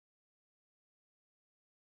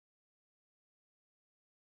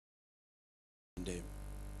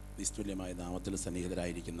നിസ്തുല്യമായ നാമത്തിൽ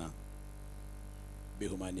സന്നിഹിതരായിരിക്കുന്ന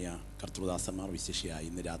ബഹുമാന്യ കർത്തൃദാസന്മാർ, വിശിഷ്യ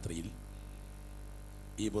ഇന്ന് രാത്രിയിൽ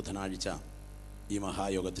ഈ ബുധനാഴ്ച ഈ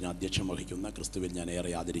മഹായോഗത്തിന് അധ്യക്ഷം വഹിക്കുന്ന ക്രിസ്തുവിൽ ഞാൻ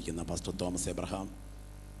ഏറെ ആദരിക്കുന്ന പാസ്റ്റർ തോമസ് എബ്രഹാം,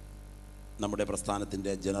 നമ്മുടെ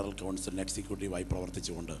പ്രസ്ഥാനത്തിൻ്റെ ജനറൽ കൗൺസിലിന് എക്സിക്യൂട്ടീവായി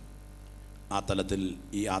പ്രവർത്തിച്ചുകൊണ്ട് ആ തലത്തിൽ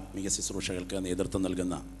ഈ ആത്മീയ ശുശ്രൂഷകൾക്ക് നേതൃത്വം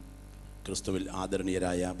നൽകുന്ന ക്രിസ്തുവിൽ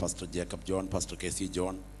ആദരണീയരായ pastor Jacob John, pastor K C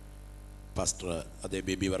John, pastor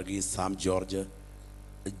baby Varghese, Sam George,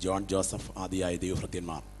 John Joseph ആദിയായ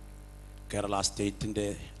ദൈവഭൃത്യന്മാർ, Kerala സ്റ്റേറ്റിൻ്റെ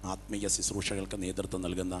ആത്മീയ ശുശ്രൂഷകൾക്ക് നേതൃത്വം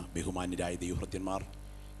നൽകുന്ന ബഹുമാന്യരായ ദൈവഭൃത്യന്മാർ,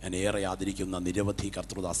 ഞാൻ ഏറെ ആദരിക്കുന്ന നിരവധി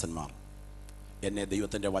കർത്തൃദാസന്മാർ, എന്നെ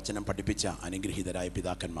ദൈവത്തിൻ്റെ വചനം പഠിപ്പിച്ച അനുഗ്രഹീതരായ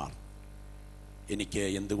പിതാക്കന്മാർ, എനിക്ക്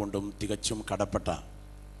എന്തുകൊണ്ടും തികച്ചും കടപ്പെട്ട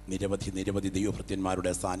നിരവധി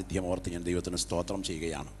ദൈവഭൃത്യന്മാരുടെ സാന്നിധ്യം ഓർത്ത് ഞാൻ ദൈവത്തിന് സ്തോത്രം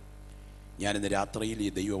ചെയ്യുകയാണ്. ഞാനിന്ന് രാത്രിയിൽ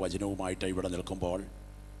ഈ ദൈവവചനവുമായിട്ട് ഇവിടെ നിൽക്കുമ്പോൾ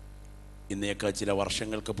ഇന്നേക്ക് ചില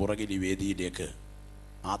വർഷങ്ങൾക്ക് പുറകിൽ ഈ വേദിയിലേക്ക്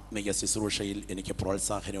ആത്മീയ ശുശ്രൂഷയിൽ എനിക്ക്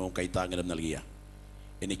പ്രോത്സാഹനവും കൈത്താങ്ങലും നൽകിയ,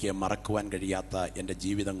 എനിക്ക് മറക്കുവാൻ കഴിയാത്ത എൻ്റെ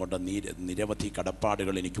ജീവിതം കൊണ്ട് നിരവധി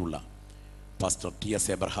കടപ്പാടുകൾ എനിക്കുള്ള പാസ്റ്റർ ടി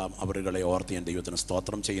എസ് എബ്രഹാം അവരുകളെ ഓർത്ത് ഞാൻ ദൈവത്തിന്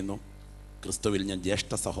സ്തോത്രം ചെയ്യുന്നു. ക്രിസ്തുവിൽ ഞാൻ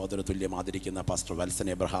ജ്യേഷ്ഠ സഹോദര തുല്യം ആദരിക്കുന്ന പാസ്റ്റർ വത്സൻ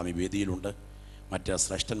എബ്രഹാം ഈ വേദിയിലുണ്ട്. മറ്റ്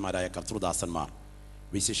ശ്രേഷ്ഠന്മാരായ കർത്തൃദാസന്മാർ,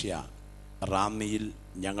 വിശിഷ്യ റാന്നിയിൽ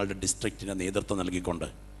ഞങ്ങളുടെ ഡിസ്ട്രിക്റ്റിന് നേതൃത്വം നൽകിക്കൊണ്ട്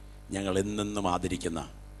ഞങ്ങൾ എന്നെന്നും ആദരിക്കുന്ന,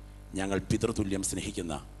 ഞങ്ങൾ പിതൃതുല്യം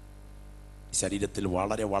സ്നേഹിക്കുന്ന, ശരീരത്തിൽ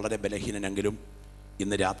വളരെ ബലഹീനനെങ്കിലും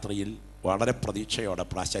ഇന്ന് രാത്രിയിൽ വളരെ പ്രതീക്ഷയോടെ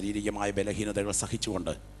ശാരീരികമായ ബലഹീനതകൾ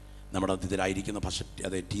സഹിച്ചുകൊണ്ട് നമ്മുടെ ഇതിലായിരിക്കുന്ന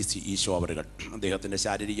ടി സി ഈശോ അവരുകൾ, അദ്ദേഹത്തിൻ്റെ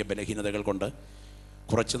ശാരീരിക ബലഹീനതകൾ കൊണ്ട്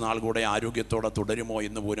കുറച്ച് നാൾ കൂടെ ആരോഗ്യത്തോടെ തുടരുമോ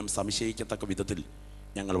എന്ന് പോലും സംശയിക്കത്തക്ക വിധത്തിൽ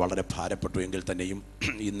ഞങ്ങൾ വളരെ ഭാരപ്പെട്ടു. എങ്കിൽ തന്നെയും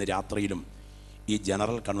ഇന്ന് രാത്രിയിലും ഈ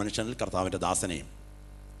ജനറൽ കൺവെൻഷനിൽ കർത്താവിൻ്റെ ദാസനെയും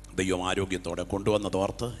ദൈവം ആരോഗ്യത്തോടെ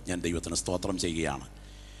കൊണ്ടുവന്നതോർത്ത് ഞാൻ ദൈവത്തിന് സ്തോത്രം ചെയ്യുകയാണ്.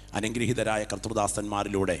 അനുഗ്രഹീതരായ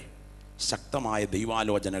കർത്തൃദാസന്മാരിലൂടെ ശക്തമായ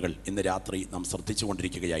ദൈവാലോചനകൾ ഇന്ന് രാത്രി നാം ശ്രദ്ധിച്ചു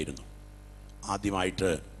കൊണ്ടിരിക്കുകയായിരുന്നു. ആദ്യമായിട്ട്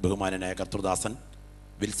ബഹുമാനനായ കർത്തൃദാസൻ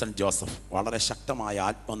വിൽസൺ ജോസഫ് വളരെ ശക്തമായ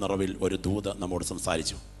ആത്മനിറവിൽ ഒരു ദൂത് നമ്മോട്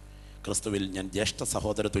സംസാരിച്ചു. ക്രിസ്തുവിൽ ഞാൻ ജ്യേഷ്ഠ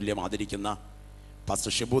സഹോദര തുല്യം ആദരിക്കുന്ന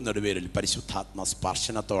പാസ്റ്റർ ഷിബു നെടുവേലിൽ പരിശുദ്ധാത്മ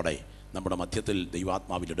സ്പർശനത്തോടെ നമ്മുടെ മധ്യത്തിൽ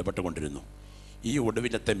ദൈവാത്മാവിൽ ഇടപെട്ടുകൊണ്ടിരുന്നു. ഈ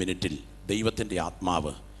ഒടുവിലത്തെ മിനിറ്റിൽ ദൈവത്തിൻ്റെ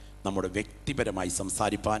ആത്മാവ് നമ്മുടെ വ്യക്തിപരമായി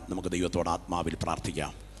സംസാരിപ്പാൻ നമുക്ക് ദൈവത്തോട് ആത്മാവിൽ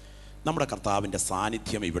പ്രാർത്ഥിക്കാം. നമ്മുടെ കർത്താവിൻ്റെ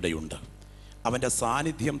സാന്നിധ്യം ഇവിടെയുണ്ട്. അവൻ്റെ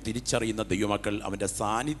സാന്നിധ്യം തിരിച്ചറിയുന്ന ദൈവമക്കൾ അവൻ്റെ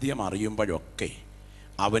സാന്നിധ്യം അറിയുമ്പോഴൊക്കെ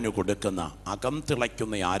അവന് കൊടുക്കുന്ന അകം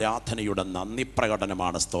തിളയ്ക്കുന്ന ആരാധനയുടെ നന്ദി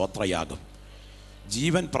പ്രകടനമാണ് സ്തോത്രയാഗം.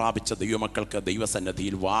 ജീവൻ പ്രാപിച്ച ദൈവമക്കൾക്ക്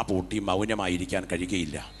ദൈവസന്നിധിയിൽ വാ പൂട്ടി മൗനമായിരിക്കാൻ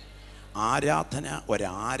കഴിയുകയില്ല. ആരാധന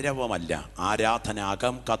ഒരാരവമല്ല, ആരാധന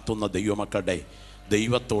അകം കത്തുന്ന ദൈവമക്കളുടെ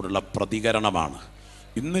ദൈവത്തോടുള്ള പ്രതികരണമാണ്.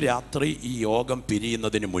 ഇന്ന് രാത്രി ഈ യോഗം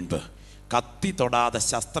പിരിയുന്നതിന് മുൻപ് കത്തി തൊടാതെ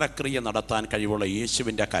ശസ്ത്രക്രിയ നടത്താൻ കഴിവുള്ള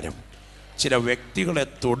യേശുവിൻ്റെ കരം ചില വ്യക്തികളെ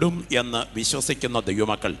തൊടും എന്ന് വിശ്വസിക്കുന്ന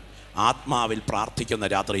ദൈവമക്കൾ ആത്മാവിൽ പ്രാർത്ഥിക്കുന്ന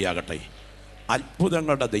രാത്രിയാകട്ടെ.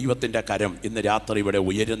 അത്ഭുതങ്ങളുടെ ദൈവത്തിൻ്റെ കരം ഇന്ന് രാത്രി ഇവിടെ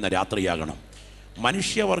ഉയരുന്ന രാത്രിയാകണം.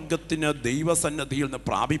 മനുഷ്യവർഗത്തിന് ദൈവസന്നിധിയിൽ നിന്ന്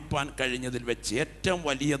പ്രാപിപ്പാൻ കഴിഞ്ഞതിൽ വെച്ച് ഏറ്റവും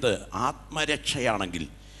വലിയത് ആത്മരക്ഷയാണെങ്കിൽ,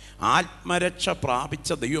 ആത്മരക്ഷ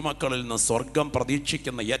പ്രാപിച്ച ദൈവമക്കളിൽ നിന്ന് സ്വർഗം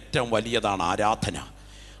പ്രതീക്ഷിക്കുന്ന ഏറ്റവും വലിയതാണ് ആരാധന.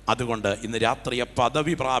 അതുകൊണ്ട് ഇന്ന് രാത്രിയെ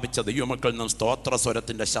പദവി പ്രാപിച്ച ദൈവമക്കളിൽ നിന്നും സ്തോത്ര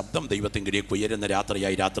സ്വരത്തിൻ്റെ ശബ്ദം ദൈവത്തിങ്കിലേക്ക് ഉയരുന്ന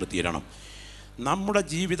രാത്രിയായി രാത്രി തീരണം. നമ്മുടെ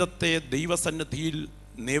ജീവിതത്തെ ദൈവസന്നിധിയിൽ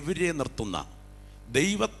നെവിരെ നിർത്തുന്ന,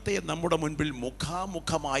 ദൈവത്തെ നമ്മുടെ മുൻപിൽ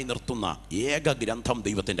മുഖാമുഖമായി നിർത്തുന്ന ഏക ഗ്രന്ഥം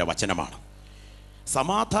ദൈവത്തിൻ്റെ വചനമാണ്.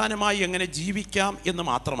 സമാധാനമായി എങ്ങനെ ജീവിക്കാം എന്ന്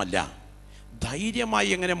മാത്രമല്ല, ധൈര്യമായി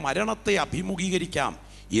എങ്ങനെ മരണത്തെ അഭിമുഖീകരിക്കാം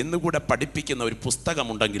എന്നുകൂടെ പഠിപ്പിക്കുന്ന ഒരു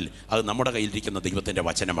പുസ്തകമുണ്ടെങ്കിൽ അത് നമ്മുടെ കയ്യിലിരിക്കുന്ന ദൈവത്തിൻ്റെ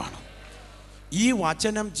വചനമാണ്. ഈ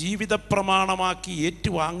വചനം ജീവിത പ്രമാണമാക്കി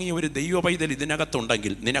ഏറ്റുവാങ്ങിയ ഒരു ദൈവ പൈതൽ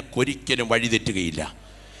ഇതിനകത്തുണ്ടെങ്കിൽ നിനക്കൊരിക്കലും വഴിതെറ്റുകയില്ല.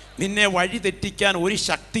 നിന്നെ വഴിതെറ്റിക്കാൻ ഒരു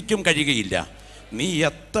ശക്തിക്കും കഴിയുകയില്ല. നീ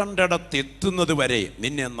എത്തേണ്ടിടത്തെത്തുന്നത് വരെ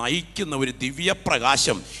നിന്നെ നയിക്കുന്ന ഒരു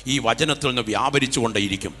ദിവ്യപ്രകാശം ഈ വചനത്തിൽ നിന്ന്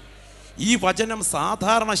വ്യാപരിച്ചുകൊണ്ടേയിരിക്കും. ഈ വചനം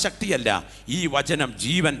സാധാരണ ശക്തിയല്ല, ഈ വചനം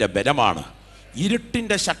ജീവൻ്റെ ബലമാണ്.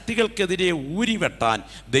 ഇരുട്ടിൻ്റെ ശക്തികൾക്കെതിരെ ഊരിവെട്ടാൻ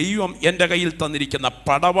ദൈവം എൻ്റെ കയ്യിൽ തന്നിരിക്കുന്ന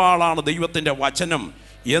പടവാളാണ് ദൈവത്തിൻ്റെ വചനം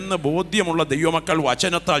എന്ന് ബോധ്യമുള്ള ദൈവമക്കൾ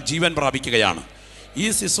വചനത്താൽ ജീവൻ പ്രാപിക്കുകയാണ്. ഈ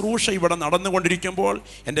ശുശ്രൂഷ ഇവിടെ നടന്നുകൊണ്ടിരിക്കുമ്പോൾ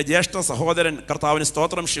എൻ്റെ ജ്യേഷ്ഠ സഹോദരൻ കർത്താവിന്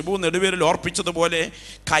സ്തോത്രം ഷിബു നെടുവേലിൽ ഓർപ്പിച്ചതുപോലെ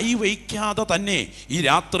കൈവയ്ക്കാതെ തന്നെ ഈ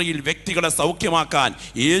രാത്രിയിൽ വ്യക്തികളെ സൗഖ്യമാക്കാൻ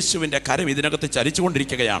യേശുവിൻ്റെ കരം ഇതിനകത്ത്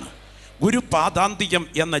ചലിച്ചുകൊണ്ടിരിക്കുകയാണ്. ഗുരുപാദാന്തികം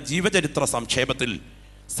എന്ന ജീവചരിത്ര സംക്ഷേപത്തിൽ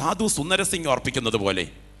സാധു സുന്ദരസിംഗ് ഓർപ്പിക്കുന്നത് പോലെ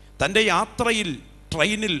തൻ്റെ യാത്രയിൽ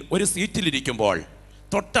ട്രെയിനിൽ ഒരു സീറ്റിലിരിക്കുമ്പോൾ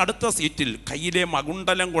തൊട്ടടുത്ത സീറ്റിൽ കയ്യിലെ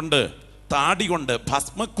മകുണ്ടലം കൊണ്ട്, താടി കൊണ്ട്,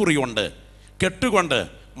 ഭസ്മക്കുറി കൊണ്ട്, കെട്ടുകൊണ്ട്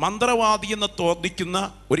മന്ത്രവാദി എന്ന് തോന്നിക്കുന്ന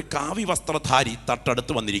ഒരു കാവി വസ്ത്രധാരി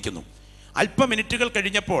തട്ടടുത്ത് വന്നിരിക്കുന്നു. അല്പ മിനിറ്റുകൾ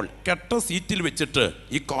കഴിഞ്ഞപ്പോൾ കെട്ട സീറ്റിൽ വെച്ചിട്ട്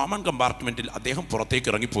ഈ കോമൺ കമ്പാർട്ട്മെൻറ്റിൽ അദ്ദേഹം പുറത്തേക്ക്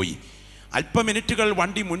ഇറങ്ങിപ്പോയി. അല്പ മിനിറ്റുകൾ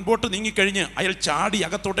വണ്ടി മുൻപോട്ട് നീങ്ങിക്കഴിഞ്ഞ് അയാൾ ചാടി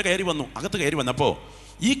അകത്തോട്ട് കയറി വന്നു. അകത്ത് കയറി വന്നപ്പോൾ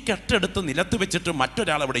ഈ കെട്ടെടുത്ത് നിലത്ത് വെച്ചിട്ട്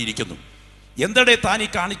മറ്റൊരാൾ അവിടെ ഇരിക്കുന്നു. എന്തടേ താൻ ഈ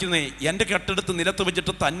കാണിക്കുന്നേ? എൻ്റെ കെട്ടെടുത്ത് നിലത്ത്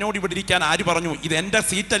വെച്ചിട്ട് തന്നോട് ഇവിടെ ഇരിക്കാൻ ആര് പറഞ്ഞു? ഇത് എൻ്റെ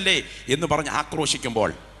സീറ്റല്ലേ എന്ന് പറഞ്ഞ് ആക്രോശിക്കുമ്പോൾ,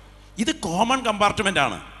 ഇത് കോമൺ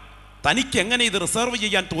കമ്പാർട്ട്മെൻ്റാണ്, തനിക്ക് എങ്ങനെ ഇത് റിസർവ്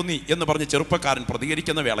ചെയ്യാൻ തോന്നി എന്ന് പറഞ്ഞ് ചെറുപ്പക്കാരൻ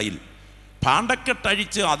പ്രതികരിക്കുന്ന വേളയിൽ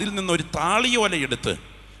പാണ്ടക്കെട്ടഴിച്ച് അതിൽ നിന്നൊരു താളിയോലയെടുത്ത്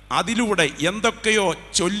അതിലൂടെ എന്തൊക്കെയോ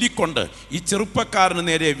ചൊല്ലിക്കൊണ്ട് ഈ ചെറുപ്പക്കാരന്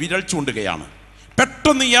നേരെ വിരൽ ചൂണ്ടുകയാണ്.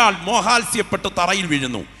 പെട്ടെന്ന് ഇയാൾ മോഹാത്സ്യപ്പെട്ട് തറയിൽ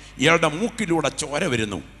വീഴുന്നു. ഇയാളുടെ മൂക്കിലൂടെ ചോര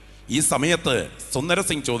വരുന്നു. ഈ സമയത്ത് സുന്ദര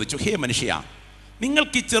സിംഗ് ചോദിച്ചു, ഹേ മനുഷ്യ,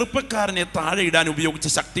 നിങ്ങൾക്ക് ഈ ചെറുപ്പക്കാരനെ താഴെ ഇടാൻ ഉപയോഗിച്ച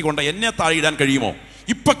ശക്തി കൊണ്ട് എന്നെ താഴെ ഇടാൻ കഴിയുമോ?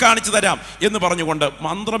 ഇപ്പം കാണിച്ചു തരാം എന്ന് പറഞ്ഞുകൊണ്ട്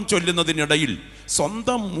മന്ത്രം ചൊല്ലുന്നതിനിടയിൽ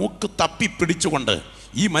സ്വന്തം മൂക്ക് തപ്പിപ്പിടിച്ചുകൊണ്ട്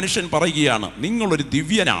ഈ മനുഷ്യൻ പറയുകയാണ്, നിങ്ങളൊരു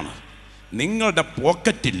ദിവ്യനാണ്, നിങ്ങളുടെ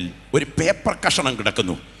പോക്കറ്റിൽ ഒരു പേപ്പർ കഷണം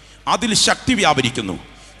കിടക്കുന്നു, അതിൽ ശക്തി വ്യാപരിക്കുന്നു,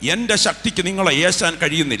 എൻ്റെ ശക്തിക്ക് നിങ്ങളെ ഏശാൻ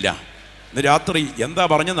കഴിയുന്നില്ല. ഇന്ന് രാത്രി എന്താ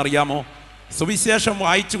പറഞ്ഞെന്നറിയാമോ? സുവിശേഷം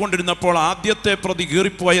വായിച്ചു കൊണ്ടിരുന്നപ്പോൾ ആദ്യത്തെ പ്രതി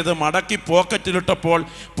കീറിപ്പോയത് മടക്കി പോക്കറ്റിലിട്ടപ്പോൾ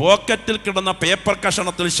പോക്കറ്റിൽ കിടന്ന പേപ്പർ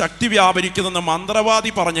കഷണത്തിൽ ശക്തി വ്യാപരിക്കുന്നെന്ന്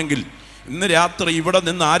മന്ത്രവാദി പറഞ്ഞെങ്കിൽ ഇന്ന് രാത്രി ഇവിടെ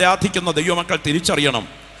നിന്ന് ആരാധിക്കുന്ന ദൈവമക്കൾ തിരിച്ചറിയണം,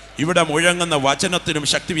 ഇവിടെ മുഴങ്ങുന്ന വചനത്തിനും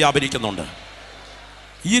ശക്തി വ്യാപരിക്കുന്നുണ്ട്.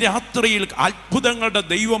 ഈ രാത്രിയിൽ അത്ഭുതങ്ങളുടെ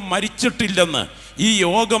ദൈവം മരിച്ചിട്ടില്ലെന്ന് ഈ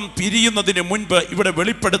യോഗം പിരിയുന്നതിന് മുൻപ് ഇവിടെ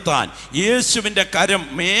വെളിപ്പെടുത്താൻ യേശുവിൻ്റെ കരം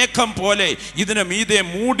മേഘം പോലെ ഇതിന് മീതെ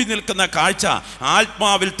മൂടി നിൽക്കുന്ന കാഴ്ച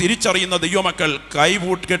ആത്മാവിൽ തിരിച്ചറിയുന്ന ദൈവമക്കൾ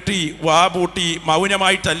കെട്ടി വാപൂട്ടി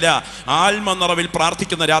മൗനമായിട്ടല്ല ആത്മനിറവിൽ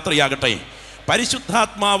പ്രാർത്ഥിക്കുന്ന രാത്രിയാകട്ടെ.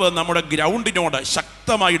 പരിശുദ്ധാത്മാവ് നമ്മുടെ ഗ്രൗണ്ടിനോട്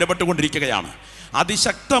ശക്തമായി ഇടപെട്ടുകൊണ്ടിരിക്കുകയാണ്.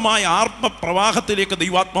 അതിശക്തമായ ആത്മപ്രവാഹത്തിലേക്ക്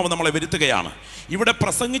ദൈവാത്മാവ് നമ്മളെ വരുത്തുകയാണ്. ഇവിടെ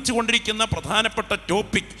പ്രസംഗിച്ചു കൊണ്ടിരിക്കുന്ന പ്രധാനപ്പെട്ട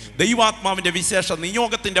ടോപ്പിക് ദൈവാത്മാവിൻ്റെ വിശേഷ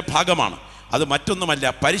നിയോഗത്തിൻ്റെ ഭാഗമാണ്. അത് മറ്റൊന്നുമല്ല,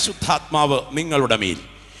 പരിശുദ്ധാത്മാവ് നിങ്ങളുടെ മേൽ.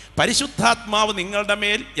 പരിശുദ്ധാത്മാവ് നിങ്ങളുടെ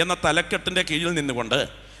മേൽ എന്ന തലക്കെട്ടിൻ്റെ കീഴിൽ നിന്നുകൊണ്ട്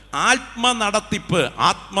ആത്മനടത്തിപ്പ്,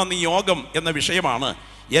 ആത്മനിയോഗം എന്ന വിഷയമാണ്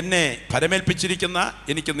എന്നെ ഫലമേൽപ്പിച്ചിരിക്കുന്ന,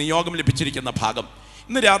 എനിക്ക് നിയോഗം ലഭിച്ചിരിക്കുന്ന ഭാഗം.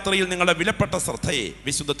 ഇന്ന് രാത്രിയിൽ നിങ്ങളുടെ വിലപ്പെട്ട ശ്രദ്ധയെ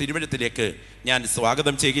വിശുദ്ധ തിരുവഴുത്തിലേക്ക് ഞാൻ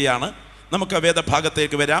സ്വാഗതം ചെയ്യുകയാണ്. നമുക്ക്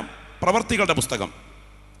വേദഭാഗത്തേക്ക് വരാം. പ്രവർത്തികളുടെ പുസ്തകം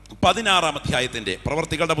 16-ാം അധ്യായത്തിൻ്റെ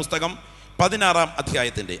പ്രവർത്തികളുടെ പുസ്തകം 16-ാം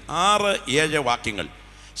അധ്യായത്തിൻ്റെ 6-7 വാക്യങ്ങൾ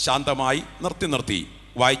ശാന്തമായി നിർത്തി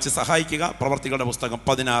വായിച്ച് സഹായിക്കുക. പ്രവർത്തികളുടെ പുസ്തകം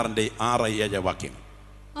 16-ന്റെ 6-7 വാക്യങ്ങൾ.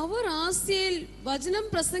 അവർ ആസ്യയിൽ വചനം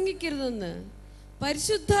പ്രസംഗിക്കരുതെന്ന്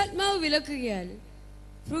പരിശുദ്ധാത്മാവ് വിലക്കുകയാൽ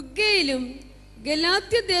ഫ്രുഗ്ഗയിലും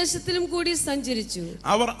ഗലാത്യ ദേശത്തിലും കൂടി സഞ്ചരിച്ചു.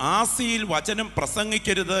 അവർ ആസ്യയിൽ വചനം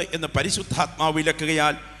പ്രസംഗിക്കരുത് എന്ന് പരിശുദ്ധാത്മാവ്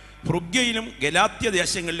വിലക്കുകയാൽ ഫ്രുഗ്ഗയിലും ഗലാത്യ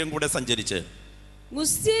ദേശങ്ങളിലും കൂടെ സഞ്ചരിച്ച്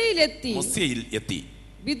മുസ്യയിൽ എത്തി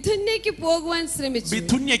ബിഥുന്യയ്ക്ക് പോകുവാൻ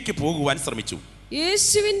ശ്രമിച്ചു.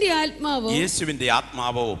 യേശുവിന്റെ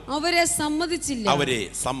ആത്മാവോ അവരെ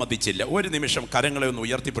സമ്മതിച്ചില്ല. ഒരു നിമിഷം കരങ്ങളെ ഒന്ന്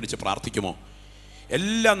ഉയർത്തിപ്പിടിച്ച് പ്രാർത്ഥിക്കുമോ?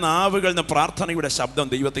 എല്ലാ നാവുകളിൽ നിന്ന് പ്രാർത്ഥനയുടെ ശബ്ദം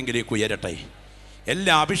ദൈവത്തെങ്കിലേക്ക് ഉയരട്ടെ.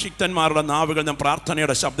 എല്ലാ അഭിഷിക്തന്മാരുടെ നാവുകളിൽ നിന്നും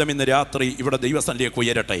പ്രാർത്ഥനയുടെ ശബ്ദം ഇന്ന് രാത്രി ഇവിടെ ദൈവസന്നിധിയിലേക്ക്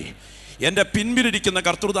ഉയരട്ടെ. എൻ്റെ പിൻപിലിരിക്കുന്ന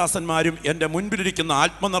കർത്തൃദാസന്മാരും എൻ്റെ മുൻപിലിരിക്കുന്ന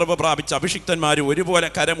ആത്മനിറവ് പ്രാപിച്ച അഭിഷിക്തന്മാരും ഒരുപോലെ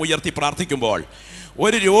കരമുയർത്തി പ്രാർത്ഥിക്കുമ്പോൾ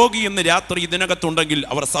ഒരു രോഗി ഇന്ന് രാത്രി ഇതിനകത്തുണ്ടെങ്കിൽ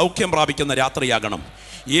അവർ സൗഖ്യം പ്രാപിക്കുന്ന രാത്രിയാകണം.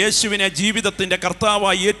 യേശുവിനെ ജീവിതത്തിൻ്റെ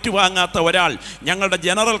കർത്താവായി ഏറ്റുവാങ്ങാത്ത ഒരാൾ ഞങ്ങളുടെ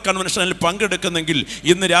ജനറൽ കൺവെൻഷനിൽ പങ്കെടുക്കുന്നെങ്കിൽ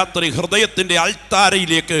ഇന്ന് രാത്രി ഹൃദയത്തിൻ്റെ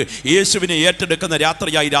അൾത്താരയിലേക്ക് യേശുവിനെ ഏറ്റെടുക്കുന്ന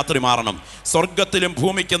രാത്രി മാറണം. സ്വർഗത്തിലും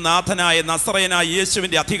ഭൂമിക്കും നാഥനായ നസറയനായ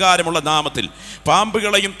യേശുവിൻ്റെ അധികാരമുള്ള നാമത്തിൽ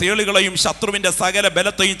പാമ്പുകളെയും തേളുകളെയും ശത്രുവിൻ്റെ സകല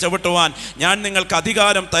ബലത്തെയും ചവിട്ടുവാൻ ഞാൻ നിങ്ങൾക്ക്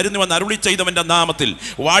അധികാരം തരുന്നുവെന്ന് അരുളി ചെയ്തവൻ്റെ നാമത്തിൽ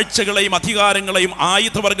വാഴ്ചകളെയും അധികാരങ്ങളെയും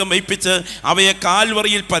ആയുധവർഗം വയ്പ്പിച്ച് അവയെ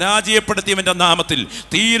കാൽവറിയിൽ പരാജയപ്പെടുത്തിയവൻ്റെ നാമത്തിൽ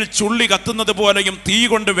തീയിൽ ചുള്ളി കത്തുന്നത് പോലെയും തീ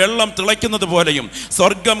കൊണ്ട് വെള്ളം തിളയ്ക്കുന്നത് പോലെയും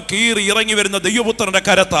സ്വർഗം കീറി ഇറങ്ങി വരുന്ന ദൈവപുത്രന്റെ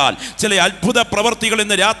കരത്താൽ ചില അത്ഭുത പ്രവർത്തികൾ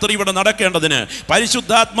ഇന്ന് രാത്രി ഇവിടെ നടക്കേണ്ടതിന്,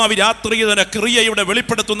 പരിശുദ്ധാത്മാവ് രാത്രിയുടെ ക്രിയയുടെ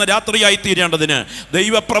വെളിപ്പെടുത്തുന്ന രാത്രിയായി തീരേണ്ടതിന്,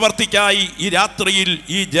 ദൈവപ്രവർത്തിക്കായി ഈ രാത്രിയിൽ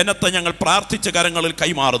ഈ ജനത്തെ ഞങ്ങൾ പ്രാർത്ഥിച്ച കരങ്ങളിൽ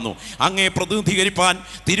കൈമാറുന്നു. അങ്ങേ പ്രതിനിധീകരിപ്പാൻ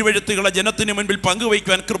തിരുവെഴുത്തുകളെ ജനത്തിന് മുൻപിൽ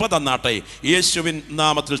പങ്കുവയ്ക്കുവാൻ കൃപ തന്നാട്ടെ. യേശുവിൻ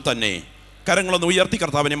നാമത്തിൽ തന്നെ കരങ്ങളൊന്ന് ഉയർത്തി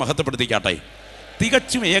കർത്താവിനെ മഹത്വപ്പെടുത്തിക്കാട്ടെ.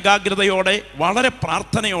 തികച്ചും ഏകാഗ്രതയോടെ വളരെ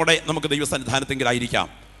പ്രാർത്ഥനയോടെ നമുക്ക് ദൈവസന്നിധാനത്തെങ്കിലായിരിക്കാം.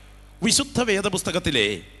 വിശുദ്ധ വേദപുസ്തകത്തിലെ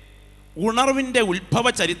ഉണർവിൻ്റെ ഉത്ഭവ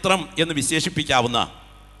ചരിത്രം എന്ന് വിശേഷിപ്പിക്കാവുന്ന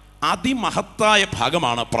അതിമഹത്തായ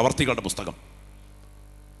ഭാഗമാണ് പ്രവർത്തികളുടെ പുസ്തകം.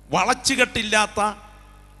 വളച്ചുകെട്ടില്ലാത്ത,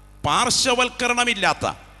 പാർശ്വവൽക്കരണമില്ലാത്ത,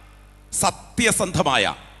 സത്യസന്ധമായ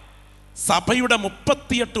സഭയുടെ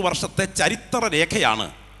 38 വർഷത്തെ ചരിത്രരേഖയാണ്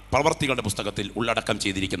പ്രവർത്തികളുടെ പുസ്തകത്തിൽ ഉള്ളടക്കം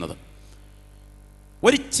ചെയ്തിരിക്കുന്നത്.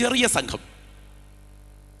 ഒരു ചെറിയ സംഘം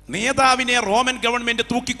നേതാവിനെ റോമൻ ഗവൺമെന്റ്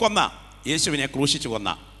തൂക്കിക്കൊന്ന, യേശുവിനെ ക്രൂശിച്ചു കൊന്ന,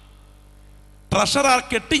 ട്രഷറർ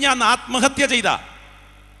കെട്ടിഞ്ഞാൻ ആത്മഹത്യ ചെയ്ത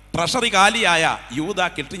ട്രഷറി കാലിയായ യൂദ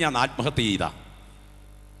കിട്ടിഞ്ഞാൻ ആത്മഹത്യ ചെയ്ത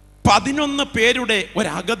 11 പേരുടെ ഒരു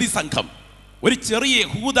അഗതി സംഘം, ഒരു ചെറിയ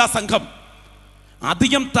യഹൂദ സംഘം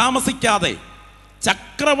അധികം താമസിക്കാതെ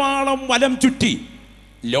ചക്രവാളം വലം ചുറ്റി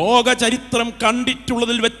ലോക ചരിത്രം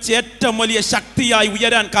കണ്ടിട്ടുള്ളതിൽ വെച്ച് ഏറ്റവും വലിയ ശക്തിയായി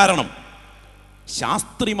ഉയരാൻ കാരണം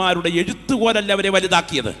ശാസ്ത്രിമാരുടെ എഴുത്തുകോലല്ല അവരെ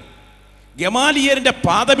വലുതാക്കിയത്, ഗമാലിയേലിന്റെ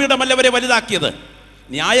പാദപീഠമല്ല അവരെ വലുതാക്കിയത്,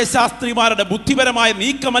 ന്യായശാസ്ത്രിമാരുടെ ബുദ്ധിപരമായ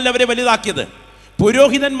നീക്കമല്ല അവരെ വലുതാക്കിയത്,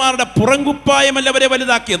 പുരോഹിതന്മാരുടെ പുറങ്കുപ്പായമല്ല അവരെ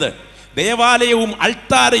വലുതാക്കിയത്, ദേവാലയവും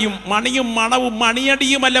അൾത്താരയും മണിയും മണവും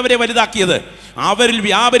മണിയടിയുമല്ല അവരെ വലുതാക്കിയത്. അവരിൽ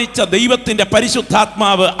വ്യാപരിച്ച ദൈവത്തിന്റെ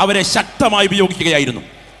പരിശുദ്ധാത്മാവ് അവരെ ശക്തമായി ഉപയോഗിക്കുകയായിരുന്നു.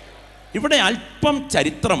 ഇവിടെ അല്പം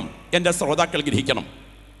ചരിത്രം എൻ്റെ ശ്രോതാക്കൾ ഗ്രഹിക്കണം.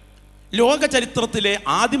 ലോക ചരിത്രത്തിലെ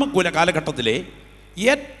ആദിമകുല കാലഘട്ടത്തിലെ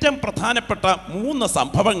ഏറ്റവും പ്രധാനപ്പെട്ട 3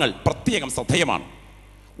 സംഭവങ്ങൾ പ്രത്യേകം ശ്രദ്ധേയമാണ്.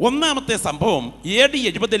 ഒന്നാമത്തെ സംഭവം AD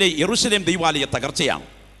 70 യെരൂശലേം ദൈവാലയ തകർച്ചയാണ്.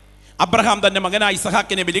 അബ്രഹാം തന്റെ മകനായ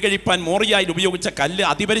ഇസഹാക്കിനെ ബലികഴിപ്പാൻ മോറിയായിൽ ഉപയോഗിച്ച കല്ല്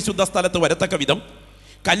അതിപരിശുദ്ധ സ്ഥലത്ത് വരത്തക്ക വിധം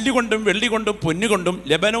കല്ലുകൊണ്ടും വെള്ളികൊണ്ടും പൊന്നുകൊണ്ടും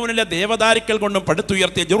ലെബനോനിലെ ദേവദാരുക്കൾ കൊണ്ടും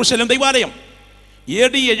പടുത്തുയർത്തിയ ജെറുസലേം ദൈവാലയം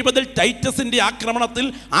AD 70 ടൈറ്റസിന്റെ ആക്രമണത്തിൽ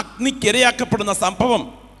അഗ്നിക്കിരയാക്കപ്പെടുന്ന സംഭവം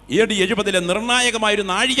AD 70 നിർണായകമായൊരു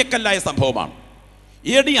നാഴികക്കല്ലായ സംഭവമാണ്.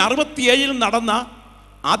 AD 67 നടന്ന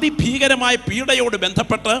അതിഭീകരമായ പീഡയോട്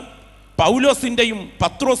ബന്ധപ്പെട്ട് പൗലോസിന്റെയും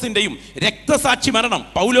പത്രോസിന്റെയും രക്തസാക്ഷി മരണം,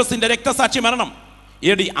 പൗലോസിന്റെ രക്തസാക്ഷി മരണം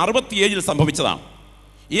AD 67 സംഭവിച്ചതാണ്.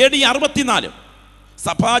 AD 64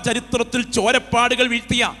 സഭാചരിത്രത്തിൽ ചോരപ്പാടുകൾ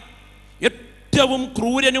വീഴ്ത്തിയ ഏറ്റവും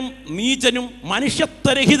ക്രൂരനും നീചനും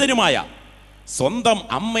മനുഷ്യത്വരഹിതനുമായ സ്വന്തം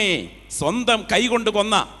അമ്മയെ സ്വന്തം കൈകൊണ്ട്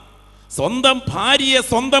കൊന്ന, സ്വന്തം ഭാര്യയെ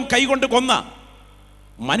സ്വന്തം കൈകൊണ്ട് കൊന്ന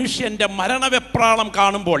മനുഷ്യന്റെ മരണവെപ്രാളം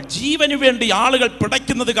കാണുമ്പോൾ, ജീവന് വേണ്ടി ആളുകൾ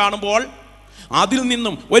പിടയ്ക്കുന്നത് കാണുമ്പോൾ അതിൽ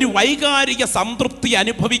നിന്നും ഒരു വൈകാരിക സംതൃപ്തി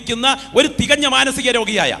അനുഭവിക്കുന്ന ഒരു തികഞ്ഞ മാനസിക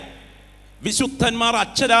രോഗിയായ വിശുദ്ധന്മാർ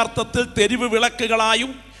അക്ഷരാർത്ഥത്തിൽ തെരുവ്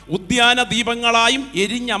വിളക്കുകളായും ഉദ്യാന ദീപങ്ങളായും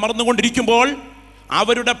എരിഞ്ഞമർന്നുകൊണ്ടിരിക്കുമ്പോൾ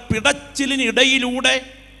അവരുടെ പിടച്ചിലിനിടയിലൂടെ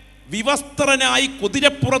വിവസ്ത്രനായി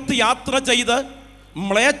കുതിരപ്പുറത്ത് യാത്ര ചെയ്ത്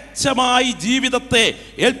മ്ലേച്ഛമായി ജീവിതത്തെ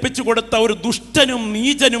ഏൽപ്പിച്ചു കൊടുത്ത ഒരു ദുഷ്ടനും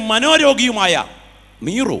നീചനും മനോരോഗിയുമായ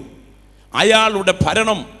നീറോ, അയാളുടെ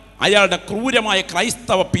ഭരണം, അയാളുടെ ക്രൂരമായ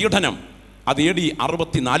ക്രൈസ്തവ പീഡനം അത് AD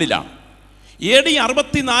 64 AD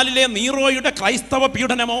 64 നീറോയുടെ ക്രൈസ്തവ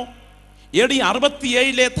പീഡനമോ, AD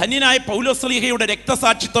 67 ധന്യനായ പൗലോസ്ലീഹയുടെ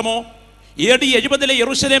രക്തസാക്ഷിത്വമോ, AD 70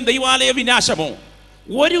 യെരൂശലേം ദൈവാലയ വിനാശമോ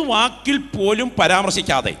ഒരു വാക്കിൽ പോലും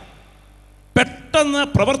പരാമർശിക്കാതെ പെട്ടെന്ന്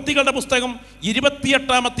പ്രവൃത്തികളുടെ പുസ്തകം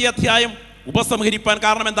 28-ാമത്തെ അധ്യായം ഉപസംഹരിപ്പാൻ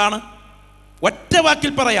കാരണം എന്താണ്? ഒറ്റ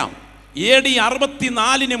വാക്കിൽ പറയാം, AD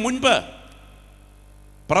 64 മുൻപ്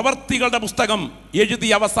പ്രവൃത്തികളുടെ പുസ്തകം എഴുതി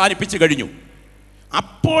അവസാനിപ്പിച്ചു കഴിഞ്ഞു.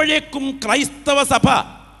 അപ്പോഴേക്കും ക്രൈസ്തവ സഭ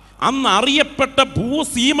അന്ന് അറിയപ്പെട്ട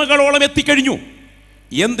ഭൂസീമകളോളം എത്തിക്കഴിഞ്ഞു.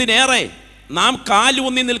 എന്തിനേറെ നാം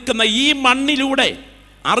കാലൂന്നി നിൽക്കുന്ന ഈ മണ്ണിലൂടെ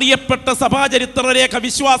അറിയപ്പെട്ട സഭാചരിത്രരേഖ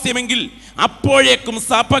വിശ്വാസ്യമെങ്കിൽ അപ്പോഴേക്കും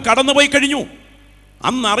സഭ കടന്നുപോയി കഴിഞ്ഞു.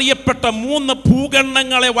 അന്ന് അറിയപ്പെട്ട 3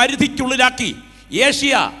 ഭൂഖണ്ഡങ്ങളെ വരുതിക്കുള്ളിലാക്കി,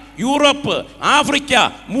 ഏഷ്യ, യൂറോപ്പ്, ആഫ്രിക്ക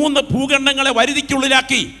 3 ഭൂഖണ്ഡങ്ങളെ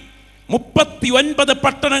വരുതിക്കുള്ളിലാക്കി 39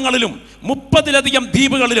 പട്ടണങ്ങളിലും 30-ലധികം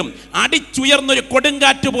ദ്വീപുകളിലും അടിച്ചുയർന്നൊരു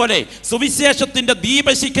കൊടുങ്കാറ്റ് പോലെ സുവിശേഷത്തിന്റെ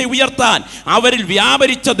ദീപശിഖ ഉയർത്താൻ അവരിൽ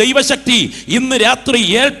വ്യാപരിച്ച ദൈവശക്തി ഇന്ന് രാത്രി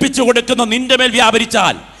ഏൽപ്പിച്ചു കൊടുക്കുന്ന നിന്റെ മേൽ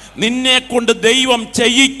വ്യാപരിച്ചാൽ നിന്നെ കൊണ്ട് ദൈവം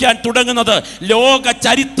ചെയ്യിക്കാൻ തുടങ്ങുന്നത് ലോക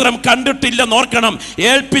ചരിത്രം കണ്ടിട്ടില്ലെന്ന് ഓർക്കണം.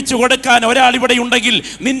 ഏൽപ്പിച്ചു കൊടുക്കാൻ ഒരാൾ ഇവിടെ ഉണ്ടെങ്കിൽ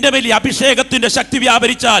നിന്റെ മേൽ അഭിഷേകത്തിന്റെ ശക്തി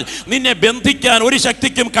വ്യാപരിച്ചാൽ നിന്നെ ബന്ധിക്കാൻ ഒരു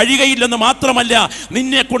ശക്തിക്കും കഴിയുകയില്ലെന്ന് മാത്രമല്ല,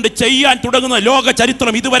 നിന്നെ കൊണ്ട് ചെയ്യാൻ തുടങ്ങുന്ന ലോക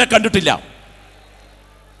ചരിത്രം ഇതുവരെ കണ്ടിട്ടില്ല.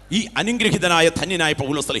 ഈ അനുഗ്രഹീതനായ ധന്യനായ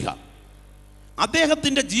പൗലോസ്ലീഹ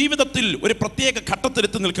അദ്ദേഹത്തിന്റെ ജീവിതത്തിൽ ഒരു പ്രത്യേക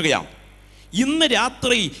ഘട്ടത്തിലെത്തി നിൽക്കുകയാണ്. ഇന്ന്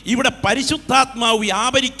രാത്രി ഇവിടെ പരിശുദ്ധാത്മാവ്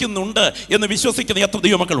വ്യാപരിക്കുന്നുണ്ട് എന്ന് വിശ്വസിക്കുന്ന എത്ര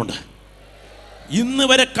ദൈവമക്കളുണ്ട്? ഇന്ന്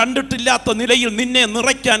വരെ കണ്ടിട്ടില്ലാത്ത നിലയിൽ നിന്നെ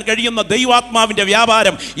നിറയ്ക്കാൻ കഴിയുന്ന ദൈവാത്മാവിന്റെ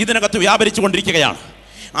വ്യാപാരം ഇതിനകത്ത് വ്യാപരിച്ചു കൊണ്ടിരിക്കുകയാണ്.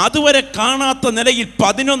 അതുവരെ കാണാത്ത നിലയിൽ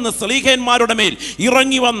 11 സ്ലീഹന്മാരുടെ മേൽ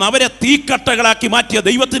ഇറങ്ങി വന്ന് അവരെ തീക്കട്ടകളാക്കി മാറ്റിയ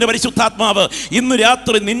ദൈവത്തിന്റെ പരിശുദ്ധാത്മാവ് ഇന്ന്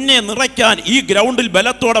രാത്രി നിന്നെ നിറയ്ക്കാൻ ഈ ഗ്രൗണ്ടിൽ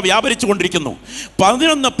ബലത്തോടെ വ്യാപരിച്ചു കൊണ്ടിരിക്കുന്നു.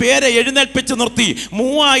 11 പേരെ എഴുന്നേൽപ്പിച്ച് നിർത്തി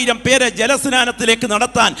 3000 പേരെ ജലസ്നാനത്തിലേക്ക്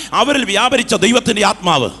നടത്താൻ അവരിൽ വ്യാപരിച്ച ദൈവത്തിന്റെ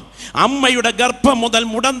ആത്മാവ് അമ്മയുടെ ഗർഭം മുതൽ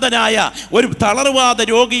മുടന്തനായ ഒരു തളർവാദ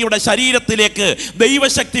രോഗിയുടെ ശരീരത്തിലേക്ക്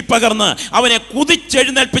ദൈവശക്തി പകർന്ന് അവനെ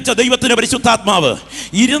കുതിച്ചെഴുന്നേൽപ്പിച്ച ദൈവത്തിന്റെ പരിശുദ്ധാത്മാവ്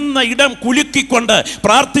ഇരുന്ന ഇടം കുലുക്കിക്കൊണ്ട്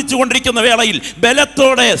പ്രാർത്ഥിച്ചു കൊണ്ടിരിക്കുന്ന വേളയിൽ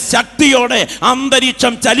ബലത്തോടെ ശക്തിയോടെ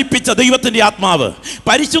അന്തരീക്ഷം ചലിപ്പിച്ച ദൈവത്തിന്റെ ആത്മാവ്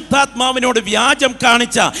പരിശുദ്ധാത്മാവിനോട് വ്യാജം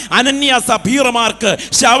കാണിച്ച അനന്യ സഭീറമാർക്ക്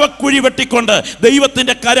ശവക്കുഴി വെട്ടിക്കൊണ്ട്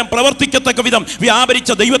ദൈവത്തിന്റെ കരം പ്രവർത്തിക്കത്തക്ക വിധം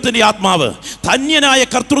വ്യാപരിച്ച ദൈവത്തിന്റെ ആത്മാവ് ധന്യനായ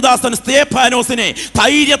കർത്തൃദാസൻ സ്തേഫാനോസിനെ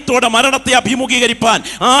ധൈര്യത്തോടെ ജീവനോടെ മരണത്തെ അഭിമുഖീകരിപ്പാൻ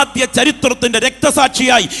ആദ്യ ചരിത്രത്തിന്റെ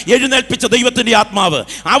രക്തസാക്ഷിയായി എഴുന്നേൽപ്പിച്ച ദൈവത്തിന്റെ ആത്മാവ്,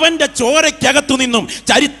 അവന്റെ ചോരയ്ക്കകത്തു നിന്നും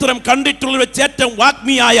ചരിത്രം കണ്ടിട്ടുള്ള വെച്ച് ഏറ്റവും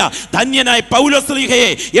വാഗ്മിയായ ധന്യനായ പൗലോസ്ലീഹയെ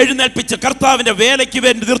എഴുന്നേൽപ്പിച്ച് കർത്താവിന്റെ വേലയ്ക്ക്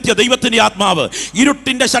വേണ്ടി നിർത്തിയ ദൈവത്തിന്റെ ആത്മാവ്,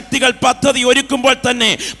 ഇരുട്ടിന്റെ ശക്തികൾ പദ്ധതി ഒരുക്കുമ്പോൾ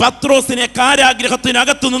തന്നെ പത്രോസിനെ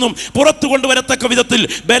കാരാഗ്രഹത്തിനകത്തു നിന്നും പുറത്തു കൊണ്ടുവരത്തക്ക വിധത്തിൽ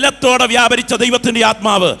ബലത്തോടെ വ്യാപരിച്ച ദൈവത്തിന്റെ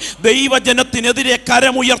ആത്മാവ്, ദൈവജനത്തിനെതിരെ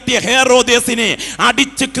കരമുയർത്തിയ ഹെരോദേസിനെ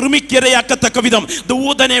അടിച്ച് കൃമിക്കിരയാക്കത്തക്ക വിധം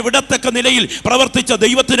ദൂതനെ വിടത്തക്ക നിലയിൽ പ്രവർത്തിച്ച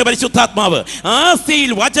ദൈവത്തിന്റെ പരിശുദ്ധാത്മാവ്,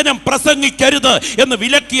 ആസിയിൽ വചനം പ്രസംഗിക്കരുത് എന്ന്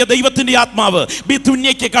വിലക്കിയ ദൈവത്തിന്റെ ആത്മാവ്,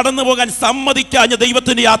 ബിഥുന്യയ്ക്ക് കടന്നു പോകാൻ സമ്മതിക്കാഞ്ഞ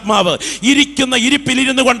ദൈവത്തിന്റെ ആത്മാവ്, ഇരിക്കുന്ന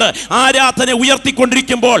ഇരിപ്പിലിരുന്നു കൊണ്ട് ആരാധന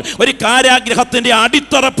ഉയർത്തിക്കൊണ്ടിരിക്കുമ്പോൾ ഒരു കാരാഗ്രഹത്തിന്റെ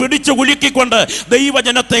അടിത്തറ പിടിച്ചു കുലുക്കിക്കൊണ്ട്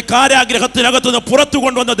ദൈവജനത്തെ കാരാഗ്രഹത്തിനകത്തുനിന്ന് പുറത്തു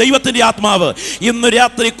കൊണ്ടുവന്ന ദൈവത്തിന്റെ ആത്മാവ്, ഇന്ന്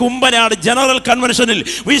രാത്രി കുമ്പനാട് ജനറൽ കൺവെൻഷനിൽ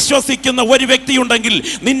വിശ്വസിക്കുന്ന ഒരു വ്യക്തിയുണ്ടെങ്കിൽ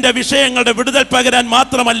നിന്റെ വിഷയങ്ങളുടെ വിടുതൽ പകരാൻ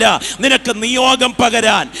മാത്രമല്ല, നിനക്ക് നിയോഗം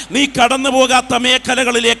പകരാൻ, നീ കടന്നു പോകാത്ത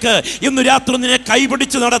മേഖലകളിലേക്ക് ഇന്ന് രാത്രി നിന്നെ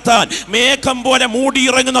കൈപിടിച്ച് നടത്താൻ മേഘം പോലെ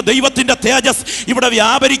മൂടിയിറങ്ങുന്ന ദൈവത്തിന്റെ തേജസ് ഇവിടെ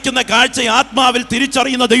വ്യാപരിക്കുന്ന കാഴ്ച ആത്മാവിൽ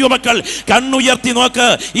തിരിച്ചറിയുന്ന ദൈവമക്കൾ കണ്ണുയർത്തി നോക്ക്.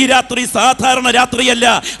 ഈ രാത്രി സാധാരണ രാത്രിയല്ല.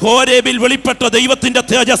 ഹോരേബിൽ വെളിപ്പെട്ട ദൈവത്തിന്റെ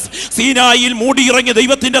തേജസ്, സീനായിൽ മൂടിയിറങ്ങിയ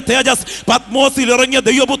ദൈവത്തിന്റെ തേജസ്, പത്മോസിൽ ഇറങ്ങിയ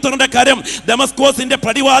ദൈവപുത്രന്റെ കരം, ദമസ്കോസിന്റെ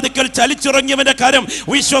പടിവാതിക്കൽ ചലിച്ചിറങ്ങിയവന്റെ കരം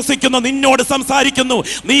വിശ്വസിക്കുന്ന നിന്നോട് സംസാരിക്കുന്നു.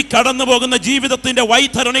 നീ കടന്നു പോകുന്ന ജീവിതത്തിന്റെ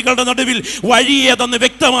വൈതരണികളുടെ നടുവിൽ വഴിയേതെന്ന്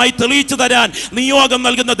വ്യക്തമായി തെളിയിച്ചു തരാൻ നിയോഗം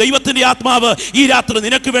നൽകുന്ന ദൈവത്തിന്റെ ആത്മാവ് ഈ രാത്രി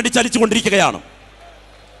നിനക്ക് വേണ്ടി ചലിച്ചുകൊണ്ടിരിക്കുകയാണ്.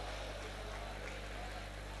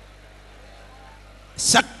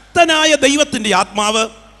 ശക്തനായ ദൈവത്തിന്റെ ആത്മാവ്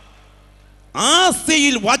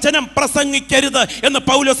ആസിയിൽ വചനം പ്രസംഗിക്കരുത് എന്ന്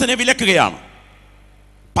പൗലോസിനെ വിലക്കുകയാണ്.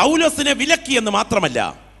 പൗലോസിനെ വിലക്കിയെന്ന് മാത്രമല്ല,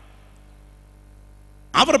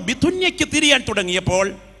 അവർ ബിഥുന്യയ്ക്ക് തിരിയാൻ തുടങ്ങിയപ്പോൾ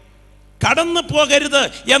കടന്നു പോകരുത്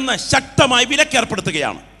എന്ന് ശക്തമായി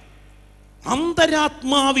വിലക്കേർപ്പെടുത്തുകയാണ്.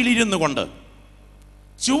 അന്തരാത്മാവിലിരുന്നു കൊണ്ട്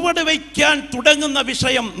ചുവട് വയ്ക്കാൻ തുടങ്ങുന്ന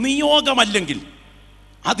വിഷയം നിയോഗമല്ലെങ്കിൽ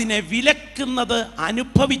അതിനെ വിലക്കുന്നത്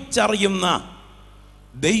അനുഭവിച്ചറിയുന്ന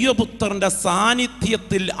ദൈവപുത്രന്റെ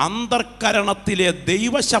സാന്നിധ്യത്തിൽ അന്തർക്കരണത്തിലെ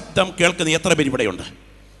ദൈവശബ്ദം കേൾക്കുന്ന എത്ര പേര് ഇവിടെയുണ്ട്?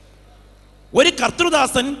 ഒരു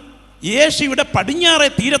കർത്തൃദാസൻ യേശുയുടെ പടിഞ്ഞാറേ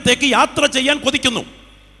തീരത്തേക്ക് യാത്ര ചെയ്യാൻ കൊതിക്കുന്നു.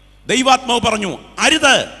 ദൈവാത്മാവ് പറഞ്ഞു,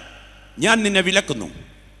 അരുത്, ഞാൻ നിന്നെ വിലക്കുന്നു.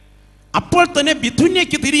 അപ്പോൾ തന്നെ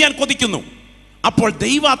ബിഥുന്യയ്ക്ക് തിരിയാൻ കൊതിക്കുന്നു. അപ്പോൾ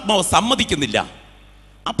ദൈവാത്മാവ് സമ്മതിക്കുന്നില്ല.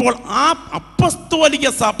 അപ്പോൾ ആ അപ്പസ്തോലിക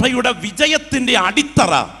സഭയുടെ വിജയത്തിന്റെ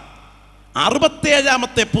അടിത്തറ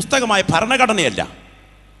 67-ാമത്തെ പുസ്തകമായ ഭരണഘടനയല്ല,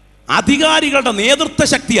 അധികാരികളുടെ നേതൃത്വ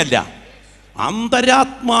ശക്തിയല്ല,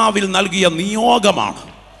 അന്തരാത്മാവിൽ നൽകിയ നിയോഗമാണ്.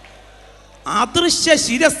 അദൃശ്യ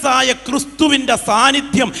ശിരസ്സായ ക്രിസ്തുവിന്റെ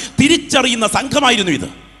സാന്നിധ്യം തിരിച്ചറിയുന്ന സംഘമായിരുന്നു ഇത്.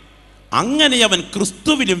 അങ്ങനെ അവൻ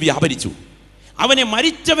ക്രിസ്തുവിലും വ്യാപരിച്ചു. അവനെ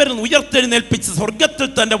മരിച്ചവരിൽ ഉയർത്തെഴുന്നേൽപ്പിച്ച് സ്വർഗത്തിൽ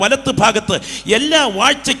തന്റെ വലത്ത് ഭാഗത്ത് എല്ലാ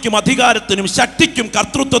വാഴ്ചയ്ക്കും അധികാരത്തിനും ശക്തിക്കും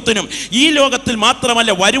കർത്തൃത്വത്തിനും ഈ ലോകത്തിൽ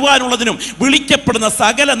മാത്രമല്ല വരുവാനുള്ളതിനും വിളിക്കപ്പെടുന്ന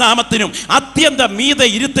സകല നാമത്തിനും അത്യന്ത മീതെ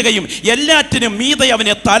ഇരുത്തുകയും എല്ലാറ്റിനും മീതെ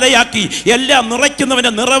അവനെ തലയാക്കി എല്ലാം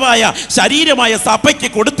നിറയ്ക്കുന്നവന്റെ നിറവായ ശരീരമായ സഭയ്ക്ക്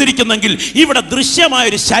കൊടുത്തിരിക്കുന്നെങ്കിൽ ഇവിടെ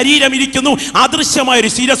ദൃശ്യമായൊരു ശരീരം ഇരിക്കുന്നു,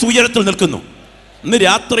 അദൃശ്യമായൊരു ശിരസ് ഉയരത്തിൽ നിൽക്കുന്നു. ഇന്ന്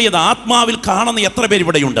രാത്രി അത് ആത്മാവിൽ കാണുന്ന എത്ര പേര്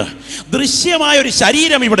ഇവിടെയുണ്ട്? ദൃശ്യമായൊരു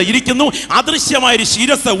ശരീരം ഇവിടെ ഇരിക്കുന്നു, അദൃശ്യമായൊരു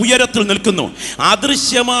ശിരസ് ഉയരത്തിൽ നിൽക്കുന്നു.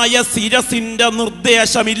 അദൃശ്യമായ ശിരസിന്റെ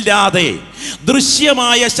നിർദ്ദേശമില്ലാതെ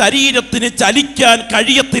ദൃശ്യമായ ശരീരത്തിന് ചലിക്കാൻ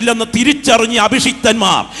കഴിയത്തില്ലെന്ന് തിരിച്ചറിഞ്ഞ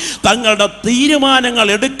അഭിഷിക്തന്മാർ തങ്ങളുടെ തീരുമാനങ്ങൾ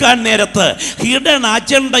എടുക്കാൻ നേരത്ത് ഹിഡൻ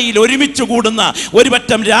അജണ്ടയിൽ ഒരുമിച്ച് കൂടുന്ന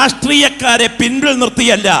ഒരുപറ്റം രാഷ്ട്രീയക്കാരെ പിന്നിൽ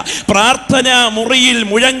നിർത്തിയല്ല, പ്രാർത്ഥനാ മുറിയിൽ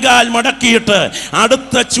മുഴങ്കാൽ മടക്കിയിട്ട്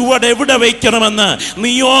അടുത്ത ചുവട് എവിടെ വയ്ക്കണമെന്ന്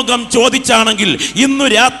നിയോഗം ചോദിച്ചാണെങ്കിൽ ഇന്നു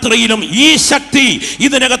രാത്രിയിലും ഈ ശക്തി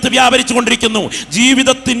ഇതിനകത്ത് വ്യാപരിച്ചു കൊണ്ടിരിക്കുന്നു.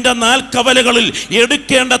 ജീവിതത്തിന്റെ നാൽക്കവലകളിൽ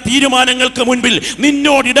എടുക്കേണ്ട തീരുമാനങ്ങൾക്ക് മുൻപിൽ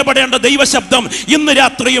നിന്നോട് ഇടപെടേണ്ട ദൈവശബ്ദം ഇന്ന്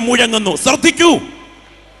രാത്രിയും മുഴങ്ങുന്നു. ശ്രദ്ധിക്കൂ,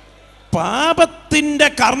 പാപത്തിന്റെ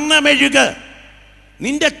കർണമെഴുക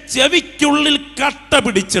നിന്റെ ചെവിക്കുള്ളിൽ കട്ട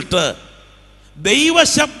പിടിച്ചിട്ട്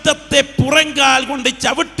ദൈവശബ്ദത്തെ പുറങ്കാൽ കൊണ്ട്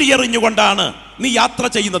ചവിട്ടിയെറിഞ്ഞുകൊണ്ടാണ് നീ യാത്ര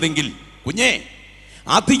ചെയ്യുന്നതെങ്കിൽ കുഞ്ഞേ,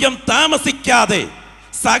 അധികം താമസിക്കാതെ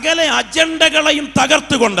സകല അജണ്ടകളെയും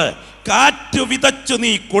തകർത്തുകൊണ്ട് കാറ്റു വിതച്ചു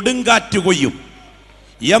നീ കൊടുങ്കാറ്റ് കൊയ്യും.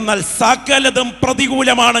 എന്നാൽ സകലതും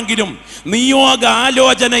പ്രതികൂലമാണെങ്കിലും നിയോഗ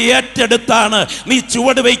ആലോചന ഏറ്റെടുത്താണ് നീ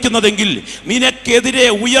ചുവട് വയ്ക്കുന്നതെങ്കിൽ നിനക്കെതിരെ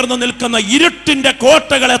ഉയർന്നു നിൽക്കുന്ന ഇരുട്ടിന്റെ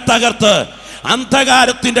കോട്ടകളെ തകർത്ത്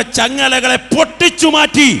അന്ധകാരത്തിന്റെ ചങ്ങലകളെ പൊട്ടിച്ചു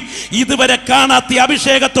മാറ്റി ഇതുവരെ കാണാത്ത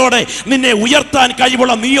അഭിഷേകത്തോടെ നിന്നെ ഉയർത്താൻ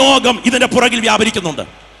കഴിവുള്ള നിയോഗം ഇതിന്റെ പുറകിൽ വ്യാപരിക്കുന്നുണ്ട്.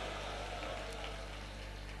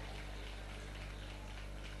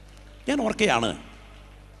 ഞാൻ ഓർക്കുകയാണ്,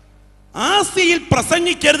 ആസിയിൽ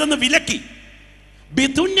പ്രസംഗിക്കരുതെന്ന് വിലക്കി,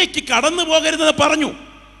 ബിഥുന്യയ്ക്ക് കടന്നു പോകരുതെന്ന് പറഞ്ഞു.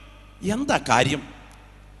 എന്താ കാര്യം?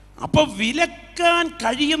 അപ്പൊ വിലക്കാൻ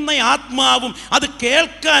കഴിയുന്ന ആത്മാവും അത്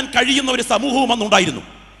കേൾക്കാൻ കഴിയുന്ന ഒരു സമൂഹവും അന്നുണ്ടായിരുന്നു.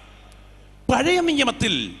 പഴയ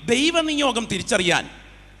നിയമത്തിൽ ദൈവനിയോഗം തിരിച്ചറിയാൻ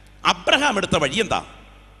അബ്രഹാം എടുത്ത വഴി എന്താ?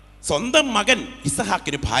 സ്വന്തം മകൻ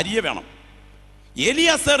ഇസഹാക്കിന് ഭാര്യയെ വേണം.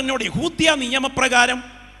 എലിയാസറിനോട് യഹൂദ്യ നിയമപ്രകാരം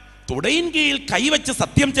തുടയിൻ കീഴിൽ കൈവച്ച്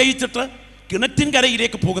സത്യം ചെയ്യിച്ചിട്ട്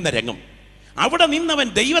കിണറ്റിൻകരയിലേക്ക് പോകുന്ന രംഗം. അവിടെ നിന്നവൻ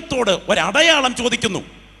ദൈവത്തോട് ഒരടയാളം ചോദിക്കുന്നു.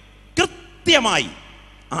 കൃത്യമായി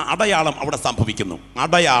ആ അടയാളം അവിടെ സംഭവിക്കുന്നു.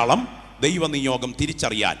 അടയാളം ദൈവനിയോഗം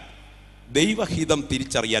തിരിച്ചറിയാൻ, ദൈവഹിതം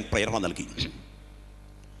തിരിച്ചറിയാൻ പ്രേരണ നൽകി.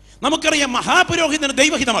 നമുക്കറിയാം, മഹാപുരോഹിതന്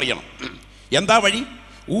ദൈവഹിതം അറിയണം. എന്താ വഴി?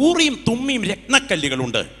 ഊറിയും തുമ്മിയും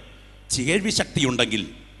രത്നക്കല്ലുകളുണ്ട്. കേൾവി ശക്തിയുണ്ടെങ്കിൽ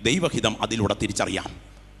ദൈവഹിതം അതിലൂടെ തിരിച്ചറിയാം.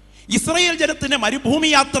 ഇസ്രായേൽ ജനത്തിന്റെ മരുഭൂമി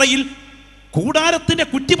യാത്രയിൽ കൂടാരത്തിന്റെ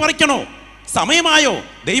കുറ്റി പറിക്കണോ? സമയമായോ?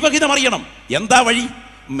 ദൈവഹിതം അറിയണം. എന്താ വഴി?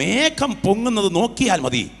 മേഘം പൊങ്ങുന്നത് നോക്കിയാൽ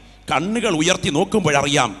മതി. കണ്ണുകൾ ഉയർത്തി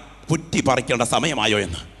നോക്കുമ്പോഴറിയാം കുറ്റി പറിക്കേണ്ട സമയമായോ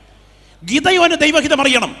എന്ന്. ഗിദെയോന് ദൈവഹിതം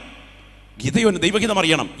അറിയണം. ഗിദെയോന് ദൈവഹിതം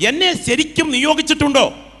അറിയണം. എന്നെ ശരിക്കും നിയോഗിച്ചിട്ടുണ്ടോ?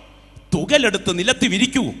 തുകലെടുത്ത് നിലത്ത്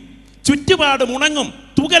വിരിക്കൂ. ചുറ്റുപാടും ഉണങ്ങും,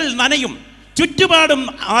 തുകൽ നനയും. ചുറ്റുപാടും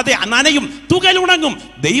അതെ നനയും, തുകൽ ഉണങ്ങും.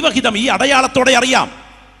 ദൈവഹിതം ഈ അടയാളത്തോടെ അറിയാം.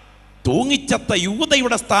 തൂങ്ങിച്ചത്ത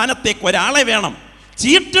യൂദയുടെ സ്ഥാനത്തേക്ക് ഒരാളെ വേണം.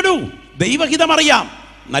 ചീട്ടിടൂ. ദൈവഹിതം അറിയാം.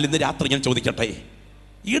 എന്നാൽ ഇന്ന് രാത്രി ഞാൻ ചോദിക്കട്ടെ,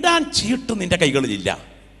 ഇടാൻ ചീട്ട് നിന്റെ കൈകളിലില്ല,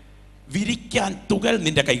 വിരിക്കാൻ തുകൽ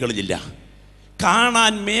നിന്റെ കൈകളിലില്ല,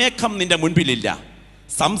 കാണാൻ മേഘം നിന്റെ മുൻപിലില്ല,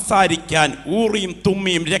 സംസാരിക്കാൻ ഊറിയും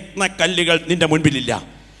തുമ്മിയും രത്നക്കല്ലുകൾ നിന്റെ മുൻപിലില്ല,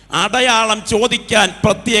 അടയാളം ചോദിക്കാൻ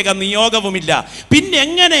പ്രത്യേക നിയോഗവുമില്ല. പിന്നെ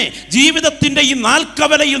എങ്ങനെ ജീവിതത്തിന്റെ ഈ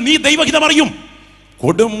നാൽക്കവലയിൽ നീ ദൈവഹിതം അറിയും?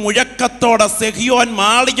 കൊടും മുഴക്കത്തോടെ സെഹിയോൻ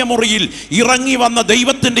മാളികമുറിയിൽ ഇറങ്ങി വന്ന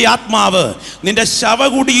ദൈവത്തിന്റെ ആത്മാവ് നിന്റെ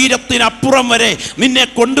ശവകുടീരത്തിനപ്പുറം വരെ നിന്നെ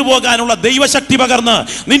കൊണ്ടുപോകാനുള്ള ദൈവശക്തി പകർന്ന്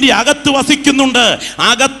നിന്റെ അകത്ത് വസിക്കുന്നുണ്ട്.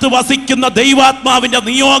 അകത്ത് വസിക്കുന്ന ദൈവാത്മാവിന്റെ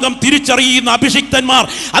നിയോഗം തിരിച്ചറിയുന്ന അഭിഷിക്തന്മാർ,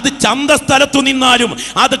 അത് ചന്തസ്ഥലത്തു നിന്നാലും,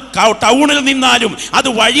 അത് ടൗണിൽ നിന്നാലും, അത്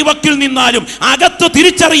വഴിവക്കിൽ നിന്നാലും അകത്ത്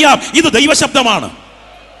തിരിച്ചറിയാം ഇത് ദൈവശബ്ദമാണ്.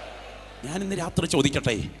 ഞാൻ ഇന്ന് രാത്രി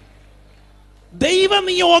ചോദിക്കട്ടെ,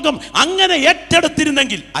 ദൈവനിയോഗം അങ്ങനെ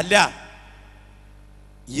ഏറ്റെടുത്തിരുന്നെങ്കിൽ അല്ല,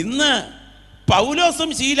 ഇന്ന് പൗലോസും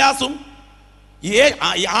ശീലാസും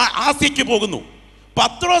ആസ്യയ്ക്ക് പോകുന്നു,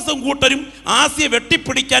 പത്രോസും കൂട്ടരും ആസ്യ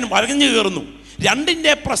വെട്ടിപ്പിടിക്കാൻ വഴഞ്ഞു കയറുന്നു.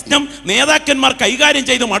 രണ്ടിൻ്റെ പ്രശ്നം നേതാക്കന്മാർ കൈകാര്യം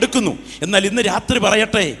ചെയ്ത് മടുക്കുന്നു. എന്നാൽ ഇന്ന് രാത്രി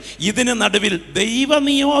പറയട്ടെ, ഇതിന് നടുവിൽ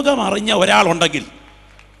ദൈവനിയോഗം അറിഞ്ഞ ഒരാളുണ്ടെങ്കിൽ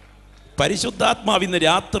പരിശുദ്ധാത്മാവ് ഇന്ന്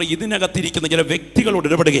രാത്രി ഇതിനകത്തിരിക്കുന്ന ചില വ്യക്തികളോട്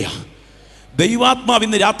ഇടപെടുകയാണ്. ദൈവാത്മാവ്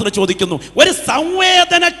ഇന്ന് രാത്രി ചോദിക്കുന്നു, ഒരു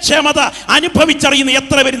സംവേദനക്ഷമത അനുഭവിച്ചറിയുന്ന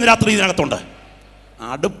എത്ര പേര് ഇന്ന് രാത്രി ഇതിനകത്തുണ്ട്?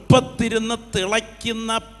 അടുപ്പത്തിരുന്ന്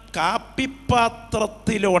തിളയ്ക്കുന്ന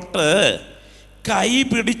കാപ്പിപ്പാത്രത്തിലോട്ട് കൈ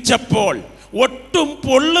പിടിച്ചപ്പോൾ ഒട്ടും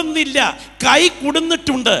പൊള്ളുന്നില്ല, കൈ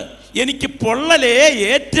കുടുന്നിട്ടുണ്ട്, എനിക്ക് പൊള്ളലേ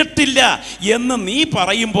ഏറ്റിട്ടില്ല എന്ന് നീ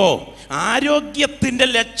പറയുമ്പോൾ ആരോഗ്യത്തിൻ്റെ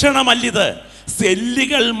ലക്ഷണമല്ലിത്.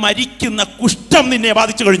 സെല്ലുകൾ മരിക്കുന്ന കുഷ്ഠം നിന്നെ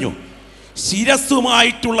ബാധിച്ചു കഴിഞ്ഞു.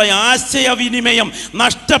 ശിരസ്സുമായിട്ടുള്ള ആശയവിനിമയം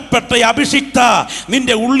നഷ്ടപ്പെട്ട അഭിഷിക്ത,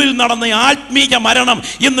 നിന്റെ ഉള്ളിൽ നടന്ന ആത്മീയ മരണം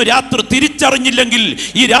ഇന്ന് രാത്രി തിരിച്ചറിഞ്ഞില്ലെങ്കിൽ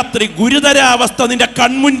ഈ രാത്രി ഗുരുതരാവസ്ഥ നിന്റെ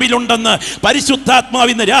കൺമുൻപിലുണ്ടെന്ന് പരിശുദ്ധാത്മാവ്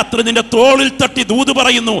ഇന്ന് രാത്രി നിന്റെ തോളിൽ തട്ടി ദൂത്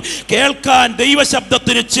പറയുന്നു. കേൾക്കാൻ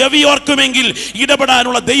ദൈവശബ്ദത്തിന് ചെവിയോർക്കുമെങ്കിൽ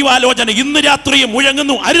ഇടപെടാനുള്ള ദൈവാലോചന ഇന്ന് രാത്രി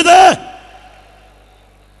മുഴങ്ങുന്നു. അരുത്.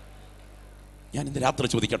 ഞാൻ ഇന്ന് രാത്രി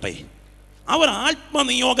ചോദിക്കട്ടെ, അവർ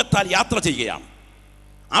ആത്മനിയോഗത്താൽ യാത്ര ചെയ്യുകയാണ്.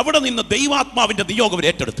 അവിടെ നിന്ന് ദൈവാത്മാവിൻ്റെ നിയോഗം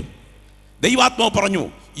ഏറ്റെടുത്തു. ദൈവാത്മാവ് പറഞ്ഞു,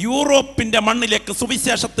 യൂറോപ്പിന്റെ മണ്ണിലേക്ക്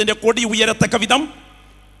സുവിശേഷത്തിന്റെ കൊടി ഉയരത്തക്ക വിധം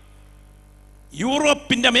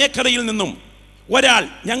യൂറോപ്പിന്റെ മേഖലയിൽ നിന്നും ഒരാൾ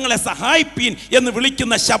ഞങ്ങളെ സഹായിപ്പീൻ എന്ന്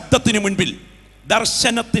വിളിക്കുന്ന ശബ്ദത്തിന് മുൻപിൽ,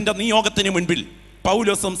 ദർശനത്തിന്റെ നിയോഗത്തിന് മുൻപിൽ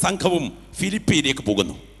പൗലോസും സംഘവും ഫിലിപ്പിയിലേക്ക്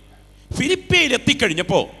പോകുന്നു. ഫിലിപ്പിയിൽ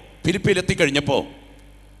എത്തിക്കഴിഞ്ഞപ്പോൾ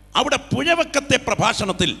അവിടെ പുഴവക്കത്തെ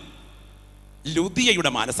പ്രഭാഷണത്തിൽ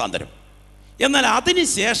ലുദിയയുടെ മാനസാന്തരം. എന്നാൽ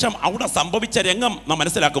അതിനുശേഷം അവിടെ സംഭവിച്ച രംഗം നാം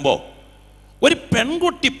മനസ്സിലാക്കുമ്പോൾ ഒരു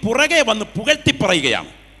പെൺകുട്ടി പുറകെ വന്ന് പുകഴ്ത്തി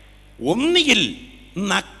പറയുകയാണ്. ഒന്നുകിൽ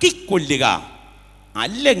നക്കിക്കൊല്ലുക,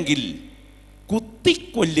 അല്ലെങ്കിൽ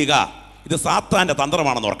കുത്തിക്കൊല്ലുക. ഇത് സാത്താൻ്റെ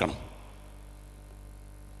തന്ത്രമാണെന്ന് ഓർക്കണം.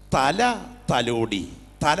 തലോടി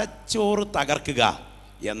തലച്ചോറ് തകർക്കുക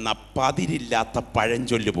എന്ന പതിരില്ലാത്ത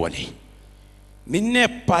പഴഞ്ചൊല്ല് പോലെ നിന്നെ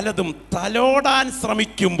പലതും തലോടാൻ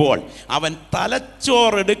ശ്രമിക്കുമ്പോൾ അവൻ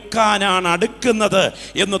തലച്ചോറെടുക്കാനാണ് അടുക്കുന്നത്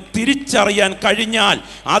എന്ന് തിരിച്ചറിയാൻ കഴിഞ്ഞാൽ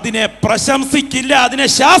അതിനെ പ്രശംസിക്കില്ല, അതിനെ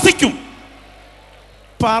ശാസിക്കും.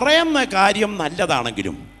 പറയുന്ന കാര്യം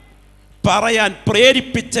നല്ലതാണെങ്കിലും പറയാൻ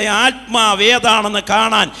പ്രേരിപ്പിച്ച ആത്മാവേതാണെന്ന്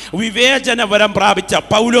കാണാൻ വിവേചനവരം പ്രാപിച്ച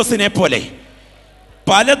പൗലോസിനെ പോലെ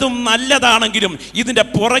പലതും നല്ലതാണെങ്കിലും ഇതിൻ്റെ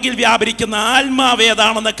പുറകിൽ വ്യാപരിക്കുന്ന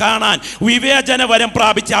ആത്മാവേതാണെന്ന് കാണാൻ വിവേചനവരം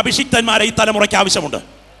പ്രാപിച്ച അഭിഷിക്തന്മാരെ ഈ തലമുറയ്ക്ക് ആവശ്യമുണ്ട്.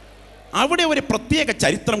 അവിടെ ഒരു പ്രത്യേക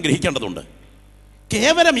ചരിത്രം ഗ്രഹിക്കേണ്ടതുണ്ട്.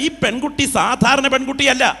 കേവലം ഈ പെൺകുട്ടി സാധാരണ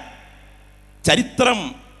പെൺകുട്ടിയല്ല. ചരിത്രം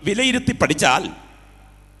വിലയിരുത്തി പഠിച്ചാൽ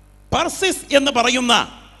പെർസിസ് എന്ന് പറയുന്ന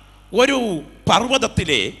ഒരു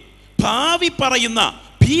പർവ്വതത്തിലെ ഭാവി പറയുന്ന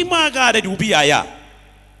ഭീമാകാര രൂപിയായ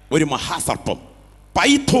ഒരു മഹാസർപ്പം,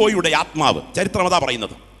 പൈഥോയുടെ ആത്മാവ്, ചരിത്രം അതാ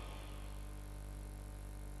പറയുന്നത്.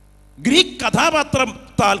 ഗ്രീക്ക്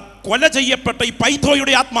കഥാപാത്രത്താൽ കൊല ചെയ്യപ്പെട്ട ഈ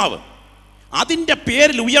പൈഥോയുടെ ആത്മാവ്, അതിൻ്റെ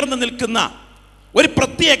പേരിൽ ഉയർന്നു നിൽക്കുന്ന ഒരു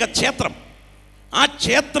പ്രത്യേക ക്ഷേത്രം, ആ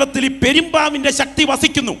ക്ഷേത്രത്തിൽ ഈ പെരുമ്പാവിൻ്റെ ശക്തി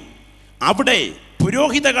വസിക്കുന്നു. അവിടെ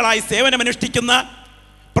പുരോഹിതകളായി സേവനമനുഷ്ഠിക്കുന്ന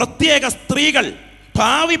പ്രത്യേക സ്ത്രീകൾ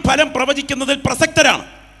ഭാവി ഫലം പ്രവചിക്കുന്നതിൽ പ്രസക്തരാണ്.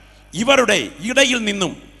 ഇവരുടെ ഇടയിൽ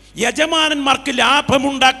നിന്നും യജമാനന്മാർക്ക്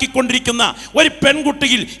ലാഭമുണ്ടാക്കിക്കൊണ്ടിരിക്കുന്ന ഒരു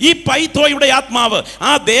പെൺകുട്ടിയിൽ ഈ പൈഥോയുടെ ആത്മാവ്,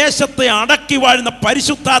 ആ ദേശത്തെ അടക്കി വാഴുന്ന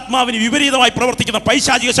പരിശുദ്ധാത്മാവിന് വിപരീതമായി പ്രവർത്തിക്കുന്ന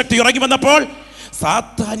പൈശാചിക ശക്തി ഇറങ്ങി വന്നപ്പോൾ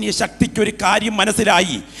സാധാന്യ ശക്തിക്കൊരു കാര്യം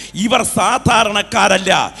മനസ്സിലായി. ഇവർ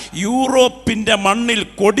സാധാരണക്കാരല്ല. യൂറോപ്പിൻ്റെ മണ്ണിൽ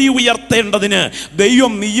കൊടി ഉയർത്തേണ്ടതിന്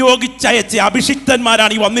ദൈവം നിയോഗിച്ചയച്ച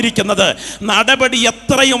അഭിഷിക്തന്മാരാണ് ഈ വന്നിരിക്കുന്നത്. നടപടി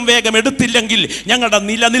എത്രയും വേഗം എടുത്തില്ലെങ്കിൽ ഞങ്ങളുടെ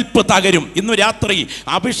നിലനിൽപ്പ് തകരും. ഇന്നു രാത്രി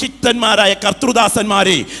അഭിഷിക്തന്മാരായ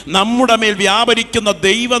കർത്തൃദാസന്മാരെ, നമ്മുടെ മേൽ വ്യാപരിക്കുന്ന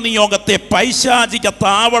ദൈവനിയോഗത്തെ പൈശാചിക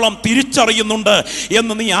താവളം തിരിച്ചറിയുന്നുണ്ട്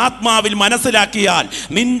എന്ന് നീ ആത്മാവിൽ മനസ്സിലാക്കിയാൽ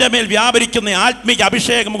നിന്റെ മേൽ വ്യാപരിക്കുന്ന ആത്മീയ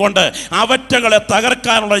അഭിഷേകം കൊണ്ട് അവറ്റകളെ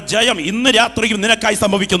തകർക്കാനുള്ള ജയം ഇന്ന് രാത്രിയും നിനക്കായി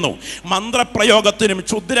സംഭവിക്കുന്നു. മന്ത്രപ്രയോഗത്തിനും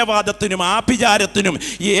ക്ഷുദ്രവാദത്തിനും ആഭിചാരത്തിനും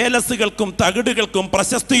ഏലസുകൾക്കും തകിടുകൾക്കും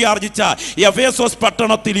പ്രശസ്തിയാർജിച്ച എഫേസോസ്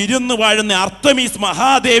പട്ടണത്തിൽ ഇരുന്ന് വാഴുന്ന അർത്തമീസ്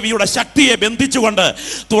മഹാദേവിയുടെ ശക്തിയെ ബന്ധിച്ചുകൊണ്ട്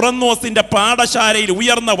തുറന്നോസിന്റെ പാഠശാലയിൽ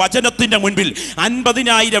ഉയർന്ന വചനത്തിന്റെ മുൻപിൽ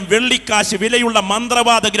 50,000 വെള്ളിക്കാശ് വിലയുള്ള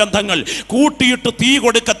മന്ത്രവാദ ഗ്രന്ഥങ്ങൾ കൂട്ടിയിട്ട് തീ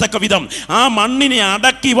കൊടുക്കത്തക്ക വിധം ആ മണ്ണിനെ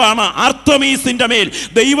അടക്കി വാണ അർത്തമീസിന്റെ മേൽ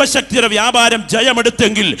ദൈവശക്തിയുടെ വ്യാപാരം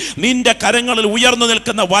ജയമെടുത്തെങ്കിൽ നിന്റെ കരങ്ങളിൽ ഉയർന്നു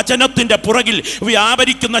നിൽക്കുന്ന വചനത്തിന്റെ പുറകിൽ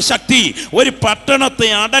വ്യാപരിക്കുന്ന ശക്തി ഒരു പട്ടണത്തെ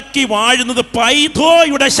അടക്കി വാഴുന്നത്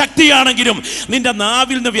പൈഥോയുടെ ശക്തിയാണെങ്കിലും നിന്റെ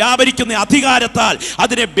നാവിൽ നിന്ന് വ്യാപരിക്കുന്ന അധികാരത്താൽ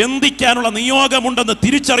അതിനെ ബന്ധിക്കാനുള്ള നിയോഗമുണ്ടെന്ന്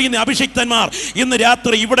തിരിച്ചറിയുന്ന അഭിഷിക്തന്മാർ ഇന്ന്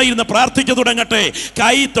രാത്രി ഇവിടെ ഇരുന്ന് പ്രാർത്ഥിച്ചു തുടങ്ങട്ടെ.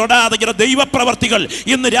 കൈ തൊടാതെ ദൈവപ്രവർത്തികൾ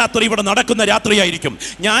ഇന്ന് രാത്രി ഇവിടെ നടക്കുന്ന രാത്രിയായിരിക്കും.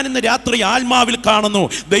 ഞാൻ ഇന്ന് രാത്രി ആത്മാവിൽ കാണുന്നു,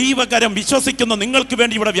 ദൈവകരം വിശ്വസിക്കുന്ന നിങ്ങൾക്ക്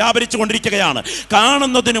വേണ്ടി ഇവിടെ വ്യാപരിച്ചു കൊണ്ടിരിക്കുകയാണ്.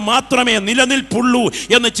 കാണുന്നതിന് മാത്രമേ നിലനിൽപ്പുള്ളൂ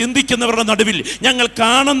എന്ന് ചിന്തിക്കുന്നവരുടെ നടുവിൽ ഞങ്ങൾ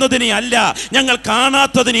കാണുന്നതിനെ അല്ല, ഞങ്ങൾ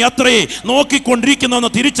കാണാത്തതിനെ അത്രേ നോക്കിക്കൊണ്ടിരിക്കുന്നുവെന്ന്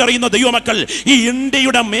തിരിച്ചറിയുന്ന ദൈവമക്കൾ ഈ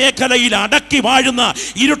ഇന്ത്യയുടെ മേഖലയിൽ അടക്കി വാഴുന്ന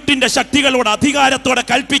ഇരുട്ടിന്റെ ശക്തികളോട് അധികാരത്തോടെ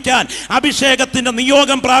കൽപ്പിക്കാൻ അഭിഷേകത്തിന്റെ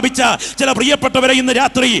നിയോഗം പ്രാപിച്ച ചില പ്രിയപ്പെട്ടവരെ ഇന്ന്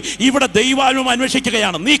രാത്രി ഇവിടെ ദൈവാത്മാവ്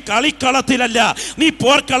അന്വേഷിക്കുകയാണ്. നീ കളിക്കളത്തിലല്ല, നീ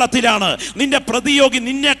പോർക്കളത്തിലാണ്. നിന്റെ പ്രതിയോഗി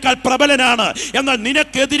നിന്നേക്കാൾ പ്രബലനാണ്. എന്നാൽ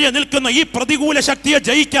നിനക്കെതിരെ നിൽക്കുന്ന ഈ പ്രതികൂല ശക്തിയെ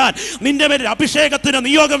ജയിക്കാൻ നിന്റെ മേൽ അഭിഷേകത്തിന്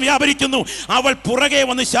നിയോഗം വ്യാപരിക്കുന്നു. അവൾ പുറകെ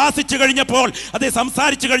വന്ന് ശാസിച്ചു കഴിഞ്ഞപ്പോൾ, അതേ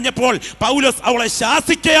സംസാരിച്ചു കഴിഞ്ഞപ്പോൾ പൗലോസ് അവളെ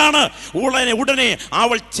ശാസിക്കുകയാണ്. ഉടനെ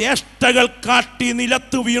അവൾ ചേഷ്ടകൾ കാട്ടി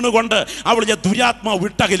നിലത്ത് വീണുകൊണ്ട് അവളുടെ ദുരാത്മാവ്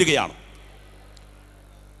വിട്ടകലുകയാണ്.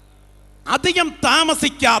 അധികം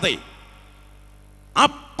താമസിക്കാതെ ആ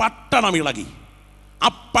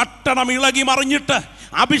പട്ടണം ഇളകി മറിഞ്ഞിട്ട്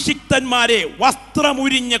അഭിഷിക്തന്മാരെ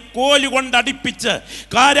വസ്ത്രമുരിഞ്ഞ് കോലുകൊണ്ടടിപ്പിച്ച്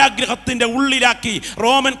കാരാഗ്രഹത്തിന്റെ ഉള്ളിലാക്കി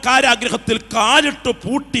റോമൻ കാരാഗ്രഹത്തിൽ കാലിട്ട്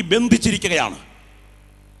പൂട്ടി ബന്ധിച്ചിരിക്കുകയാണ്.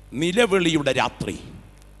 നിലവിളിയുടെ രാത്രി,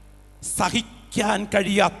 സഹിക്കാൻ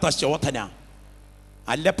കഴിയാത്ത ശോധന.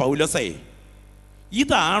 അല്ല പൗലോസേ,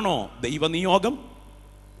 ഇതാണോ ദൈവനിയോഗം?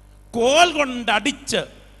 കോൽ കൊണ്ടടിച്ച്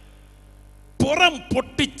പുറം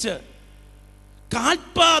പൊട്ടിച്ച്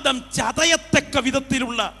കാൽപാദം ചതയത്തക്ക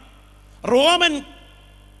വിധത്തിലുള്ള റോമൻ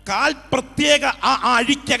കാൽ പ്രത്യേക ആ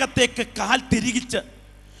അഴിക്കകത്തേക്ക് കാൽ തിരികിച്ച്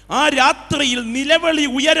ആ രാത്രിയിൽ നിലവിളി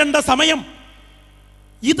ഉയരേണ്ട സമയം,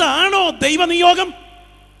 ഇതാണോ ദൈവനിയോഗം?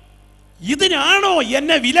 ഇതിനാണോ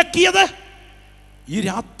എന്നെ വിലക്കിയത്? ഈ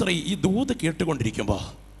രാത്രി ഈ ദൂത് കേട്ടുകൊണ്ടിരിക്കുമ്പോൾ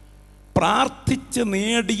പ്രാർത്ഥിച്ച്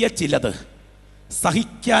നേടിയ ചിലത്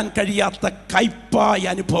സഹിക്കാൻ കഴിയാത്ത കയ്പായി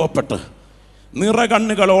അനുഭവപ്പെട്ട്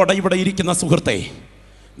നിറകണ്ണുകളോടെ ഇവിടെ ഇരിക്കുന്ന സുഹൃത്തെ,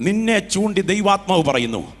 നിന്നെ ചൂണ്ടി ദൈവാത്മാവ്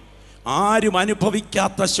പറയുന്നു, ആരും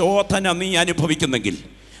അനുഭവിക്കാത്ത ശോധന നീ അനുഭവിക്കുന്നെങ്കിൽ,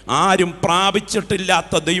 ആരും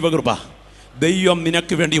പ്രാപിച്ചിട്ടില്ലാത്ത ദൈവകൃപ ദൈവം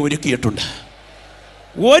നിനക്ക് വേണ്ടി ഒരുക്കിയിട്ടുണ്ട്.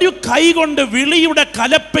 ഒരു കൈ കൊണ്ട് വിളിയുടെ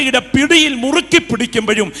കലപ്പയുടെ പിടിയിൽ മുറുക്കി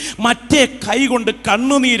പിടിക്കുമ്പോഴും മറ്റേ കൈ കൊണ്ട്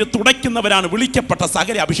കണ്ണുനീര് തുടയ്ക്കുന്നവരാണ് വിളിക്കപ്പെട്ട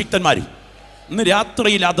സകല അഭിഷിക്തന്മാർ. ഇന്ന്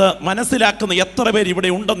രാത്രിയിൽ അത് മനസ്സിലാക്കുന്ന എത്ര പേര് ഇവിടെ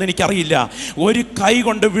ഉണ്ടെന്ന് എനിക്കറിയില്ല. ഒരു കൈ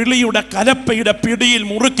കൊണ്ട് വിളിയുടെ കലപ്പയുടെ പിടിയിൽ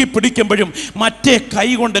മുറുക്കി പിടിക്കുമ്പോഴും മറ്റേ കൈ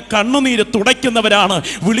കൊണ്ട് കണ്ണുനീര് തുടയ്ക്കുന്നവരാണ്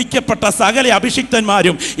വിളിക്കപ്പെട്ട സകല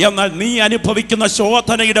അഭിഷിക്തന്മാരും. എന്നാൽ നീ അനുഭവിക്കുന്ന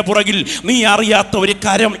ശോധനയുടെ പുറകിൽ നീ അറിയാത്ത ഒരു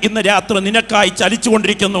കരം ഇന്ന് രാത്രി നിനക്കായി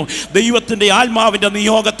ചലിച്ചുകൊണ്ടിരിക്കുന്നു. ദൈവത്തിൻ്റെ ആത്മാവിൻ്റെ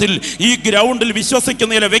നിയോഗത്തിൽ ഈ ഗ്രൗണ്ടിൽ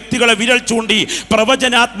വിശ്വസിക്കുന്ന ചില വ്യക്തികളെ വിരൽ ചൂണ്ടി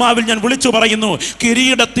പ്രവചനാത്മാവിൽ ഞാൻ വിളിച്ചു പറയുന്നു,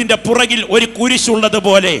 കിരീടത്തിൻ്റെ പുറകിൽ ഒരു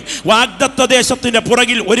കുരിശുള്ളതുപോലെ, വാഗ്ദത്ത ദേശത്തിന്റെ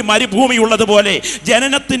പുറകിൽ ഒരു മരുഭൂമി ഉള്ളതുപോലെ,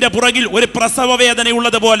 ജനനത്തിന്റെ പുറകിൽ ഒരു പ്രസവ വേദന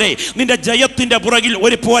ഉള്ളതുപോലെ നിന്റെ ജയത്തിന്റെ പുറകിൽ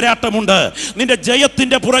ഒരു പോരാട്ടമുണ്ട്. നിന്റെ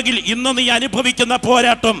ജയത്തിന്റെ പുറകിൽ ഇന്ന് നീ അനുഭവിക്കുന്ന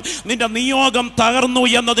പോരാട്ടം നിന്റെ നിയോഗം തകർന്നു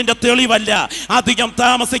എന്നതിന്റെ തെളിവല്ല. അധികം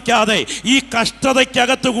താമസിക്കാതെ ഈ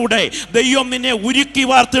കഷ്ടതയ്ക്കകത്തുകൂടെ ദൈവം നിന്നെ ഉരുക്കി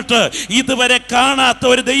വാർത്തിട്ട് ഇതുവരെ കാണാത്ത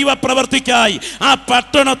ഒരു ദൈവ പ്രവർത്തിക്കായി ആ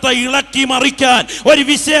പട്ടണത്തെ ഇളക്കി മറിക്കാൻ ഒരു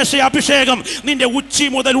വിശേഷ അഭിഷേകം നിന്റെ ഉച്ചി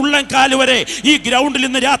മുതൽ ഉള്ളംകാല് വരെ ഈ ഗ്രൗണ്ടിൽ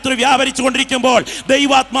ഇന്ന് രാത്രി വ്യാപരിച്ചു കൊണ്ടിരിക്കുമ്പോൾ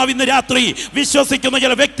ദൈവാത്മാവ് ഇന്ന് രാത്രി വിശ്വസിക്കുന്ന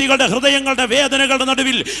ചില വ്യക്തികളുടെ ഹൃദയങ്ങളുടെ വേദനകളുടെ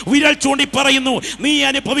നടുവിൽ വിരൽ ചൂണ്ടി പറയുന്നു, നീ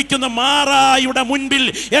അനുഭവിക്കുന്ന മാറായുടെ മുൻപിൽ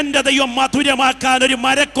എൻ്റെ ദൈവം മധുരമാക്കാൻ ഒരു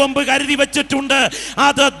മരക്കൊമ്പ് കരുതി വെച്ചിട്ടുണ്ട്.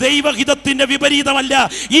 അത് ദൈവഹിതത്തിന്റെ വിപരീതമല്ല.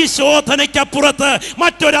 ഈ ശോധനയ്ക്കപ്പുറത്ത്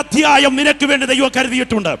മറ്റൊരധ്യായം നിനക്ക് വേണ്ടി ദൈവം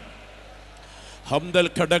കരുതിയിട്ടുണ്ട്.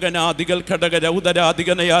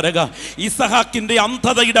 ഇസഹാക്കിന്റെ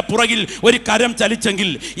അന്ധതയുടെ പുറകിൽ ഒരു കരം ചലിച്ചെങ്കിൽ,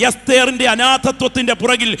 എസ്തേറിന്റെ അനാഥത്വത്തിന്റെ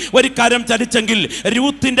പുറകിൽ ഒരു കരം ചലിച്ചെങ്കിൽ,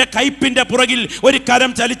 രൂത്തിന്റെ കയ്പിന്റെ പുറകിൽ ഒരു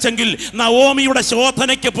കരം ചലിച്ചെങ്കിൽ, നവോമിയുടെ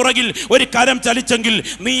ശോധനയ്ക്ക് പുറകിൽ ഒരു കരം ചലിച്ചെങ്കിൽ,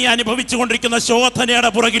 നീ അനുഭവിച്ചു കൊണ്ടിരിക്കുന്ന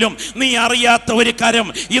ശോധനയുടെ പുറകിലും നീ അറിയാത്ത ഒരു കരം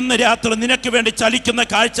ഇന്ന് രാത്രി നിനക്ക് വേണ്ടി ചലിക്കുന്ന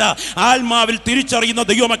കാഴ്ച ആത്മാവിൽ തിരിച്ചറിയുന്ന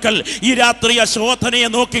ദൈവമക്കൾ ഈ രാത്രി ആ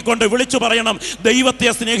ശോധനയെ നോക്കിക്കൊണ്ട് വിളിച്ചു പറയണം,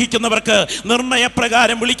 ദൈവത്തെ സ്നേഹിക്കുന്നവർക്ക്,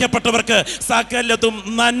 പ്രകാരം വിളിക്കപ്പെട്ടവർക്ക് സകലതും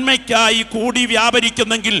നന്മയ്ക്കായി കൂടി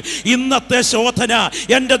വ്യാപരിക്കുന്നെങ്കിൽ ഇന്നത്തെ ശോധന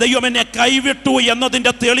എൻ്റെ ദൈവം എന്നെ കൈവിട്ടു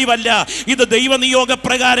എന്നതിൻ്റെ തെളിവല്ല. ഇത് ദൈവനിയോഗ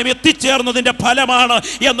പ്രകാരം എത്തിച്ചേർന്നതിൻ്റെ ഫലമാണ്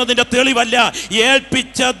എന്നതിൻ്റെ തെളിവല്ല.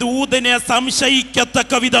 ഏൽപ്പിച്ച ദൂതനെ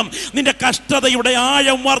സംശയിക്കത്തക്ക വിധം നിന്റെ കഷ്ടതയുടെ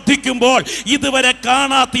ആഴം വർദ്ധിക്കുമ്പോൾ ഇതുവരെ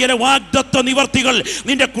കാണാത്ത ചില വാഗ്ദത്ത നിവർത്തികൾ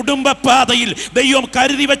നിന്റെ കുടുംബപാതയിൽ ദൈവം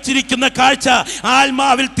കരുതി വച്ചിരിക്കുന്ന കാഴ്ച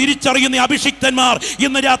ആത്മാവിൽ തിരിച്ചറിയുന്ന അഭിഷിക്തന്മാർ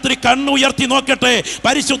ഇന്ന് രാത്രി കണ്ണുയർത്തി നോക്കട്ടെ.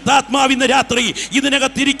 പരിശുദ്ധാത്മാവിന്ന് രാത്രി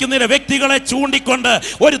ഇതിനകത്തിരിക്കുന്ന വ്യക്തികളെ ചൂണ്ടിക്കൊണ്ട്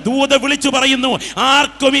ഒരു ദൂത വിളിച്ചു പറയുന്നു,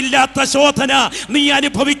 ആർക്കുമില്ലാത്ത ശോധന നീ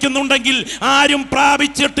അനുഭവിക്കുന്നുണ്ടെങ്കിൽ, ആരും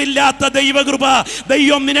പ്രാപിച്ചിട്ടില്ലാത്ത ദൈവകൃപ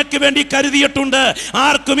ദൈവം നിനക്ക് വേണ്ടി കരുതിയിട്ടുണ്ട്.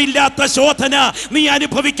 ആർക്കുമില്ലാത്ത ശോധന നീ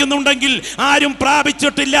അനുഭവിക്കുന്നുണ്ടെങ്കിൽ, ആരും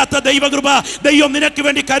പ്രാപിച്ചിട്ടില്ലാത്ത ദൈവകൃപ ദൈവം നിനക്ക്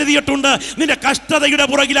വേണ്ടി കരുതിയിട്ടുണ്ട്. നിന്റെ കഷ്ടതയുടെ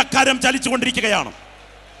പുറകിൽ അക്കാരം ചലിച്ചുകൊണ്ടിരിക്കുകയാണ്.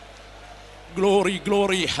 Glory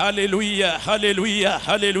glory, hallelujah hallelujah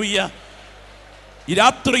hallelujah. ഈ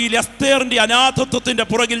രാത്രിയിൽ എസ്തേറിന്റെ അനാഥത്വത്തിന്റെ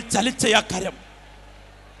പുറകിൽ ചലിച്ചയാക്കരം.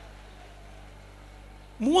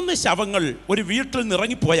 3 ശവങ്ങൾ ഒരു വീട്ടിൽ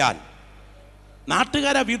നിറങ്ങിപ്പോയാൽ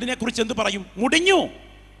നാട്ടുകാരാ വീടിനെ കുറിച്ച് എന്ത് പറയും? മുടിഞ്ഞു,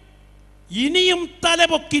 ഇനിയും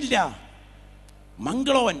തലപൊക്കില്ല.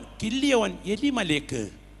 മംഗളോൻ, കില്ലിയോൻ, എലിമലേക്ക്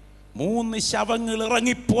 3 ശവങ്ങൾ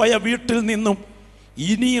ഇറങ്ങിപ്പോയ വീട്ടിൽ നിന്നും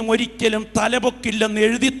ഇനിയും ഒരിക്കലും തലപൊക്കില്ലെന്ന്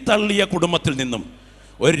എഴുതിത്തള്ളിയ കുടുംബത്തിൽ നിന്നും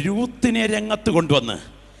ഒരു രൂത്തിനെ രംഗത്ത് കൊണ്ടുവന്ന്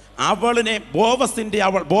അവളിനെ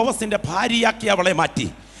ബോവസിന്റെ ഭാര്യയാക്കി അവളെ മാറ്റി.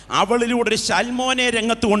 അവളിലൂടെ ഒരു ശൽമോനെ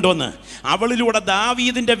രംഗത്ത് കൊണ്ടുവന്ന് അവളിലൂടെ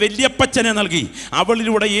ദാവീദിന്റെ വല്യപ്പച്ചനെ നൽകി.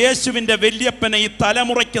 അവളിലൂടെ യേശുവിൻ്റെ വല്യപ്പനെ ഈ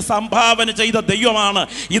തലമുറയ്ക്ക് സംഭാവന ചെയ്ത ദൈവമാണ്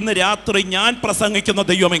ഇന്ന് രാത്രി ഞാൻ പ്രസംഗിക്കുന്ന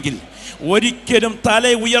ദൈവമെങ്കിൽ ഒരിക്കലും തല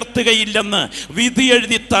ഉയർത്തുകയില്ലെന്ന് വിധി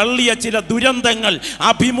എഴുതി തള്ളിയ ചില ദുരന്തങ്ങൾ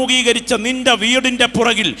അഭിമുഖീകരിച്ച നിന്റെ വീടിൻ്റെ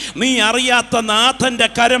പുറകിൽ നീ അറിയാത്ത നാഥൻ്റെ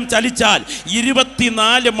കരം ചലിച്ചാൽ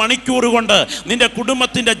 24 മണിക്കൂർ കൊണ്ട് നിന്റെ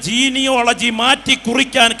കുടുംബത്തിൻ്റെ ജീനിയോളജി മാറ്റി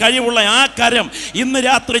കുറിക്കാൻ കഴിവുള്ള ആ കരം ഇന്ന്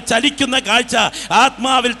രാത്രി ചലിക്കുന്ന കാഴ്ച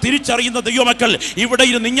ആത്മാവിൽ തിരിച്ചറിയുന്ന ദൈവമക്കൾ ഇവിടെ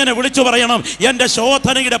ഇരുന്ന് ഇങ്ങനെ വിളിച്ചു പറയണം, എൻ്റെ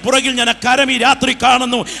ശോധനയുടെ പുറകിൽ ഞാൻ കരം ഈ രാത്രി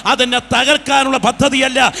കാണുന്നു. അതെന്നെ തകർക്കാനുള്ള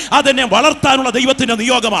പദ്ധതിയല്ല, അതെന്നെ വളർത്താനുള്ള ദൈവത്തിൻ്റെ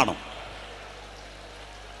നിയോഗമാണ്.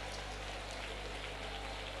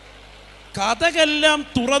 കഥകളെല്ലാം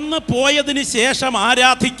തുറന്നു പോയതിന് ശേഷം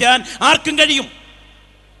ആരാധിക്കാൻ ആർക്കും കഴിയും.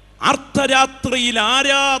 അർദ്ധരാത്രിയിൽ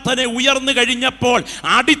ആരാധന ഉയർന്നു കഴിഞ്ഞപ്പോൾ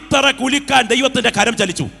അടിത്തറ കുലുക്കാൻ ദൈവത്തിൻ്റെ കരം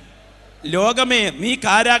ചലിച്ചു. ലോകമേ, നീ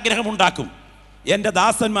കാരാഗ്രഹമുണ്ടാക്കും, എൻ്റെ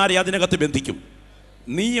ദാസന്മാരെ അതിനകത്ത് ബന്ധിക്കും.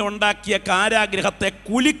 നീ ഉണ്ടാക്കിയ കാരാഗ്രഹത്തെ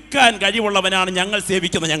കുലുക്കാൻ കഴിവുള്ളവനാണ് ഞങ്ങൾ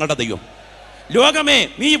സേവിക്കുന്ന ഞങ്ങളുടെ ദൈവം. ലോകമേ,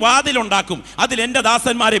 നീ വാതിലുണ്ടാക്കും, അതിൽ എൻ്റെ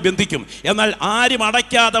ദാസന്മാരെ ബന്ധിക്കും. എന്നാൽ ആരും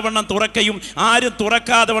അടയ്ക്കാതെ വണ്ണം തുറക്കുകയും ആരും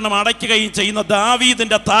തുറക്കാതെ വണ്ണം അടയ്ക്കുകയും ചെയ്യുന്ന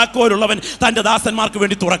ദാവീദിൻ്റെ താക്കോലുള്ളവൻ തൻ്റെ ദാസന്മാർക്ക്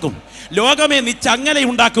വേണ്ടി തുറക്കും. ലോകമേ, നീ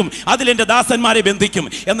ചങ്ങലയുണ്ടാക്കും, അതിൽ എൻ്റെ ദാസന്മാരെ ബന്ധിക്കും.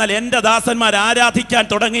 എന്നാൽ എൻ്റെ ദാസന്മാർ ആരാധിക്കാൻ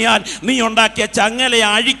തുടങ്ങിയാൽ നീ ഉണ്ടാക്കിയ ചങ്ങലയെ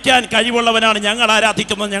അഴിക്കാൻ കഴിവുള്ളവനാണ് ഞങ്ങൾ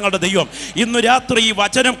ആരാധിക്കുന്നത് ഞങ്ങളുടെ ദൈവം. ഇന്നു രാത്രി ഈ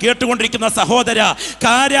വചനം കേട്ടുകൊണ്ടിരിക്കുന്ന സഹോദര,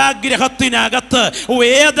 കാരാഗ്രഹത്തിനകത്ത്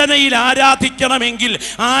വേദനയിൽ ആരാധിക്കണമെങ്കിൽ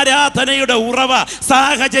ആരാധനയുടെ ഉറവ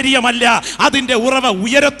സാഹചര്യമല്ല, അതിൻ്റെ ഉറവ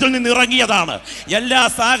ഉയരത്തിൽ നിന്ന് ഇറങ്ങിയതാണ്. എല്ലാ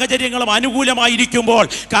സാഹചര്യങ്ങളും അനുകൂലമായിരിക്കുമ്പോൾ,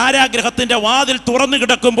 കാരാഗ്രഹത്തിന്റെ വാതിൽ തുറന്നു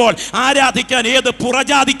കിടക്കുമ്പോൾ ആരാധിക്കാൻ ഏത്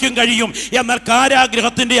പുറജാതിക്കും കഴിയും. എന്നാൽ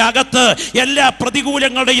കാരാഗ്രഹത്തിന്റെ അകത്ത്, എല്ലാ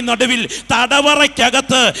പ്രതികൂലങ്ങളുടെയും നടുവിൽ,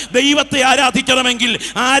 തടവറയ്ക്കകത്ത് ദൈവത്തെ ആരാധിക്കണമെങ്കിൽ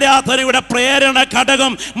ആരാധനയുടെ പ്രേരണ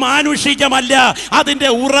ഘടകം മാനുഷികമല്ല, അതിൻ്റെ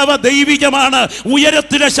ഉറവ ദൈവികമാണ്.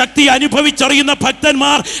 ഉയരത്തിലെ ശക്തി അനുഭവിച്ചറിയുന്ന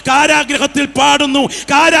ഭക്തന്മാർ കാരാഗ്രഹത്തിൽ പാടുന്നു.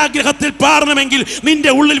 കാരാഗ്രഹത്തിൽ പാടണമെങ്കിൽ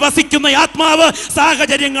നിന്റെ ഉള്ളിൽ വസിക്കുന്ന ആത്മാവ്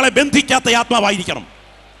സാഹചര്യങ്ങളെ ബന്ധിക്കാത്ത ആത്മാവായിരിക്കണം.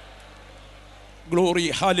 Glory,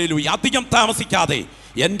 hallelujah. അധികം താമസിക്കാതെ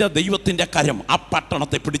എൻ്റെ ദൈവത്തിൻ്റെ കരം ആ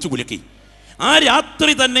പട്ടണത്തെ പിടിച്ചു കുലുക്കി. ആ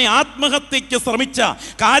രാത്രി തന്നെ ആത്മഹത്യക്ക് ശ്രമിച്ച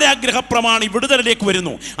കാരാഗ്രഹ പ്രമാണി വിടുതലിലേക്ക്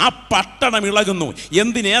വരുന്നു. ആ പട്ടണം ഇളകുന്നു.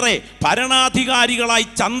 എന്തിനേറെ, ഭരണാധികാരികളായി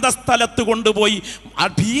ചന്തസ്ഥലത്ത് കൊണ്ടുപോയി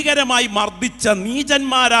ഭീകരമായി മർദ്ദിച്ച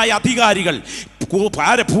നീചന്മാരായ അധികാരികൾ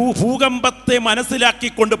ഭൂകമ്പത്തെ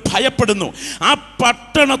മനസ്സിലാക്കിക്കൊണ്ട് ഭയപ്പെടുന്നു. ആ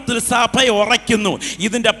പട്ടണത്തിൽ സഭ ഉറയ്ക്കുന്നു.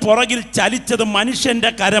 ഇതിൻ്റെ പുറകിൽ ചലിച്ചത് മനുഷ്യൻ്റെ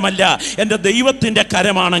കരമല്ല, എൻ്റെ ദൈവത്തിൻ്റെ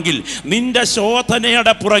കരമാണെങ്കിൽ നിന്റെ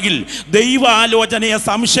ശോധനയുടെ പുറകിൽ ദൈവാലോചനയെ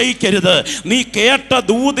സംശയിക്കരുത്. നീ കേട്ട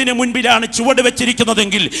ദൂതിന് മുൻപിലാണ് ചുവട്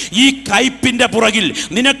വെച്ചിരിക്കുന്നതെങ്കിൽ ഈ കയ്പിൻ്റെ പുറകിൽ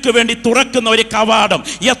നിനക്ക് വേണ്ടി തുറക്കുന്ന ഒരു കവാടം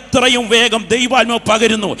എത്രയും വേഗം ദൈവാത്മാവ്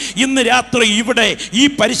പകരുന്നു. ഇന്ന് രാത്രി ഇവിടെ ഈ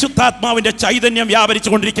പരിശുദ്ധാത്മാവിൻ്റെ ചൈതന്യം വ്യാപരിച്ചു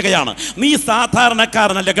കൊണ്ടിരിക്കുകയാണ്. നീ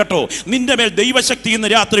സാധാരണക്കാരനല്ല കേട്ടോ. നിന്റെ മേൽ ദൈവശക്തി ഇന്ന്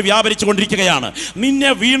രാത്രി വ്യാപരിച്ചു കൊണ്ടിരിക്കുകയാണ്.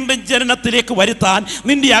 നിന്നെ വീണ്ടും ജനനത്തിലേക്ക് വരുത്താൻ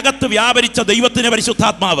നിന്റെ അകത്ത് വ്യാപരിച്ച ദൈവത്തിന്റെ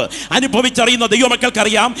പരിശുദ്ധാത്മാവ് അനുഭവിച്ചറിയുന്ന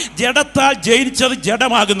ദൈവമക്കൾക്കറിയാം, ജഡത്താൽ ജനിച്ചത്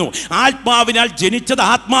ജഡമാകുന്നു, ആത്മാവിനാൽ ജനിച്ചത്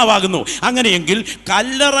ആത്മാവാകുന്നു. അങ്ങനെയെങ്കിൽ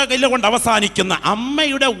കല്ലറ കൊണ്ട് അവസാനിക്കുന്ന,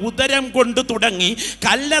 അമ്മയുടെ ഉദരം കൊണ്ട് തുടങ്ങി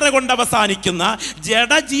കല്ലറ കൊണ്ട് അവസാനിക്കുന്ന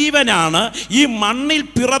ജഡജീവനാണ് ഈ മണ്ണിൽ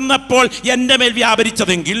പിറന്നപ്പോൾ എൻ്റെ മേൽ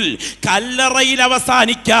വ്യാപരിച്ചതെങ്കിൽ, കല്ലറയിൽ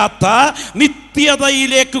അവസാനിക്കാത്ത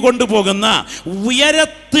നിത്യതയിലേക്ക് കൊണ്ടുപോകുന്ന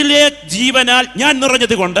ഉയരത്തിലെ ജീവനാൽ ഞാൻ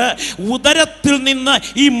നിറഞ്ഞത് കൊണ്ട് ഉദരത്തിൽ നിന്ന്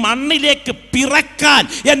ഈ മണ്ണിലേക്ക് പിറക്കാൻ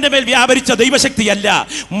എൻ്റെ മേൽ വ്യാപരിച്ച ദൈവശക്തിയല്ല,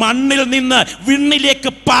 മണ്ണിൽ നിന്ന്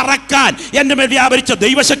വിണ്ണിലേക്ക് പറക്കാൻ എൻ്റെ മേൽ വ്യാപരിച്ച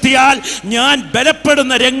ദൈവശക്തിയാൽ ഞാൻ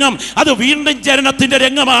ബലപ്പെടുന്ന രംഗം അത് വീണ്ടും ജനനത്തിന്റെ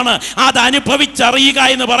രംഗമാണ്. അത് അനുഭവിച്ചറിയുക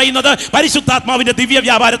എന്ന് പറയുന്നത് പരിശുദ്ധാത്മാവിന്റെ ദിവ്യ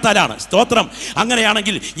വ്യാപാരത്താലാണ്. സ്തോത്രം.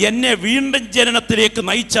 അങ്ങനെയാണെങ്കിൽ എന്നെ വീണ്ടും ജനനത്തിലേക്ക്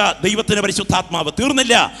നയിച്ച ദൈവത്തിന്റെ പരിശുദ്ധാത്മാവ്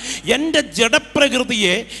തീർന്നില്ല. എൻ്റെ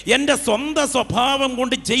ജഡപ്രകൃതിയെ എൻ്റെ സ്വന്തം സ്വഭാവം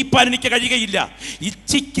കൊണ്ട് ജയിപ്പാൻ എനിക്ക് കഴിയുകയില്ല.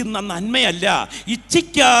 ഇച്ഛിക്കുന്ന നന്മയല്ല,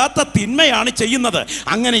 ഇച്ഛിക്കാത്ത തിന്മയാണ് ചെയ്യുന്നത്.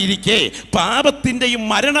 അങ്ങനെ ഇരിക്കെ പാപത്തിൻ്റെയും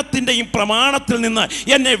മരണത്തിൻ്റെയും പ്രമാണത്തിൽ നിന്ന്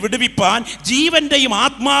എന്നെ വിടുവിപ്പാൻ ജീവന്റെയും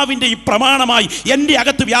ആത്മാവിൻ്റെയും പ്രമാണമായി എൻ്റെ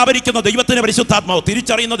അകത്ത് വ്യാപരിക്കുന്ന ദൈവത്തിൻ്റെ പരിശുദ്ധാത്മാവ്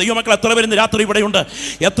തിരിച്ചറിയുന്ന ദൈവമക്കൾ എത്ര പേരുന്ന രാത്രി ഇവിടെയുണ്ട്?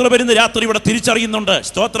 എത്ര പേരുന്ന രാത്രി ഇവിടെ തിരിച്ചറിയുന്നുണ്ട്?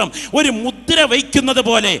 സ്തോത്രം. ഒരു മുദ്ര വയ്ക്കുന്നത്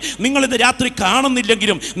പോലെ നിങ്ങൾ ഇന്ന് രാത്രി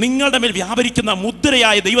കാണുന്നില്ലെങ്കിലും നിങ്ങളുടെ മേൽ വ്യാപരിക്കുന്ന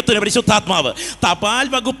മുദ്രയായ ദൈവത്തിൻ്റെ പരിശുദ്ധാത്മാവ് തപാൽ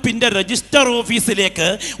വകുപ്പിൻ്റെ രജിസ്റ്റർ ഓഫീസിലേക്ക്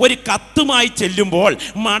ഒരു കത്തുമായി ചെല്ലുമ്പോൾ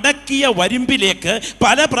മടക്കിയ വരിമ്പിലേക്ക്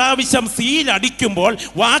പല പ്രാവശ്യം സീൽ അടിക്കുമ്പോൾ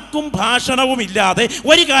വാക്കും ഭാഷണവും ഇല്ലാതെ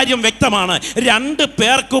ഒരു കാര്യം വ്യക്തമാണ്, രണ്ട്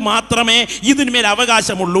പേർക്ക് മാത്രമേ ഇതിന്മേൽ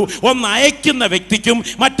അവകാശമുള്ളൂ. ഒന്ന് അയക്കുന്ന വ്യക്തിക്കും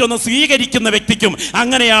മറ്റൊന്ന് സ്വീകരിക്കുന്ന വ്യക്തിക്കും.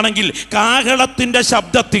 അങ്ങനെയാണെങ്കിൽ കാഹളത്തിന്റെ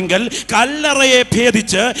ശബ്ദത്തിങ്കൽ കല്ലറയെ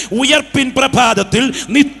ഭേദിച്ച് ഉയർപ്പിൻ പ്രഭാതത്തിൽ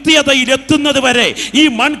നിത്യതയിലെത്തുന്നത് വരെ ഈ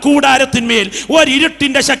മൺകൂടാരത്തിന്മേൽ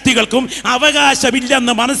ഒരിരുട്ടിന്റെ ശക്തികൾക്കും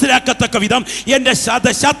അവകാശമില്ലെന്ന് മനസ്സിലാക്കത്തക്ക വിധം എൻ്റെ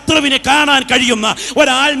ശത്രുവിനെ കാണാൻ കഴിയുന്ന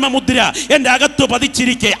ഒരാത്മമുദ്ര എൻ്റെ അകത്ത്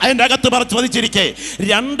പതിച്ചിരിക്കെ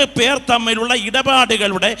രണ്ട് പേർ തമ്മിലുള്ള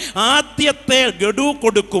ഇടപാടുകളുടെ ആദ്യത്തെ ഗഡു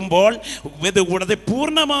കൊടുക്കുമ്പോൾ കൂടാതെ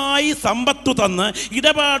പൂർണ്ണമായി സമ്പത്തു തന്ന്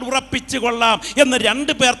ഇടപാട് ഉറപ്പിച്ചു കൊള്ളാം എന്ന്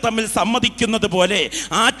രണ്ട് പേർ തമ്മിൽ സമ്മതിക്കുന്നത് പോലെ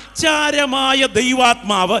ആചാരമായ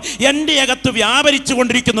ദൈവാത്മാവ് എൻ്റെ അകത്ത് വ്യാപരിച്ചു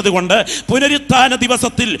കൊണ്ടിരിക്കുന്നത് കൊണ്ട് പുനരുത്ഥാന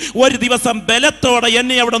ദിവസത്തിൽ ഒരു ദിവസം ബലത്തോടെ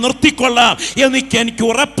എന്നെ അവിടെ നിർത്തിക്കൊള്ളാം എനിക്ക്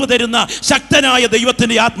ഉറപ്പ് തരുന്ന ശക്തനായ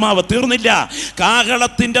ദൈവത്തിന്റെ ആത്മാവ് തീർന്നില്ല.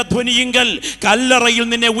 കാഹളത്തിന്റെ ധ്വനിയിങ്കൽ കല്ലറയിൽ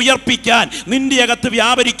നിന്നെ ഉയർപ്പിക്കാൻ നിന്റെ അകത്ത്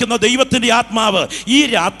വ്യാപരിക്കുന്ന ദൈവത്തിന്റെ ആത്മാവ് ഈ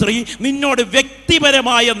രാത്രി നിന്നോട്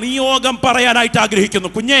വ്യക്തിപരമായ നിയോഗം പറയാനായിട്ട് ആഗ്രഹിക്കുന്നു.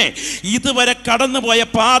 കുഞ്ഞെ, ഇതുവരെ കടന്നുപോയ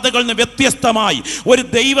പാതകളിൽ നിന്ന് വ്യത്യസ്തമായി ഒരു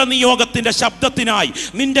ദൈവനിയോഗത്തിന്റെ ശബ്ദത്തിനായി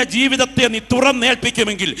നിന്റെ ജീവിതത്തെ നീ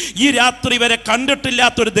തുറന്നേൽപ്പിക്കുമെങ്കിൽ ഈ രാത്രി വരെ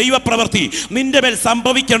കണ്ടിട്ടില്ലാത്തൊരു ദൈവപ്രവൃത്തി നിന്റെ മേൽ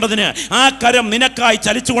സംഭവിക്കേണ്ടതിന് ആ കരം നിനക്കായി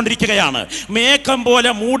ചലിച്ചുകൊണ്ടിരിക്കുകയാണ്. മേഘം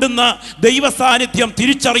പോലെ മൂടുന്ന ദൈവ സാന്നിധ്യം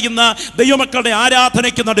തിരിച്ചറിയുന്ന ദൈവമക്കളുടെ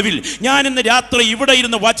ആരാധനയ്ക്ക് നടുവിൽ ഞാൻ ഇന്ന് രാത്രി ഇവിടെ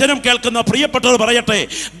ഇരുന്ന് വചനം കേൾക്കുന്ന പ്രിയപ്പെട്ടവർ പറയട്ടെ,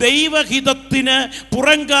 ദൈവഹിതത്തിന്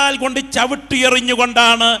പുറങ്കാൽ കൊണ്ട്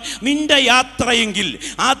ചവിട്ടിയെറിഞ്ഞുകൊണ്ടാണ് നിന്റെ യാത്രയെങ്കിൽ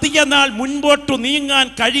അധിക നാൾ മുൻപോട്ട് നീങ്ങാൻ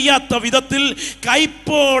കഴിയാത്ത വിധത്തിൽ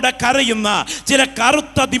കൈപ്പോടെ കരയുന്ന ചില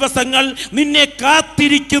കറുത്ത ദിവസങ്ങൾ നിന്നെ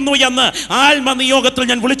കാത്തിരിക്കുന്നു എന്ന് ആത്മനിയോഗത്തിൽ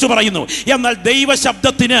ഞാൻ വിളിച്ചു പറയുന്നു. എന്നാൽ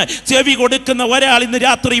ദൈവശബ്ദത്തിന് ചെവി കൊടുക്കുന്ന ഒരാൾ ഇന്ന്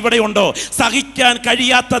രാത്രി ഇവിടെ ഉണ്ടോ? സഹിക്കാൻ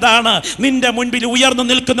കഴിയാത്തതാണ് നിന്റെ മുൻപിൽ ഉയർന്നു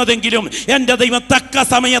നിൽക്കുന്നതെങ്കിലും എൻ്റെ ദൈവം തക്ക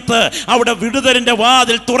സമയത്ത് അവിടെ വിടുതലിന്റെ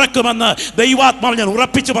വാതിൽ തുറക്കുമെന്ന് ദൈവാത്മാവ് ഞാൻ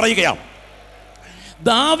ഉറപ്പിച്ചു പറയുകയാണ്.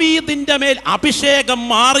 ദാവീദിന്റെ മേൽ അഭിഷേകം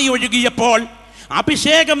മാറി ഒഴുകിയപ്പോൾ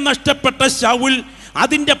അഭിഷേകം നഷ്ടപ്പെട്ട ശൗൽ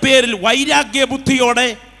അതിൻ്റെ പേരിൽ വൈരാഗ്യ ബുദ്ധിയോടെ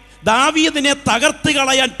ദാവീദിനെ തകർത്ത്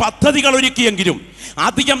കളയാൻ പദ്ധതികൾ ഒരുക്കിയെങ്കിലും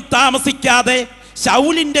അധികം താമസിക്കാതെ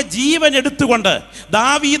ശൗലിന്റെ ജീവൻ എടുത്തുകൊണ്ട്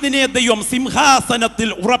ദാവീദിനെ ദൈവം സിംഹാസനത്തിൽ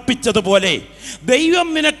ഉറപ്പിച്ചതുപോലെ ദൈവം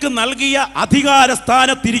നിനക്ക് നൽകിയ അധികാര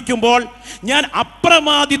സ്ഥാനത്തിരിക്കുമ്പോൾ ഞാൻ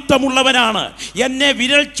അപ്രമാദിത്വമുള്ളവനാണ്, എന്നെ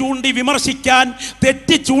വിരൽ ചൂണ്ടി വിമർശിക്കാൻ,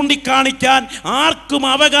 തെറ്റ് ചൂണ്ടിക്കാണിക്കാൻ ആർക്കും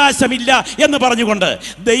അവകാശമില്ല എന്ന് പറഞ്ഞുകൊണ്ട്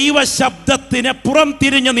ദൈവശബ്ദത്തിന് പുറം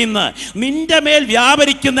തിരിഞ്ഞു നിന്ന് നിന്റെ മേൽ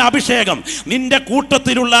വ്യാപരിക്കുന്ന അഭിഷേകം നിന്റെ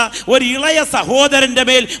കൂട്ടത്തിലുള്ള ഒരു ഇളയ സഹോദരന്റെ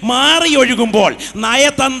മേൽ മാറി ഒഴുകുമ്പോൾ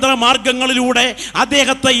നയതന്ത്ര മാർഗങ്ങളിലൂടെ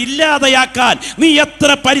അദ്ദേഹത്തെ ഇല്ലാതെയാക്കാൻ നീ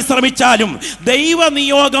എത്ര പരിശ്രമിച്ചാലും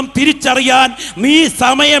ദൈവനിയോഗം തിരിച്ചറിയാൻ നീ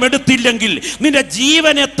സമയമെടുത്തില്ലെങ്കിൽ നിന്റെ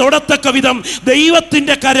ജീവനെ തൊടത്തക്ക വിധം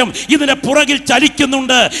ദൈവത്തിന്റെ കരം ഇതിന്റെ പുറകിൽ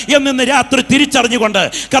ചലിക്കുന്നുണ്ട് എന്ന് രാത്രി തിരിച്ചറിഞ്ഞുകൊണ്ട്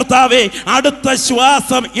കർത്താവേ, അടുത്ത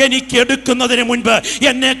ശ്വാസം എനിക്ക് എടുക്കുന്നതിന് മുൻപ്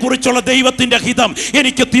എന്നെ കുറിച്ചുള്ള ദൈവത്തിന്റെ ഹിതം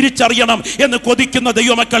എനിക്ക് തിരിച്ചറിയണം എന്ന് കൊതിക്കുന്ന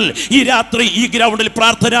ദൈവമക്കൾ ഈ രാത്രി ഈ ഗ്രൗണ്ടിൽ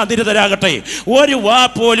പ്രാർത്ഥനാ നിരതരാകട്ടെ. ഒരു വാ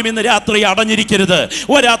പോലും ഇന്ന് രാത്രി അടഞ്ഞിരിക്കരുത്,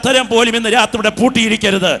 ഒരധരം പോലും ഇന്ന് രാത്രിയുടെ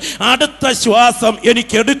പൂട്ടിയിരിക്കരുത്. അടുത്ത ശ്വാസം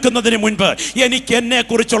എനിക്ക് എടുക്കുന്നതിന് മുൻപ് എനിക്ക് എന്നെ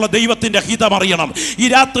കുറിച്ചുള്ള ദൈവത്തിന്റെ ഹിതം അറിയണം. ഈ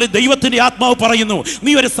രാത്രി ദൈവത്തിന്റെ ആത്മാവ് പറയുന്നു,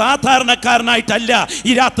 നീ ഒരു സാധാരണക്കാരനായിട്ടല്ല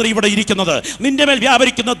ഈ രാത്രി ഇവിടെ ഇരിക്കുന്നത്. നിന്റെ മേൽ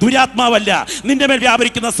വ്യാപരിക്കുന്ന ദുരാത്മാവല്ല, നിന്റെ മേൽ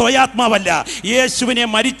വ്യാപരിക്കുന്ന സ്വയാത്മാവല്ല, യേശുവിനെ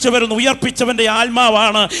മരിച്ചവരെന്ന് ഉയർപ്പിച്ചവന്റെ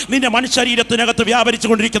ആത്മാവാണ് നിന്റെ മനുഷ്യരീരത്തിനകത്ത് വ്യാപരിച്ചു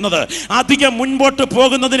കൊണ്ടിരിക്കുന്നത്. അധികം മുൻപോട്ട്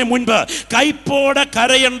പോകുന്നതിന് മുൻപ് കൈപ്പോടെ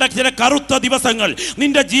കരയേണ്ട ചില കറുത്ത ദിവസങ്ങൾ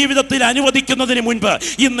നിന്റെ ജീവിതത്തിൽ അനുവദിക്കുന്നതിന് മുൻപ്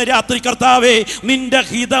ഇന്ന് രാത്രി കർത്താവേ, നിന്റെ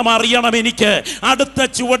ഹിതം അറിയണം എനിക്ക്. അടുത്ത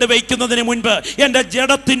ചുവട് വയ്ക്കുന്നതിന് മുൻപ് എൻ്റെ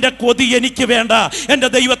ജഡത്തിന്റെ കൊതി എനിക്ക് വേണ്ട, എൻ്റെ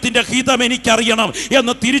ദൈവത്തിന്റെ ഹിതം എനിക്കറിയണം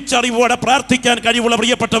എന്ന് തിരിച്ചറിവോടെ പ്രാർത്ഥിക്കാൻ കഴിവുള്ള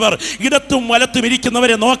പ്രിയപ്പെട്ടവർ ഇടത്തും വലത്തും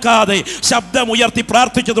ഇരിക്കുന്നവരെ നോക്കാതെ ശബ്ദമുയർത്തി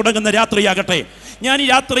പ്രാർത്ഥിച്ചു തുടങ്ങുന്ന രാത്രിയാകട്ടെ. ഞാൻ ഈ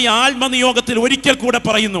രാത്രി ആത്മനിയോഗത്തിൽ ഒരിക്കൽ കൂടെ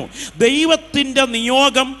പറയുന്നു, ദൈവത്തിൻ്റെ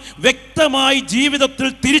നിയോഗം വ്യക്തമായി ജീവിതത്തിൽ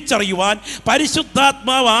തിരിച്ചറിയുവാൻ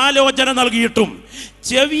പരിശുദ്ധാത്മാവ് ആലോചന നൽകിയിട്ടും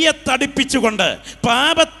ചെവിയെ തടിപ്പിച്ചുകൊണ്ട്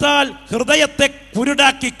പാപത്താൽ ഹൃദയത്തെ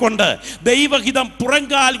കുരുടാക്കിക്കൊണ്ട് ദൈവഹിതം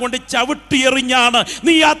പുറങ്കാൽ കൊണ്ട് ചവിട്ടിയെറിഞ്ഞാണ്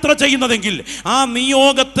നീ യാത്ര ചെയ്യുന്നതെങ്കിൽ ആ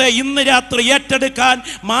നിയോഗത്തെ ഇന്ന് രാത്രി ഏറ്റെടുക്കാൻ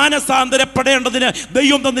മാനസാന്തരപ്പെടേണ്ടതിന്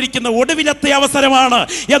ദൈവം തന്നിരിക്കുന്ന ഒടുവിലത്തെ അവസരമാണ്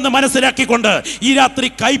എന്ന് മനസ്സിലാക്കിക്കൊണ്ട് ഈ രാത്രി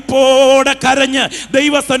കൈപ്പോടെ കരഞ്ഞ്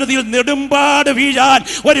ദൈവസന്നിധിയിൽ നെടുമ്പാട് വീഴാൻ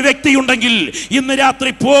ഒരു വ്യക്തിയുണ്ടെങ്കിൽ ഇന്ന്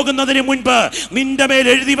രാത്രി പോകുന്നതിന് മുൻപ് നിന്റെ മേൽ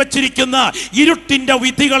എഴുതി വച്ചിരിക്കുന്ന ഇരുട്ടിന്റെ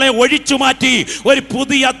വിധികളെ ഒഴിച്ചു മാറ്റി ഒരു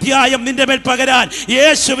പുതിയ അധ്യായം നിന്റെ മേൽ പകരാൻ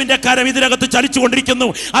യേശുവിന്റെ കരം ഇതിനകത്ത് ചലിച്ചുകൊണ്ടിരിക്കുന്നു.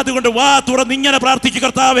 അതുകൊണ്ട് വാ തുറന്ന് ഇങ്ങനെ പ്രാർത്ഥിക്കുക,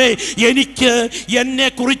 കർത്താവേ, എനിക്ക് എന്നെ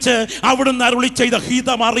കുറിച്ച് അവിടുന്ന് അരുളി ചെയ്ത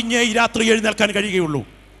ഹിതം അറിഞ്ഞേ ഈ രാത്രി എഴുന്നേൽക്കാൻ കഴിയുകയുള്ളൂ.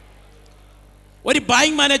 ഒരു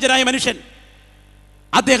ബാങ്ക് മാനേജറായ മനുഷ്യൻ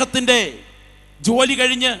അദ്ദേഹത്തിന്റെ ജോലി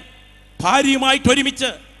കഴിഞ്ഞ് ഭാര്യയുമായിട്ട് ഒരുമിച്ച്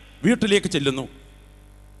വീട്ടിലേക്ക് ചെല്ലുന്നു.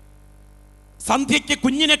 സന്ധ്യയ്ക്ക്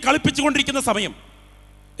കുഞ്ഞിനെ കളിപ്പിച്ചുകൊണ്ടിരിക്കുന്ന സമയം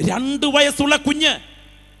 2 വയസ്സുള്ള കുഞ്ഞ്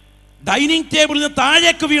ഡൈനിങ് ടേബിളിൽ നിന്ന്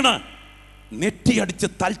താഴേക്ക് വീണ് നെറ്റിയടിച്ച്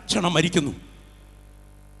തൽക്ഷണം മരിക്കുന്നു.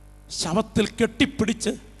 ശവത്തിൽ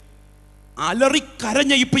കെട്ടിപ്പിടിച്ച്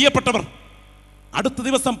അലറിക്കരഞ്ഞ ഈ പ്രിയപ്പെട്ടവർ അടുത്ത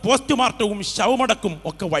ദിവസം പോസ്റ്റ്മോർട്ടവും ശവമടക്കും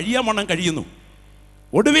ഒക്കെ വഴിയാമണം കഴിയുന്നു.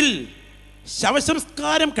 ഒടുവിൽ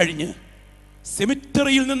ശവസംസ്കാരം കഴിഞ്ഞ്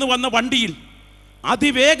സെമിറ്ററിയിൽ നിന്ന് വന്ന വണ്ടിയിൽ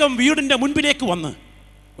അതിവേഗം വീടിൻ്റെ മുൻപിലേക്ക് വന്ന്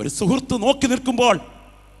ഒരു സുഹൃത്ത് നോക്കി നിൽക്കുമ്പോൾ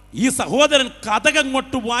ഈ സഹോദരൻ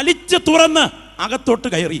കതകങ്ങോട്ട് വലിച്ചു തുറന്ന് അകത്തോട്ട്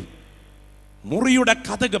കയറി. മുറിയുടെ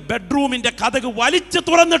കതക്, ബെഡ്റൂമിന്റെ കതക് വലിച്ചു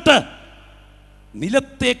തുറന്നിട്ട്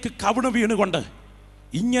നിലത്തേക്ക് കവിണ് വീണുകൊണ്ട്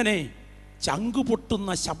ഇങ്ങനെ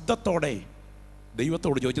ചങ്കുപൊട്ടുന്ന ശബ്ദത്തോടെ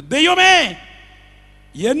ദൈവത്തോട് ചോദിച്ചു, ദൈവമേ,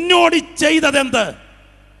 എന്നോട് ചെയ്തതെന്ത്?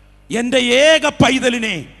 എൻ്റെ ഏക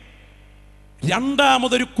പൈതലിനെ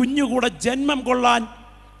രണ്ടാമതൊരു കുഞ്ഞുകൂടെ ജന്മം കൊള്ളാൻ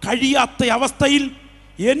കഴിയാത്ത അവസ്ഥയിൽ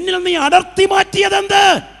എന്നിൽ നീ അടർത്തി മാറ്റിയതെന്ത്?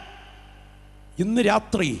 ഇന്ന്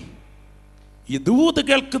രാത്രി ഈ ദൂത്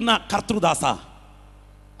കേൾക്കുന്ന കർത്തൃദാസ,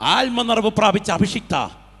 ആത്മനിറവ് പ്രാപിച്ച അഭിഷിക്ത,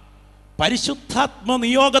 പരിശുദ്ധാത്മ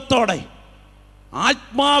നിയോഗത്തോടെ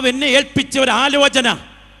ആത്മാവ് എന്നെ ഏൽപ്പിച്ച ഒരു ആലോചന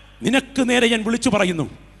നിനക്ക് നേരെ ഞാൻ വിളിച്ചു പറയുന്നു.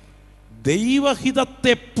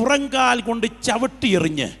 ദൈവഹിതത്തെ പുറങ്കാൽ കൊണ്ട്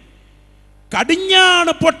ചവിട്ടിയെറിഞ്ഞ്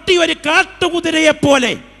കടിഞ്ഞാണ് പൊട്ടി ഒരു കാട്ടുകുതിരയെ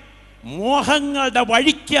പോലെ മോഹങ്ങളുടെ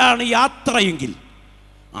വഴിക്കാണ് യാത്രയെങ്കിൽ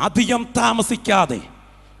അധികം താമസിക്കാതെ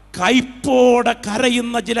കൈപ്പോടെ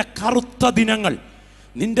കരയുന്ന ചില കറുത്ത ദിനങ്ങൾ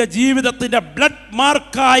നിന്റെ ജീവിതത്തിൻ്റെ ബ്ലഡ്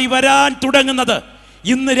മാർക്കായി വരാൻ തുടങ്ങുന്നത്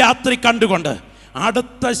ഇന്ന് രാത്രി കണ്ടുകൊണ്ട്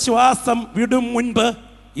അടുത്ത ശ്വാസം വിടും മുൻപ്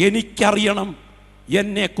എനിക്കറിയണം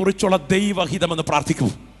എന്നെക്കുറിച്ചുള്ള ദൈവഹിതമെന്ന് പ്രാർത്ഥിക്കൂ.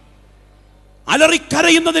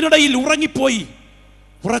 അലറിക്കരയുന്നതിനിടയിൽ ഉറങ്ങിപ്പോയി.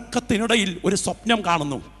 ഉറക്കത്തിനിടയിൽ ഒരു സ്വപ്നം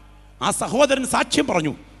കാണുന്നു. ആ സഹോദരൻ സാക്ഷ്യം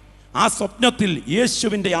പറഞ്ഞു. ആ സ്വപ്നത്തിൽ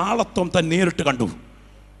യേശുവിൻ്റെ ആളത്വം താൻ നേരിട്ട് കണ്ടു.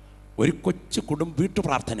 ഒരു കൊച്ചു വീട്ടു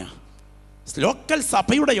പ്രാർത്ഥന, ലോക്കൽ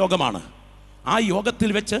സഭയുടെ യോഗമാണ്. ആ യോഗത്തിൽ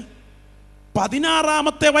വെച്ച്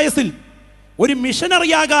 16-ാമത്തെ വയസ്സിൽ ഒരു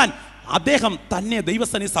മിഷനറിയാകാൻ അദ്ദേഹം തന്നെ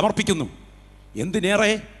ദൈവസന്നിധി സമർപ്പിക്കുന്നു.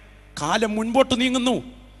 എന്തിനേറെ കാലം മുൻപോട്ട് നീങ്ങുന്നു.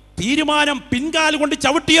 തീരുമാനം പിൻകാൽ കൊണ്ട്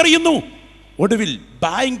ചവിട്ടിയെറിയുന്നു. ഒടുവിൽ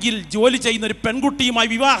ബാങ്കിൽ ജോലി ചെയ്യുന്ന ഒരു പെൺകുട്ടിയുമായി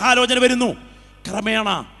വിവാഹാലോചന വരുന്നു. ക്രമേണ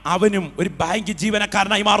അവനും ഒരു ബാങ്ക്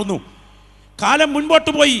ജീവനക്കാരനായി മാറുന്നു. കാലം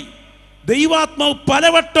മുൻപോട്ട് പോയി. ദൈവാത്മാവ്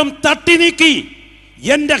പലവട്ടം തട്ടി നീക്കി,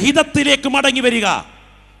 എൻ്റെ ഹിതത്തിലേക്ക് മടങ്ങി വരിക,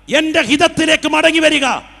 എൻ്റെ ഹിതത്തിലേക്ക് മടങ്ങി വരിക.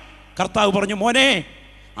 കർത്താവ് പറഞ്ഞു, മോനെ,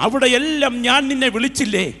 അവിടെയെല്ലാം ഞാൻ നിന്നെ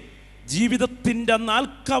വിളിച്ചില്ലേ? ജീവിതത്തിൻ്റെ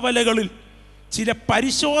നാൽക്കവലകളിൽ ചില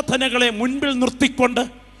പരിശോധനകളെ മുൻപിൽ നിർത്തിക്കൊണ്ട്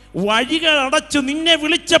വഴികൾ അടച്ചു നിന്നെ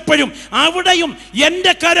വിളിച്ചപ്പോഴും അവിടെയും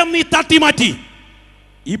എൻ്റെ കരം നീ തട്ടിമാറ്റി.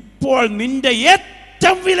 ഇപ്പോൾ നിന്റെ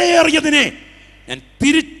ഏറ്റവും വിലയേറിയതിനെ ഞാൻ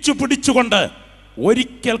തിരിച്ചു പിടിച്ചുകൊണ്ട്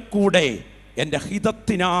ഒരിക്കൽ കൂടെ എൻ്റെ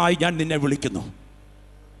ഹിതത്തിനായി ഞാൻ നിന്നെ വിളിക്കുന്നു.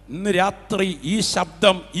 ഇന്ന് രാത്രി ഈ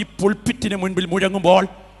ശബ്ദം ഈ പുൾപിറ്റിന് മുൻപിൽ മുഴങ്ങുമ്പോൾ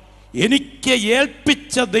എനിക്ക്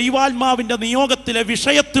ഏൽപ്പിച്ച ദൈവാത്മാവിൻ്റെ നിയോഗത്തിലെ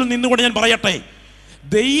വിഷയത്തിൽ നിന്നുകൊണ്ട് ഞാൻ പറയട്ടെ,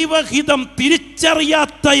 ദൈവഹിതം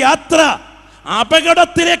തിരിച്ചറിയാത്ത യാത്ര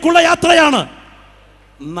അപകടത്തിലേക്കുള്ള യാത്രയാണ്.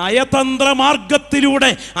 നയതന്ത്ര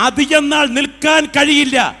മാർഗത്തിലൂടെ അധികം നാൾ നിൽക്കാൻ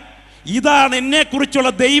കഴിയില്ല. ഇതാണ് എന്നെക്കുറിച്ചുള്ള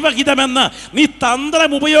ദൈവഹിതമെന്ന് നീ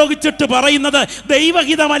തന്ത്രം ഉപയോഗിച്ചിട്ട് പറയുന്നത്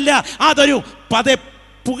ദൈവഹിതമല്ല, അതൊരു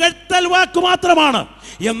പുകഴ്ത്തൽ വാക്ക് മാത്രമാണ്.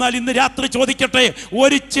 എന്നാൽ ഇന്ന് രാത്രി ചോദിക്കട്ടെ,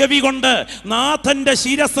 ഒരു ചെവി കൊണ്ട് നാഥന്റെ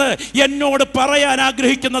ശിരസ് എന്നോട് പറയാൻ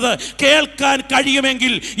ആഗ്രഹിക്കുന്നത് കേൾക്കാൻ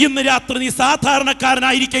കഴിയുമെങ്കിൽ ഇന്ന് രാത്രി നീ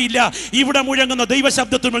സാധാരണക്കാരനായിരിക്കയില്ല. ഇവിടെ മുഴങ്ങുന്ന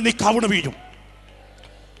ദൈവശബ്ദത്തിന്മേൽ നീ കവിണ് വീഴും.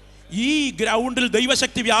 ഈ ഗ്രൗണ്ടിൽ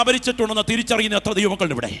ദൈവശക്തി വ്യാപരിച്ചിട്ടുണ്ടെന്ന് തിരിച്ചറിയുന്ന എത്ര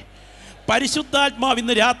ദൈവമക്കളുണ്ട് ഇവിടെ? പരിശുദ്ധാത്മാവ്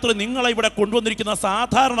ഇന്ന് രാത്രി നിങ്ങളെ ഇവിടെ കൊണ്ടുവന്നിരിക്കുന്ന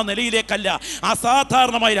സാധാരണ നിലയിലേക്കല്ല,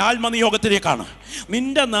 അസാധാരണമായ ആത്മനിയോഗത്തിലേക്കാണ്.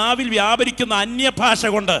 നിന്റെ നാവിൽ വ്യാപരിക്കുന്ന അന്യഭാഷ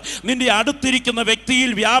കൊണ്ട് നിന്റെ അടുത്തിരിക്കുന്ന വ്യക്തിയിൽ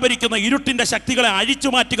വ്യാപരിക്കുന്ന ഇരുട്ടിൻ്റെ ശക്തികളെ അഴിച്ചു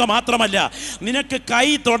മാറ്റുക മാത്രമല്ല, നിനക്ക് കൈ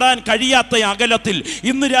തൊടാൻ കഴിയാത്ത അകലത്തിൽ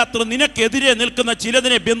ഇന്ന് രാത്രി നിനക്കെതിരെ നിൽക്കുന്ന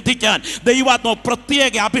ചിലതിനെ ബന്ധിക്കാൻ ദൈവാത്മാവ്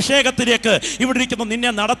പ്രത്യേക അഭിഷേകത്തിലേക്ക് ഇവിടെ ഇരിക്കുന്ന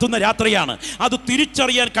നിന്നെ നടത്തുന്ന രാത്രിയാണ്. അത്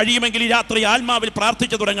തിരിച്ചറിയാൻ കഴിയുമെങ്കിൽ ഈ രാത്രി ആത്മാവിൽ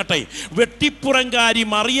പ്രാർത്ഥിച്ചു തുടങ്ങട്ടെ. വെട്ടിപ്പുറങ്കാരി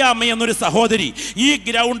മറിയാമ്മ എന്നൊരു സഹോദരി ഈ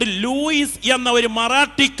ഗ്രൗണ്ടിൽ ലൂയിസ് എന്ന ഒരു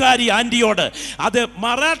മറാഠിക്കാരി ആന്റിയോട് അത്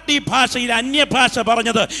മറാഠി ഭാഷയിൽ അന്യഭാഷ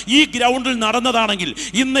പറഞ്ഞത് ഈ ഗ്രൗണ്ടിൽ നടന്നതാണെങ്കിൽ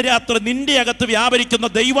ഇന്ന് രാത്രി നിന്റെ അകത്ത് വ്യാപരിക്കുന്ന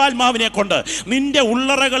ദൈവാത്മാവിനെ കൊണ്ട് നിന്റെ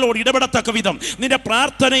ഉള്ളറകളോട് ഇടപെടത്തക്ക വിധം നിന്റെ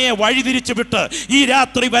പ്രാർത്ഥനയെ വഴിതിരിച്ചു വിട്ട് ഈ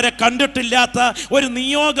രാത്രി വരെ കണ്ടിട്ടില്ലാത്ത ഒരു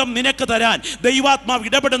നിയോഗം നിനക്ക് തരാൻ ദൈവാത്മാവ്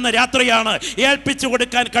ഇടപെടുന്ന രാത്രിയാണ്. ഏൽപ്പിച്ചു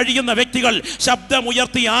കൊടുക്കാൻ കഴിയുന്ന വ്യക്തികൾ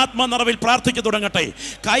ശബ്ദമുയർത്തി ആത്മനിറവിൽ പ്രാർത്ഥിച്ചു തുടങ്ങട്ടെ.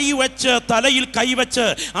 കൈവച്ച് തലയിൽ കൈവച്ച്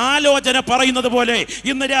ആലോചന പറയുന്നത് പോലെ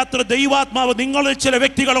ഇന്ന് രാത്രി ദൈവാത്മാവ് നിങ്ങളിൽ ചില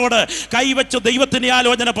വ്യക്തികളോട് കൈവച്ച് ദൈവത്തിന്റെ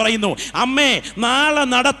ആലോചന പറയുന്നു. അമ്മേ, നാളെ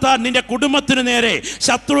നടത്താൻ നിന്റെ കുടുംബത്തിന് നേരെ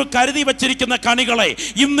ശത്രു കരുതി വച്ചിരിക്കുന്ന കണികളെ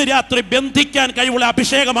ഇന്ന് രാത്രി ബന്ധിക്കാൻ കഴിവുള്ള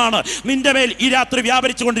അഭിഷേകമാണ് നിന്റെ മേൽ ഈ രാത്രി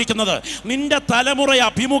വ്യാപരിച്ചു കൊണ്ടിരിക്കുന്നത്. നിന്റെ തലമുറയെ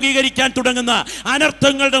അഭിമുഖീകരിക്കാൻ തുടങ്ങുന്ന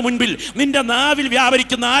അനർത്ഥങ്ങളുടെ മുൻപിൽ നിന്റെ നാവിൽ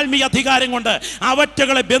വ്യാപരിക്കുന്ന ആത്മീയ അധികാരം കൊണ്ട്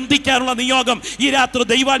അവറ്റകളെ ബന്ധിക്കാനുള്ള നിയോഗം ഈ രാത്രി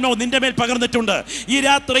ദൈവാത്മാവ് നിന്റെ മേൽ പകർന്നിട്ടുണ്ട്. ഈ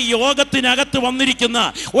രാത്രി യോഗത്തിനകത്ത് വന്നിരിക്കുന്ന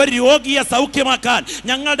ഒരു രോഗിയെ സൗഖ്യമാക്കാൻ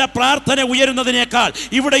ഞങ്ങളുടെ പ്രാർത്ഥന ഉയരുന്നതിനേക്കാൾ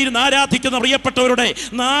ഇവിടെ ഇരുന്ന് ആരാധിക്കുന്ന പ്രിയപ്പെട്ടവരുടെ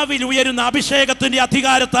നാവിൽ ഉയരുന്ന അഭിഷേകത്തിന്റെ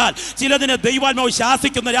അധികാരത്താൽ ചിലതിനെ ദൈവാത്മാവ്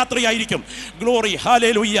ശാസിക്കുന്ന രാത്രിയായിരിക്കും. Glory,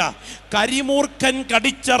 hallelujah. കരിമൂർഖൻ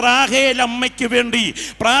കടിച്ച റാഹേൽ അമ്മയ്ക്ക് വേണ്ടി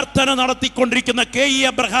പ്രാർത്ഥന നടത്തിക്കൊണ്ടിരിക്കുന്ന കെ.ഇ.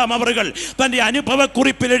 അബ്രഹാം അവറുകൾ തൻ്റെ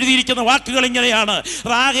അനുഭവക്കുറിപ്പിൽ എഴുതിയിരിക്കുന്ന വാക്കുകൾ ഇങ്ങനെയാണ്: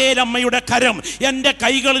 റാഹേൽ അമ്മയുടെ കരം എൻ്റെ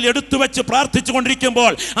കൈകളിൽ എടുത്തു വെച്ച് പ്രാർത്ഥിച്ചു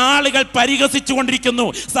കൊണ്ടിരിക്കുമ്പോൾ ആളുകൾ പരിഹസിച്ചു കൊണ്ടിരിക്കുന്നു.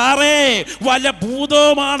 സാറേ, വല്ല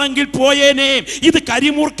ഭൂതവുമാണെങ്കിൽ പോയിരുന്നുവെങ്കിൽ പോയേനെ, ഇത്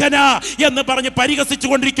കരിമൂർഖനാ എന്ന് പറഞ്ഞ് പരിഹസിച്ചു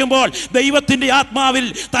കൊണ്ടിരിക്കുമ്പോൾ ദൈവത്തിന്റെ ആത്മാവിൽ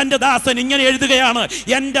തന്റെ ദാസൻ ഇങ്ങനെ എഴുതുകയാണ്: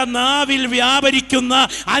 എന്റെ നാവിൽ വ്യാപരിക്കുന്ന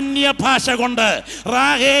അന്യഭാഷ കൊണ്ട്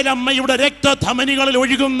റാഹേലമ്മയുടെ രക്തധമനികളിൽ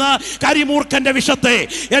ഒഴുകുന്ന കരിമൂർഖന്റെ വിഷത്തെ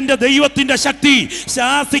എന്റെ ദൈവത്തിന്റെ ശക്തി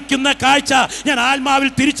ശാസിക്കുന്ന കാഴ്ച ഞാൻ ആത്മാവിൽ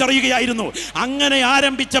തിരിച്ചറിയുകയായിരുന്നു. അങ്ങനെ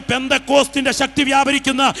ആരംഭിച്ച പെന്തക്കോസ്തിന്റെ ശക്തി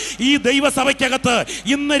വ്യാപരിക്കുന്ന ഈ ദൈവസഭയ്ക്കകത്ത്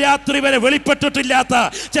ഇന്ന് രാത്രി വരെ വെളിപ്പെട്ടിട്ടില്ലാത്ത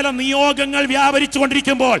ചില നിയോഗങ്ങൾ വ്യാപരിച്ചു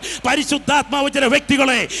കൊണ്ടിരിക്കുമ്പോൾ, പരിശുദ്ധാത്മാവ് ചില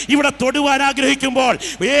വ്യക്തികളെ ഇവിടെ തൊടുവാൻ ആഗ്രഹിക്കുമ്പോൾ,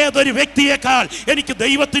 ഏതൊരു വ്യക്തിയേക്കാൾ എനിക്ക്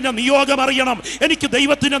ദൈവത്തിന്റെ നിയോഗം അറിയണം, എനിക്ക്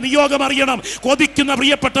ദൈവത്തിന്റെ നിയോഗം അറിയണം. കൊതിക്കുന്ന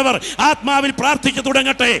പ്രിയപ്പെട്ടവർ ആത്മാവിൽ പ്രാർത്ഥിച്ചു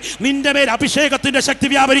തുടങ്ങട്ടെ. നിന്റെ മേൽ അഭിഷേകത്തിന്റെ ശക്തി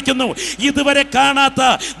വ്യാപരിക്കുന്നു. ഇതുവരെ കാണാത്ത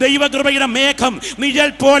ദൈവകൃപയുടെ മേഘം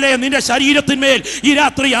നിഴൽ പോലെ നിന്റെ ശരീരത്തിന്മേൽ ഈ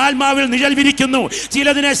രാത്രി ആത്മാവിൽ നിഴൽ വിരിക്കുന്നു.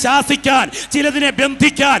 ചിലതിനെ ശാസിക്കാൻ, ചിലതിനെ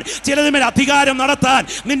ബന്ധിക്കാൻ, ചിലതിന്മേൽ അധികാരം നടത്താൻ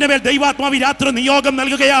നിന്റെ മേൽ ദൈവാത്മാവ് രാത്രി നിയോഗം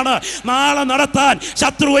നൽകുകയാണ്. നാളെ നടത്താൻ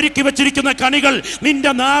ശത്രു ഒരുക്കി വെച്ചിരിക്കുന്ന കണികൾ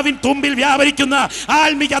നിന്റെ നാവിൻ തുമ്പിൽ വ്യാപരിക്കുന്ന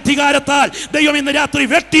ആത്മീക അധികാരത്താൽ ദൈവം ഇന്ന് രാത്രി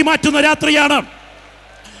വെട്ടിമാറ്റുന്ന രാത്രിയാണ്.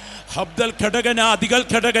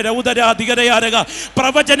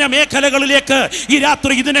 പ്രവചന മേഖലകളിലേക്ക് ഈ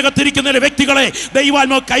രാത്രി ഇതിനകത്തിരിക്കുന്ന വ്യക്തികളെ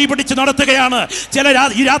ദൈവാത്മാവ് കൈപിടിച്ച് നടത്തുകയാണ്. ചില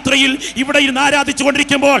ഈ രാത്രിയിൽ ഇവിടെ ഇരുന്ന് ആരാധിച്ചു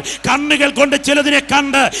കൊണ്ടിരിക്കുമ്പോൾ കണ്ണുകൾ കൊണ്ട് ചിലതിനെ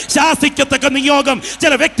കണ്ട് ശാസിക്കത്തക്ക നിയോഗം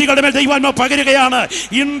ചില വ്യക്തികളുടെ മേൽ ദൈവാത്മാവ് പകരുകയാണ്.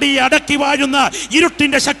 ഇന്ത്യ അടക്കി വാഴുന്ന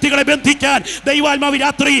ഇരുട്ടിന്റെ ശക്തികളെ ബന്ധിക്കാൻ ദൈവാത്മാവ്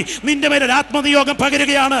രാത്രി നിന്റെ മേൽ ഒരു ആത്മനിയോഗം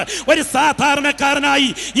പകരുകയാണ്. ഒരു സാധാരണക്കാരനായി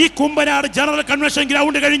ഈ കുമ്പനാട് ജനറൽ കൺവെൻഷൻ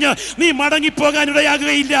ഗ്രൗണ്ട് കഴിഞ്ഞ് നീ മടങ്ങിപ്പോകാൻ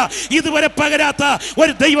ഇടയാകുകയില്ല. ഇതുവരെ പകരാത്ത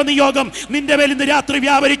ഒരു ദൈവ നിയോഗം നിന്റെ മേൽ ഇന്ന് രാത്രി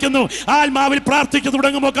വ്യാപരിക്കുന്നു. ആത്മാവിൽ പ്രാർത്ഥിച്ചു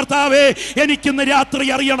തുടങ്ങുമോ? കർത്താവേ, എനിക്കിന്ന് രാത്രി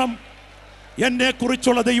അറിയണം എന്നെ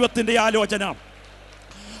കുറിച്ചുള്ള ദൈവത്തിന്റെ ആലോചന.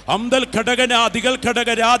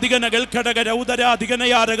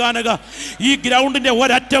 ഈ ഗ്രൗണ്ടിന്റെ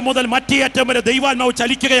ഒരറ്റം മുതൽ മറ്റേ അറ്റം വരെ ദൈവാത്മാവ്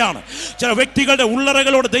ചലിക്കുകയാണ്. ചില വ്യക്തികളുടെ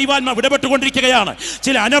ഉള്ളറകളോട് ദൈവാത്മാവ് ഇടപെട്ടുകൊണ്ടിരിക്കുകയാണ്.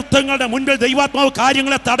 ചില അനർത്ഥങ്ങളുടെ മുൻപിൽ ദൈവാത്മാവ്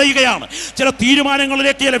കാര്യങ്ങളെ തടയുകയാണ്. ചില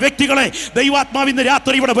തീരുമാനങ്ങളിലേക്ക് ചില വ്യക്തികളെ ദൈവാത്മാവ് ഇന്ന്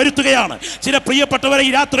രാത്രി ഇവിടെ വരുത്തുകയാണ്. ചില പ്രിയപ്പെട്ടവരെ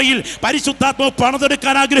ഈ രാത്രിയിൽ പരിശുദ്ധാത്മാവ്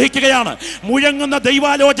പണിതെടുക്കാൻ ആഗ്രഹിക്കുകയാണ്. മുഴങ്ങുന്ന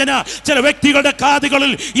ദൈവാലോചന ചില വ്യക്തികളുടെ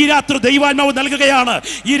കാതുകളിൽ ഈ രാത്രി ദൈവാത്മാവ് നൽകുകയാണ്.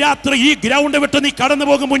 ഈ രാത്രി ഈ ഗ്രൗണ്ട് വിട്ട് നീ കടന്നു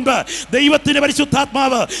പോകും മുൻപ് ദൈവത്തിന്റെ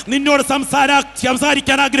പരിശുദ്ധാത്മാവ് നിന്നോട്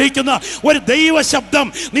സംസാരിക്കാൻ ആഗ്രഹിക്കുന്ന ഒരു ദൈവ ശബ്ദം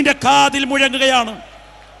നിന്റെ കാതിൽ മുഴങ്ങുകയാണ്.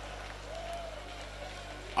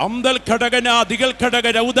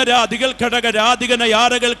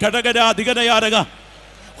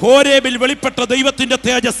 ഹോരേബിൽ വെളിപ്പെട്ട ദൈവത്തിന്റെ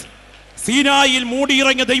തേജസ്, സീനായിൽ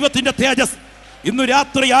മൂടിയിറങ്ങിയ ദൈവത്തിന്റെ തേജസ് ഇന്നു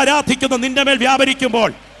രാത്രി ആരാധിക്കുന്ന നിന്റെ മേൽ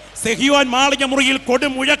വ്യാപരിക്കുമ്പോൾ, സെഹിയോൻ മാളിക മുറിയിൽ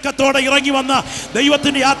കൊടുമുഴക്കത്തോടെ ഇറങ്ങി വന്ന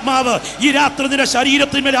ദൈവത്തിന്റെ ആത്മാവ് ഈ രാത്രി നിന്റെ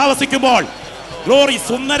ശരീരത്തിന്മേൽ ആവസിക്കുമ്പോൾ, ഗ്ലോറി,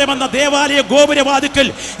 സുന്ദരമെന്ന ദേവാലയ ഗോപുരവാതിക്കൽ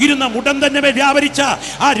ഇരുന്ന മുടന്തന്റെ മേൽ വ്യാപരിച്ച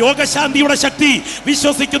ആ രോഗശാന്തിയുടെ ശക്തി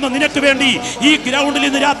വിശ്വസിക്കുന്ന നിനക്ക് വേണ്ടി ഈ ഗ്രൗണ്ടിൽ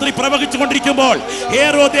ഇന്ന് രാത്രി പ്രവഹിച്ചു കൊണ്ടിരിക്കുമ്പോൾ,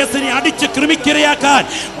 ഹേരോദേസിനെ അടിച്ച് കൃമിക്കിരയാക്കാൻ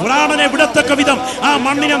പ്രാണനെ വിടത്തക്ക വിധം ആ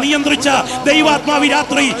മണ്ണിനെ നിയന്ത്രിച്ച ദൈവാത്മാവ്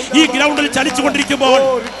രാത്രി ഈ ഗ്രൗണ്ടിൽ ചലിച്ചു കൊണ്ടിരിക്കുമ്പോൾ,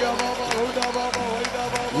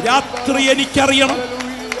 രാത്രി എനിക്കറിയണം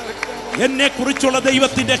എന്നെ കുറിച്ചുള്ള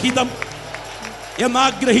ദൈവത്തിന്റെ ഹിതം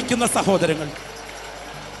എന്നാഗ്രഹിക്കുന്ന സഹോദരങ്ങൾ,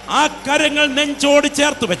 ആ കരങ്ങൾ നെഞ്ചോട്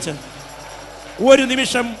ചേർത്ത് വെച്ച് ഒരു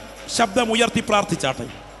നിമിഷം ശബ്ദം ഉയർത്തി പ്രാർത്ഥിച്ചാട്ടെ.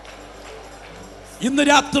 ഇന്ന്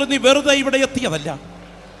രാത്രി നീ വെറുതെ ഇവിടെ എത്തിയതല്ല.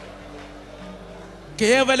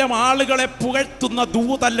 കേവലം ആളുകളെ പുകഴ്ത്തുന്ന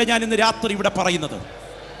ദൂതല്ല ഞാൻ ഇന്ന് രാത്രി ഇവിടെ പറയുന്നത്.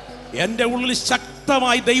 എൻ്റെ ഉള്ളിൽ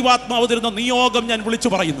ശക്തമായി ദൈവാത്മാവ് തരുന്ന നിയോഗം ഞാൻ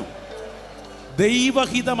വിളിച്ചു പറയുന്നു.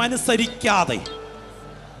 ദൈവഹിതമനുസരിക്കാതെ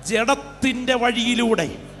ജഡത്തിൻ്റെ വഴിയിലൂടെ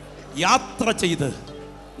യാത്ര ചെയ്ത്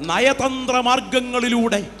നയതന്ത്ര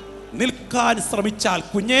മാർഗങ്ങളിലൂടെ നിൽക്കാൻ ശ്രമിച്ചാൽ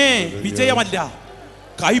കുഞ്ഞേ, വിജയമല്ല.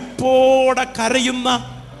 കൈപ്പോടെ കരയുന്ന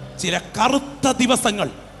ചില കറുത്ത ദിവസങ്ങൾ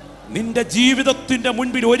നിന്റെ ജീവിതത്തിൻ്റെ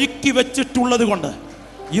മുൻപിൽ ഒരുക്കി വെച്ചിട്ടുള്ളത് കൊണ്ട്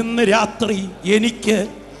ഇന്ന് രാത്രി എനിക്ക്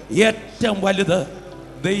ഏറ്റവും വലുത്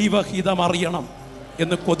ദൈവഹിതമറിയണം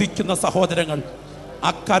എന്ന് കൊതിക്കുന്ന സഹോദരങ്ങൾ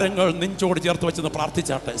അക്കരങ്ങൾ നെഞ്ചോട് ചേർത്ത് വെച്ചെന്ന്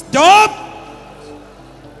പ്രാർത്ഥിച്ചാട്ടെ. സ്റ്റോപ്പ്!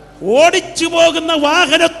 ഓടിച്ചു പോകുന്ന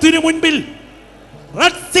വാഹനത്തിനു മുൻപിൽ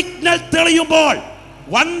റെഡ് സിഗ്നൽ തെളിയുമ്പോൾ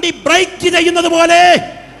വണ്ടി ബ്രേക്ക് ചെയ്യുന്നത് പോലെ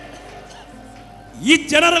ഈ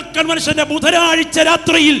ജനറൽ കൺവെൻഷന്റെ ബുധനാഴ്ച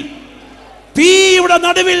രാത്രിയിൽ തീയുടെ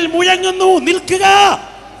നടുവിൽ മുഴങ്ങുന്നു. നിൽക്കുക,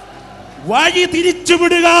 വഴി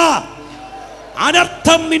തിരിച്ചുവിടുക.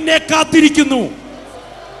 അനർത്ഥം നിന്നെ കാത്തിരിക്കുന്നു.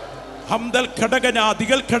 ഹംദൽ ഘടകന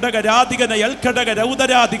ദിഗൽ ഘടക രാധികന എൽ ഘടക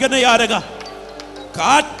രൗദരാ ദിഗനയാരക.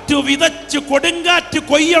 കാറ്റു വിതച്ച് കൊടുങ്കാറ്റ്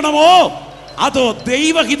കൊയ്യണമോ അതോ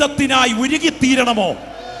ദൈവഹിതത്തിനായി ഉരുകിത്തീരണമോ?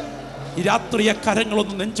 ഈ രാത്രിയെ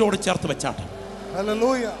കരങ്ങളൊന്ന് നെഞ്ചോട് ചേർത്ത് വെച്ചാട്ടെ.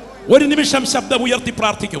 ഒരു നിമിഷം ശബ്ദം ഉയർത്തി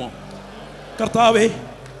പ്രാർത്ഥിക്കുമോ? കർത്താവേ,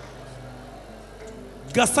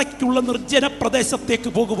 ഗസയ്ക്കുള്ള നിർജ്ജന പ്രദേശത്തേക്ക്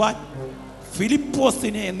പോകുവാൻ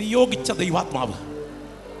ഫിലിപ്പോസിനെ നിയോഗിച്ച ദൈവാത്മാവ്,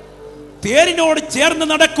 തേരിനോട് ചേർന്ന്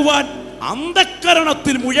നടക്കുവാൻ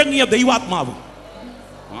അന്ധക്കരണത്തിൽ മുഴങ്ങിയ ദൈവാത്മാവ്,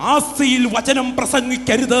 ആസിയിൽ വചനം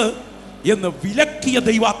പ്രസംഗിക്കരുത് എന്ന് വിലക്കിയ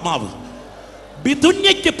ദൈവാത്മാവ്,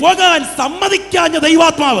 ബിഥുന്യയ്ക്ക് പോകാൻ സമ്മതിക്കാഞ്ഞ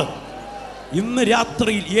ദൈവാത്മാവ്, ഇന്ന്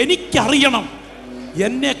രാത്രിയിൽ എനിക്കറിയണം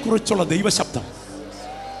എന്നെ കുറിച്ചുള്ള ദൈവശബ്ദം.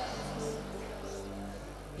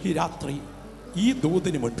 ഈ രാത്രി ഈ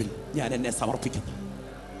ദൂതിന് മുൻപിൽ ഞാൻ എന്നെ സമർപ്പിക്കുന്നു.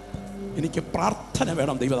 എനിക്ക് പ്രാർത്ഥന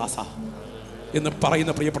വേണം ദൈവദാസ എന്ന്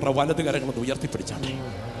പറയുന്ന പ്രിയപ്പെട്ട വലത് കരങ്ങളൊന്ന് ഉയർത്തിപ്പിടിച്ചാട്ടെ.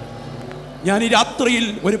 ഞാൻ ഈ രാത്രിയിൽ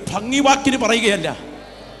ഒരു ഭംഗിവാക്കിന് പറയുകയല്ല.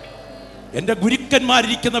 എൻ്റെ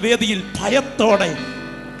ഗുരുക്കന്മാരിരിക്കുന്ന വേദിയിൽ ഭയത്തോടെ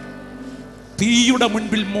തീയുടെ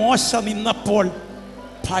മുൻപിൽ മോശ നിന്നപ്പോൾ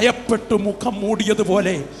ഭയപ്പെട്ടു മുഖം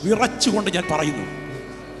മൂടിയതുപോലെ വിറച്ചുകൊണ്ട് ഞാൻ പറയുന്നു,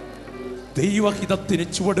 ദൈവഹിതത്തിന്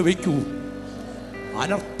ചുവട് വയ്ക്കൂ,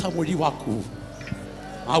 അനർത്ഥം ഒഴിവാക്കൂ.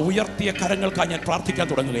 ആ ഉയർത്തിയ കരങ്ങൾക്കായി ഞാൻ പ്രാർത്ഥിക്കാൻ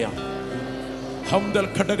തുടങ്ങുകയാണ്. ഹംദൽ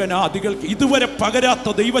ഘടകനാദികൾക്ക് ഇതുവരെ പകരാത്ത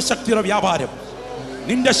ദൈവശക്തിയുടെ വ്യാപാരം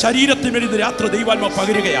നിന്റെ ശരീരത്തിന് വേണ്ടി രാത്രി ദൈവാത്മ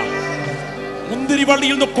പകരുകയാണ്.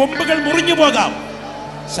 മുന്തിരിവള്ളിയിൽ നിന്ന് കൊമ്പുകൾ മുറിഞ്ഞു പോകാം,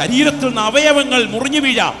 ശരീരത്തിൽ നിന്ന് അവയവങ്ങൾ മുറിഞ്ഞു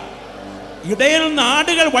വീഴാം, ഇടയിൽ നിന്ന്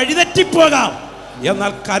ആടുകൾ വഴിതെറ്റിപ്പോകാം.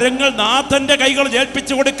 എന്നാൽ കരങ്ങൾ നാഥന്റെ കൈകൾ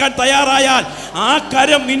ഏൽപ്പിച്ചു കൊടുക്കാൻ തയ്യാറായാൽ, ആ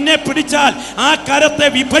കരം നിന്നെ പിടിച്ചാൽ ആ കരത്തെ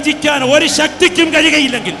വിഭജിക്കാൻ ഒരു ശക്തിക്കും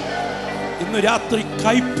കഴിയുകയില്ലെങ്കിൽ, ഇന്ന് രാത്രി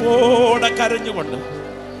കൈപ്പോടെ കരഞ്ഞുകൊണ്ട്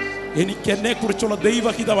എനിക്ക് എന്നെ കുറിച്ചുള്ള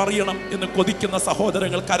ദൈവഹിതം അറിയണം എന്ന് കൊതിക്കുന്ന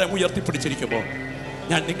സഹോദരങ്ങൾ കരം ഉയർത്തിപ്പിടിച്ചിരിക്കുമ്പോൾ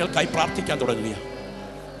ഞാൻ നിങ്ങൾക്കായി പ്രാർത്ഥിക്കാൻ തുടങ്ങുകയാണ്.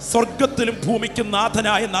 സ്വർഗത്തിലും ഭൂമിക്കും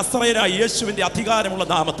നാഥനായ നസറേയനായ യേശുവിന്റെ അധികാരമുള്ള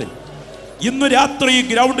നാമത്തിൽ ഇന്ന് രാത്രി ഈ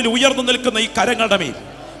ഗ്രൗണ്ടിൽ ഉയർന്നു നിൽക്കുന്ന ഈ കരങ്ങളുടെ മേൽ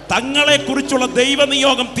തങ്ങളെ കുറിച്ചുള്ള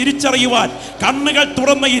ദൈവനിയോഗം തിരിച്ചറിയുവാൻ കണ്ണുകൾ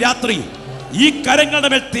തുറന്ന ഈ രാത്രി ഈ കരങ്ങളുടെ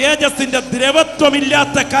മേൽ തേജസ്സിന്റെ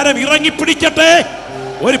ദ്രവത്വമില്ലാത്ത കരം ഇറങ്ങിപ്പിടിക്കട്ടെ.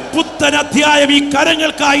 ഒരു പുത്തൻ അധ്യായം ഈ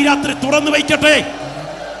കരങ്ങൾക്കായി രാത്രി തുറന്നു വയ്ക്കട്ടെ.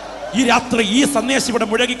 ഈ രാത്രി ഈ സന്ദേശം ഇവിടെ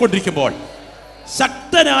മുഴങ്ങിക്കൊണ്ടിരിക്കുമ്പോൾ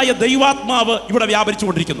ശക്തനായ ദൈവാത്മാവ് ഇവിടെ വ്യാപരിച്ചു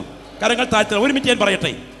കൊണ്ടിരിക്കുന്നു. കരങ്ങൾ താഴ്ത്തുക. ഒരു മിനിറ്റ് ഞാൻ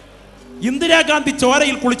പറയട്ടെ. ഇന്ദിരാഗാന്ധി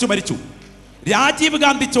ചോരയിൽ കുളിച്ചു മരിച്ചു, രാജീവ്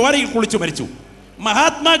ഗാന്ധി ചോരയിൽ കുളിച്ചു മരിച്ചു,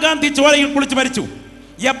 മഹാത്മാഗാന്ധി ചോരയിൽ കുളിച്ചു മരിച്ചു,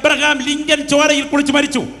 എബ്രഹാം ലിങ്കൻ ചോരയിൽ കുളിച്ചു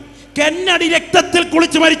മരിച്ചു, കെന്നഡി രക്തത്തിൽ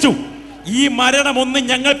കുളിച്ചു മരിച്ചു. ഈ മരണമൊന്നും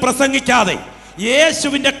ഞങ്ങൾ പ്രസംഗിക്കാതെ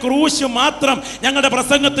യേശുവിന്റെ ക്രൂശ് മാത്രം ഞങ്ങളുടെ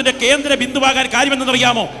പ്രസംഗത്തിന്റെ കേന്ദ്ര ബിന്ദുവാകാൻ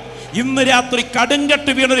കാര്യമെന്നറിയാമോ? ഇന്ന് രാത്രി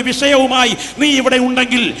കടുങ്കട്ട് വീണൊരു വിഷയവുമായി നീ ഇവിടെ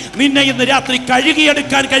ഉണ്ടെങ്കിൽ നിന്നെ ഇന്ന് രാത്രി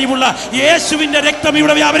കഴുകിയെടുക്കാൻ കഴിവുള്ള യേശുവിന്റെ രക്തം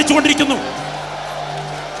ഇവിടെ വ്യാപരിച്ചു കൊണ്ടിരിക്കുന്നു.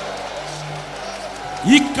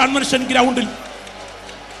 ഈ കൺവെൻഷൻ ഗ്രൗണ്ടിൽ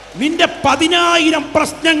നിന്റെ 10,000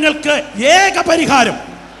 പ്രശ്നങ്ങൾക്ക് ഏക പരിഹാരം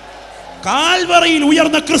കാൽവറിയിൽ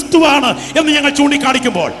ഉയർന്ന ക്രിസ്തുവാണ് എന്ന് ഞങ്ങൾ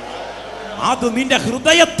ചൂണ്ടിക്കാണിക്കുമ്പോൾ, അത് നിന്റെ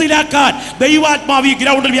ഹൃദയത്തിലാക്കാൻ ദൈവാത്മാവ് ഈ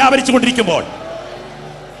ഗ്രൗണ്ടിൽ വ്യാപരിച്ചു കൊണ്ടിരിക്കുമ്പോൾ,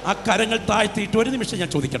 ആ കരങ്ങൾ താഴ്ത്തിയിട്ട് ഒരു നിമിഷം ഞാൻ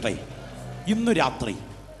ചോദിക്കട്ടെ. ഇന്ന് രാത്രി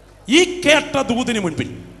ഈ കേട്ട ദൂതിന് മുൻപിൽ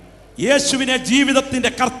യേശുവിനെ ജീവിതത്തിന്റെ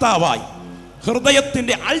കർത്താവായി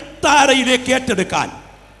ഹൃദയത്തിന്റെ അൾത്താരയിലേക്ക് ഏറ്റെടുക്കാൻ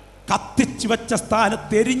കത്തിച്ചു വെച്ച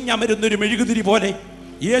സ്ഥാനത്ത് എരിഞ്ഞമരുന്നൊരു മെഴുകുതിരി പോലെ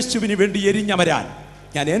യേശുവിന് വേണ്ടി എരിഞ്ഞമരാൻ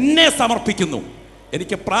ഞാൻ എന്നെ സമർപ്പിക്കുന്നു.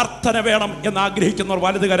 എനിക്ക് പ്രാർത്ഥന വേണം എന്ന് ആഗ്രഹിക്കുന്നവർ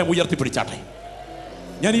വലതുകരം ഉയർത്തിപ്പിടിച്ചാട്ടെ.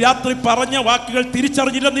 ഞാൻ ഈ രാത്രി പറഞ്ഞ വാക്കുകൾ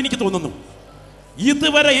തിരിച്ചറിഞ്ഞില്ലെന്ന് എനിക്ക് തോന്നുന്നു.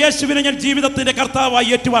 ഇതുവരെ യേശുവിനെ ഞാൻ ജീവിതത്തിന്റെ കർത്താവായി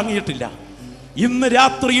ഏറ്റുവാങ്ങിയിട്ടില്ല. ഇന്ന്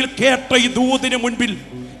രാത്രിയിൽ കേട്ട ഈ ദൂതിന് മുൻപിൽ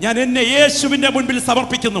ഞാൻ എന്നെ യേശുവിന്റെ മുൻപിൽ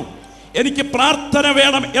സമർപ്പിക്കുന്നു. എനിക്ക് പ്രാർത്ഥന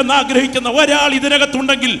വേണം എന്നാഗ്രഹിക്കുന്ന ഒരാൾ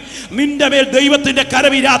ഇതിനകത്തുണ്ടെങ്കിൽ നിന്റെ മേൽ ദൈവത്തിന്റെ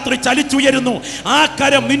കരം ഈ രാത്രി ചലിച്ചുയരുന്നു. ആ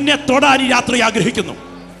കരം നിന്നെ തൊടാൻ ഈ രാത്രി ആഗ്രഹിക്കുന്നു.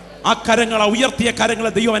 ആ കരങ്ങളെ, ഉയർത്തിയ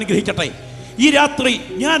കരങ്ങളെ ദൈവം അനുഗ്രഹിക്കട്ടെ. ഈ രാത്രി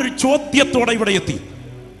ഞാനൊരു ചോദ്യത്തോടെ ഇവിടെ എത്തി.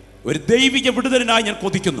 ഒരു ദൈവിക വിടുതലിനായി ഞാൻ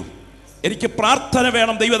കൊതിക്കുന്നു. എനിക്ക് പ്രാർത്ഥന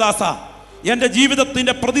വേണം ദൈവദാസ. എൻ്റെ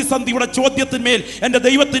ജീവിതത്തിൻ്റെ പ്രതിസന്ധിയുടെ ചോദ്യത്തിന്മേൽ എൻ്റെ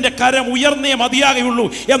ദൈവത്തിൻ്റെ കരം ഉയർന്നേ മതിയാകുള്ളൂ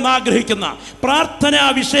എന്നാഗ്രഹിക്കുന്ന പ്രാർത്ഥനാ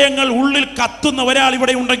വിഷയങ്ങൾ ഉള്ളിൽ കത്തുന്ന ഒരാൾ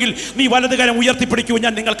ഇവിടെ ഉണ്ടെങ്കിൽ നീ വലത് കരം ഉയർത്തിപ്പിടിക്കൂ.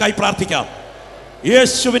 ഞാൻ നിങ്ങൾക്കായി പ്രാർത്ഥിക്കാം.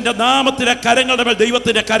 യേശുവിൻ്റെ നാമത്തിലെ കരങ്ങളുടെ മേൽ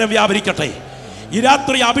ദൈവത്തിൻ്റെ കരം വ്യാപരിക്കട്ടെ. ഈ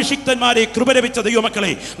രാത്രി അഭിഷിക്തന്മാരെ, കൃപ ലഭിച്ച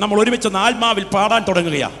ദൈവമക്കളെ, നമ്മൾ ഒരുമിച്ച് ആത്മാവിൽ പാടാൻ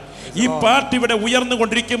തുടങ്ങുകയാണ്. ഈ പാട്ട് ഇവിടെ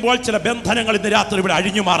ഉയർന്നുകൊണ്ടിരിക്കുമ്പോൾ ചില ബന്ധനങ്ങൾ ഇന്ന് രാത്രി ഇവിടെ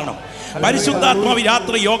അഴിഞ്ഞു മാറണം. പരിശുദ്ധാത്മാവ്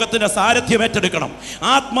രാത്രി യോഗത്തിന്റെ സാരഥ്യം ഏറ്റെടുക്കണം.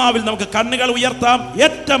 ആത്മാവിൽ നമുക്ക് കണ്ണുകൾ ഉയർത്താം.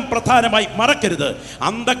 ഏറ്റവും പ്രധാനമായി മറക്കരുത്,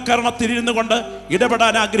 അന്ധക്കരണത്തിലിരുന്നു കൊണ്ട്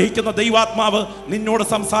ഇടപെടാൻ ആഗ്രഹിക്കുന്ന ദൈവാത്മാവ് നിന്നോട്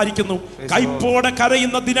സംസാരിക്കുന്നു. കൈപ്പോടെ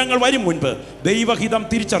കരയുന്ന ദിനങ്ങൾ വരും മുൻപ് ദൈവഹിതം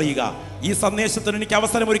തിരിച്ചറിയുക. ഈ സന്ദേശത്തിന് എനിക്ക്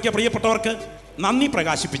അവസരമൊരുക്കിയ പ്രിയപ്പെട്ടവർക്ക് നന്ദി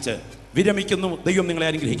പ്രകാശിപ്പിച്ച് വിരമിക്കുന്നു. ദൈവം നിങ്ങളെ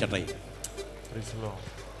അനുഗ്രഹിക്കട്ടെ.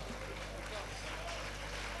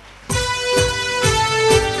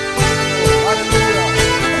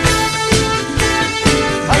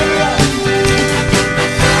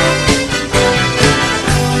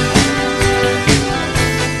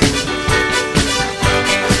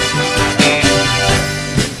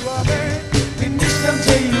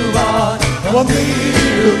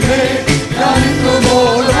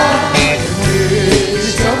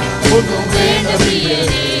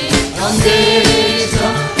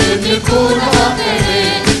 പൂർണ്ണമാക്കണേ.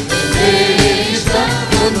 എന്റെ ഇഷ്ടം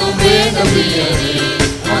ഒന്നും വേണ്ട പ്രിയനേ,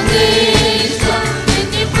 അങ്ങേ ഇഷ്ടം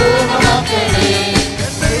എന്നെ പൂർണ്ണമാക്കണേ.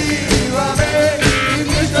 ദൈവമേ,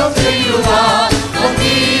 ഇഷ്ടം ചെയ്യുവാൻ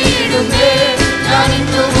വന്നിടുന്നേ ഞാൻ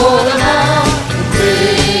ഇന്നു ബോധമാം. എന്റെ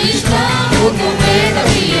ഇഷ്ടം ഒന്നും വേണ്ട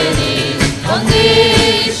പ്രിയനേ, അങ്ങേ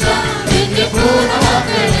ഇഷ്ടം എന്നെ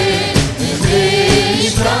പൂർണ്ണമാക്കണേ. എന്റെ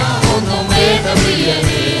ഇഷ്ടം ഒന്നും വേണ്ട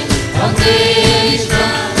പ്രിയനേ, അങ്ങേ ഇഷ്ടം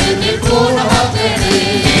എന്നെ പൂർണ്ണമാക്കണേ.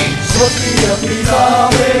 സ്വർഗീയ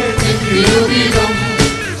പിതാവേ, തിരുവിധം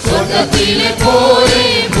സ്വർഗത്തിലെ പോലെ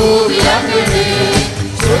ഭൂമിയാക്കണേ.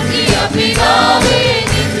 സ്വർഗീയ പിതാവേ,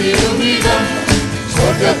 തിരുവിധം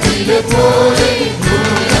സ്വർഗത്തിലെ പോലെ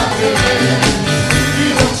ഭൂമിയാക്കണേ.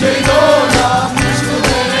 ഇംഗിതം ചെയ്തോളാം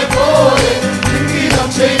ക്രിസ്തുവിനെ പോലെ, ഇംഗിതം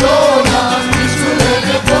ചെയ്തോളാം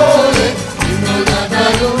ക്രിസ്തുവിനെ പോലെ. ഇന്നു ഞാൻ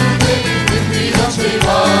വരുന്നേ ഇംഗിതം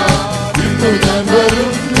ചെയ്യുവാൻ, ഇന്നു ഞാൻ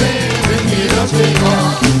വരുന്നേ ഇംഗിതം ചെയ്യുവാൻ.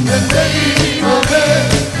 എന്റെ ദൈവമേ,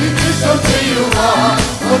 ഇഷ്ടം ചെയ്യുവാൻ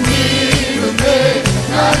വന്നിടുന്നേ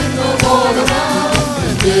ഞാൻ ഇന്നു ബോധമാം.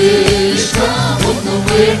 എന്റെ ഇഷ്ടം ഒന്നും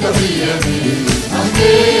വേണ്ട പ്രിയനേ,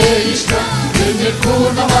 അങ്ങേ ഇഷ്ടം എന്നെ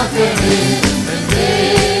പൂർണ്ണമാക്കണേ. എന്റെ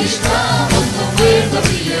ഇഷ്ടം ഒന്നും വേണ്ട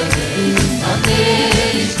പ്രിയനേ, അങ്ങേ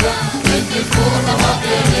ഇഷ്ടം എന്നെ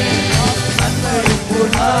പൂർണ്ണമാക്കണേ. നന്മയും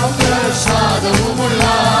പ്രസാദവുമുള്ള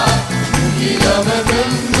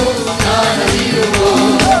ഇടമെന്നു ഞാനറിയുമോ.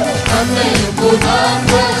 നന്മയും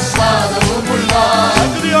പ്രസാദവുമുള്ള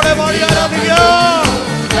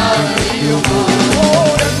ഞാനറിയുമോ.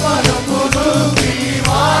 മനം പുതുക്കി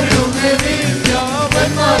മാറുന്നേ നിത്യം,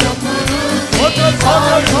 മനം പുതുക്കി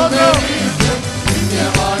മാറുന്നേ നിത്യം.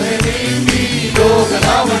 പുണ്യമാണ് നീക്കി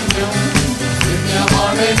ലോകലാവണ്യം,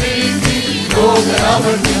 പുണ്യമാണ് നീക്കി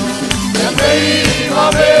ലോകലാവണ്യം.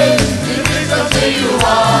 ദൈവമേ, ഇഷ്ടം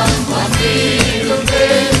ചെയ്യുവാൻ വന്നിടുന്നേ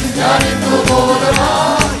ഞാൻ ഇന്നു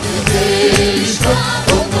ബോധമാം. എന്റെ ഇഷ്ടം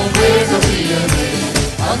ഒന്നും വേണ്ട പ്രിയനേ,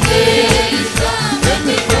 അങ്ങേ ഇഷ്ടം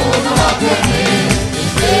എന്നെ പൂർണ്ണമാക്കണേ.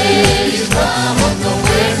 എന്റെ ഇഷ്ടം ഒന്നും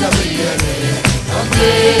വേണ്ട പ്രിയനേ,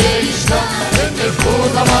 അങ്ങേ ഇഷ്ടം എന്നെ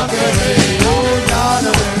പൂർണ്ണമാക്കണേ.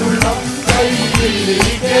 ജ്ഞാനമുള്ള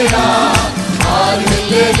കൈയിലിരിക്കയാ,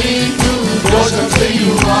 ആരുമില്ലെനിക്കു ദോഷം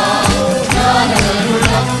ചെയ്യുവാൻ.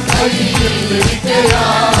 ജ്ഞാനമുള്ള കൈയിലിരിക്കയാ,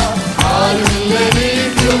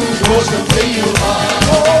 ആരുമില്ലെനിക്കു ദോഷം ചെയ്യുവാൻ.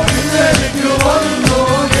 ഇന്നെനിക്കു വന്നു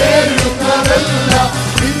നേരിടുന്നതല്ല,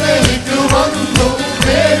 ഇന്നെനിക്കു വന്നു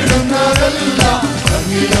നേരിടുന്നതല്ല.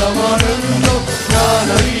 സംഗീതമാണെന്നു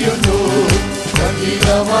ഞാനറിയുന്നു,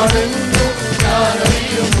 സംഗീതമാണെന്നു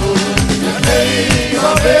ഞാനറിയുന്നു.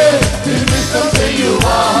 ദൈവമേ, ഇഷ്ടം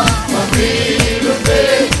ചെയ്യുവാൻ വന്നിടുന്നേ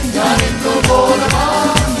ഞാൻ ഇന്നു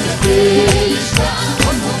ബോധമാം. എന്റെ ഇഷ്ടം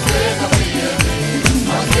ഒന്നും വേണ്ട പ്രിയനേ,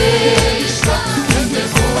 അങ്ങേ ഇഷ്ടം എന്നെ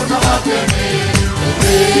പൂർണ്ണമാക്കണേ.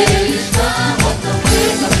 എന്റെ ഇഷ്ടം ഒന്നും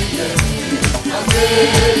വേണ്ട പ്രിയനേ, അങ്ങേ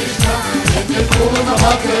ഇഷ്ടം എന്നെ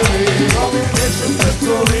പൂർണ്ണമാക്കണേ.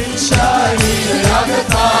 യേശുക്രിസ്തുവിൻ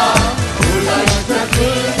ശരീരയാകത്താൽ ഉള്ള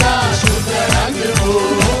ഇഷ്ടത്തിൽ ഞാൻ ശുദ്ധനാകുന്നു.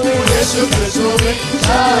 യേശുക്രിസ്തുവിൻ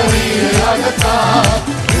ശരീരയാകത്താൽ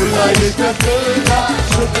ഉള്ള ഇഷ്ടത്തിൽ ഞാൻ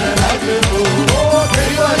ശുദ്ധനാകുന്നു.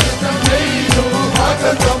 ദൈവ ഇഷ്ടം ചെയ്തു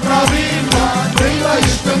വാഗ്ദത്തം പ്രാപിപ്പാൻ, ദൈവ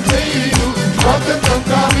ഇഷ്ടം ചെയ്തു വാഗ്ദത്തം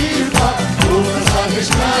പ്രാപിപ്പാൻ. പൂർണ്ണ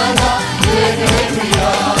സഹിഷ്ണുത ഏകനേ പ്രിയ,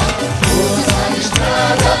 പൂർണ്ണ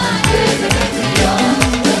സഹിഷ്ണുത ഏകനേ പ്രിയ.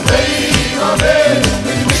 ദൈവമേ,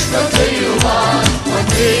 ഇഷ്ടം ചെയ്യുവാൻ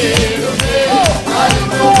വന്നിടുന്നേ ഞാൻ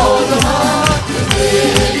ഇന്നു ബോധമാം. എന്റെ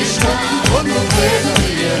ഇഷ്ടം ഒന്നും വേണ്ട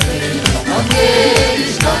പ്രിയനേ, അങ്ങേ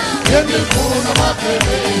ഇഷ്ടം എന്നെ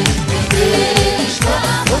പൂർണ്ണമാക്കണേ. എന്റെ ഇഷ്ടം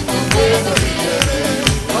ഒന്നും വേണ്ട പ്രിയനേ,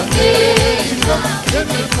 അങ്ങേ ഇഷ്ടം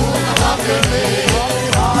എന്നെ പൂർണ്ണമാക്കണേ.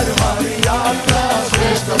 ആരും അറിയാത്ത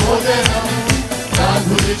ശ്രേഷ്ഠഭോജനം ഞാൻ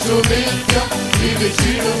കുറിച്ചു നിത്യം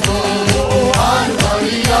ജീവിച്ചിടുന്നു. ആരും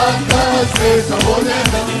അറിയാത്ത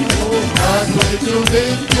ശ്രേഷ്ഠഭോജനം ഞാൻ കുറിച്ചു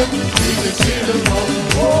നിത്യം ജീവിച്ചിടുന്നു.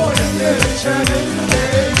 എന്റെ രക്ഷകന്റെ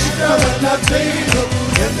ഇഷ്ടമെല്ലാം ചെയ്തു,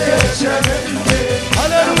 എന്റെ രക്ഷകന്റെ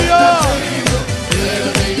ഹല്ലേലൂയ ചെയ്തു.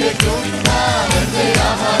 വേദനയ്ക്കും എന്റെ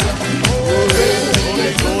ആഹാരം,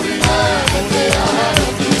 വേദനയ്ക്കും എന്റെ ആഹാരം.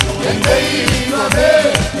 എന്റെ ദൈവമേ,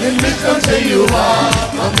 നിന്നിഷ്ടം ചെയ്യുവാൻ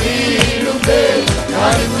വന്നിടുന്നേ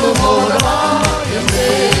ഞാൻ ഇന്നു ബോധമാം. എന്റെ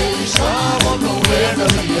ഇഷ്ടം ഒന്നും വേണ്ട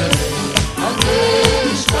പ്രിയനേ, അങ്ങേ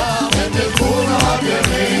ഇഷ്ടം എന്നെ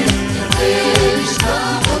പൂർണ്ണമാക്കണേ. എന്റെ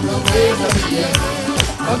ഇഷ്ടം ഒന്നും വേണ്ട പ്രിയനേ,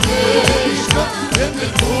 അങ്ങേ ഇഷ്ടം എന്നെ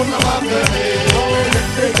പൂർണ്ണമാക്കണേ.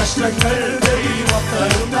 എന്റെ കഷ്ടങ്ങൾ ദൈവം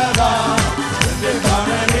തരുന്നതാ, എന്റെ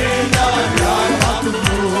കാണനെ ഞാൻ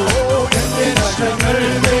മാറ്റുന്നു. എന്റെ കഷ്ടങ്ങൾ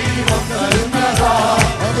ദൈവം തരുന്നതാ,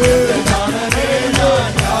 എന്റെ കാണനെ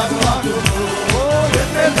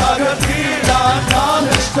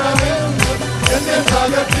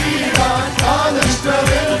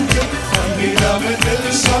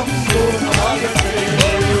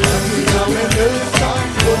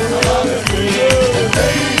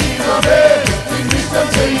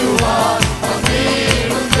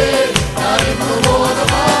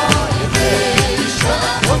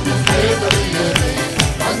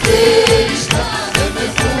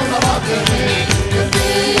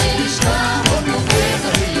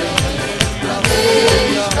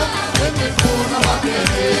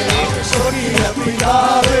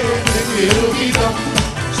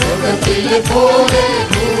സ്വർഗ്ഗത്തിലെ പോലെ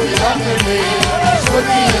ഭൂമിയാകണമേ.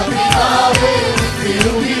 സ്വർഗീയ പിതാവേ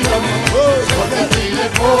തിരുഹിതം സ്വർഗ്ഗത്തിലെ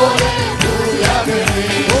പോലെ ഭൂമിയാകണേ.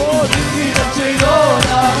 ദിവ്യം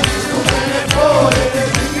ചെയ്തോളാം ക്രിസ്തുവിനെ പോലെ,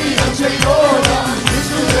 ദിവ്യം ചെയ്തോളാം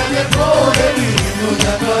ക്രിസ്തുവിനെ പോലെ. ഇന്നു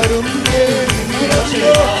ഞാൻ വരുന്നേ ദിവ്യം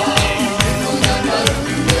ചെയ്യാം, ഇന്നു ഞാൻ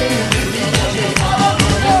വരുന്നേ ദിവ്യം ചെയ്യാം.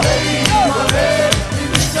 ദൈവമേ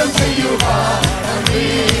ഇഷ്ടം ചെയ്യുവാൻ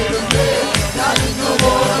അങ്ങേരുന്നേ. ഞാൻ ഇന്നു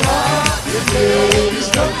പോകാം എന്റെ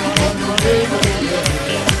ഇഷ്ടം ഒന്നും വേണ്ടില്ല,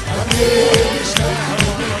 അങ്ങേ ഇഷ്ടം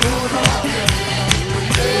ഒന്നും പൂർണ്ണമാകണമേ.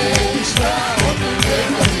 അങ്ങേ ഇഷ്ടം ഒന്നും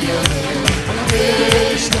വേണ്ടില്ല, അങ്ങേ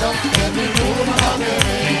ഇഷ്ടം ഒന്നും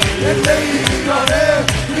പൂർണ്ണമാകണമേ. എന്റെ ദൈവമേ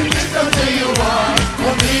ഇഷ്ടം ചെയ്യുവാൻ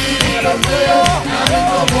അങ്ങേരുന്നേ. ഞാൻ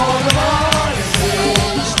ഇന്നു പോകാം എന്റെ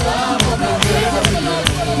ഇഷ്ടം ഒന്നും വേണ്ടില്ല,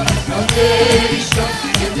 അങ്ങേ ഇഷ്ടം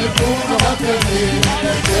എന്നെ പൂർണ്ണമാക്കണമേ.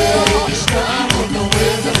 അങ്ങേ ഇഷ്ടം ഒന്നും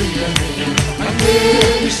വേണ്ടില്ല, അങ്ങേ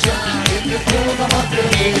ഇഷ്ടം എന്നെ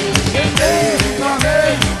പൂർണ്ണമാക്കണമേ. എന്റെ ദൈവമേ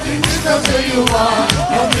ഇഷ്ടം ചെയ്യുവാൻ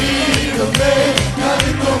അങ്ങേരുന്നേ. ഞാൻ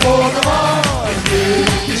ഇന്നു പോകാം എന്റെ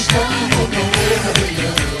ഇഷ്ടം ഒന്നും വേണ്ടില്ല,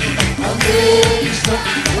 അങ്ങേ ഇഷ്ടം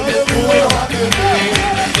എന്നെ പൂർണ്ണമാക്കണമേ.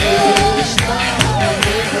 അങ്ങേ ഇഷ്ടം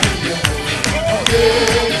ഒന്നും വേണ്ടില്ല,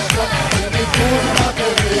 അങ്ങേ ഇഷ്ടം എന്നെ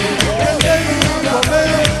പൂർണ്ണമാക്കണമേ. എന്റെ ദൈവമേ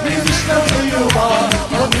ഇഷ്ടം ചെയ്യുവാൻ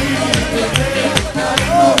അങ്ങേരുന്നേ. ഞാൻ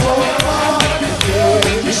ഇന്നു പോകാം എന്റെ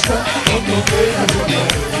ഇഷ്ടം ഒന്നും വേണ്ടില്ല,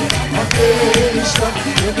 അങ്ങേ ഇഷ്ടം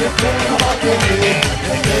എന്നെ പൂർണ്ണമാക്കണമേ.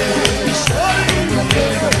 എന്റെ ഇഷ്ടം ഒന്നും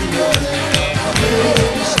വേണ്ടില്ല, അങ്ങേ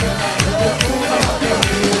ഇഷ്ടം എന്നെ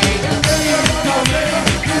പൂർണ്ണമാക്കണമേ. എന്റെ ദൈവമേ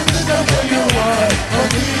ഇഷ്ടം ചെയ്യുവാൻ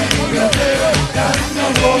അങ്ങേരുന്നേ. ഞാൻ ഇന്നു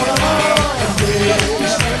പോകാം എന്റെ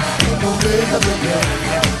ഇഷ്ടം ഒന്നും വേണ്ടില്ല,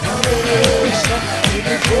 അങ്ങേ ഇഷ്ടം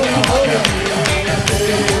എന്നെ പൂർണ്ണമാക്കണമേ. എന്റെ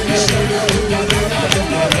ഇഷ്ടം ഒന്നും വേണ്ടില്ല,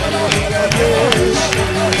 അങ്ങേ ഇഷ്ടം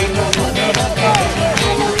എന്നെ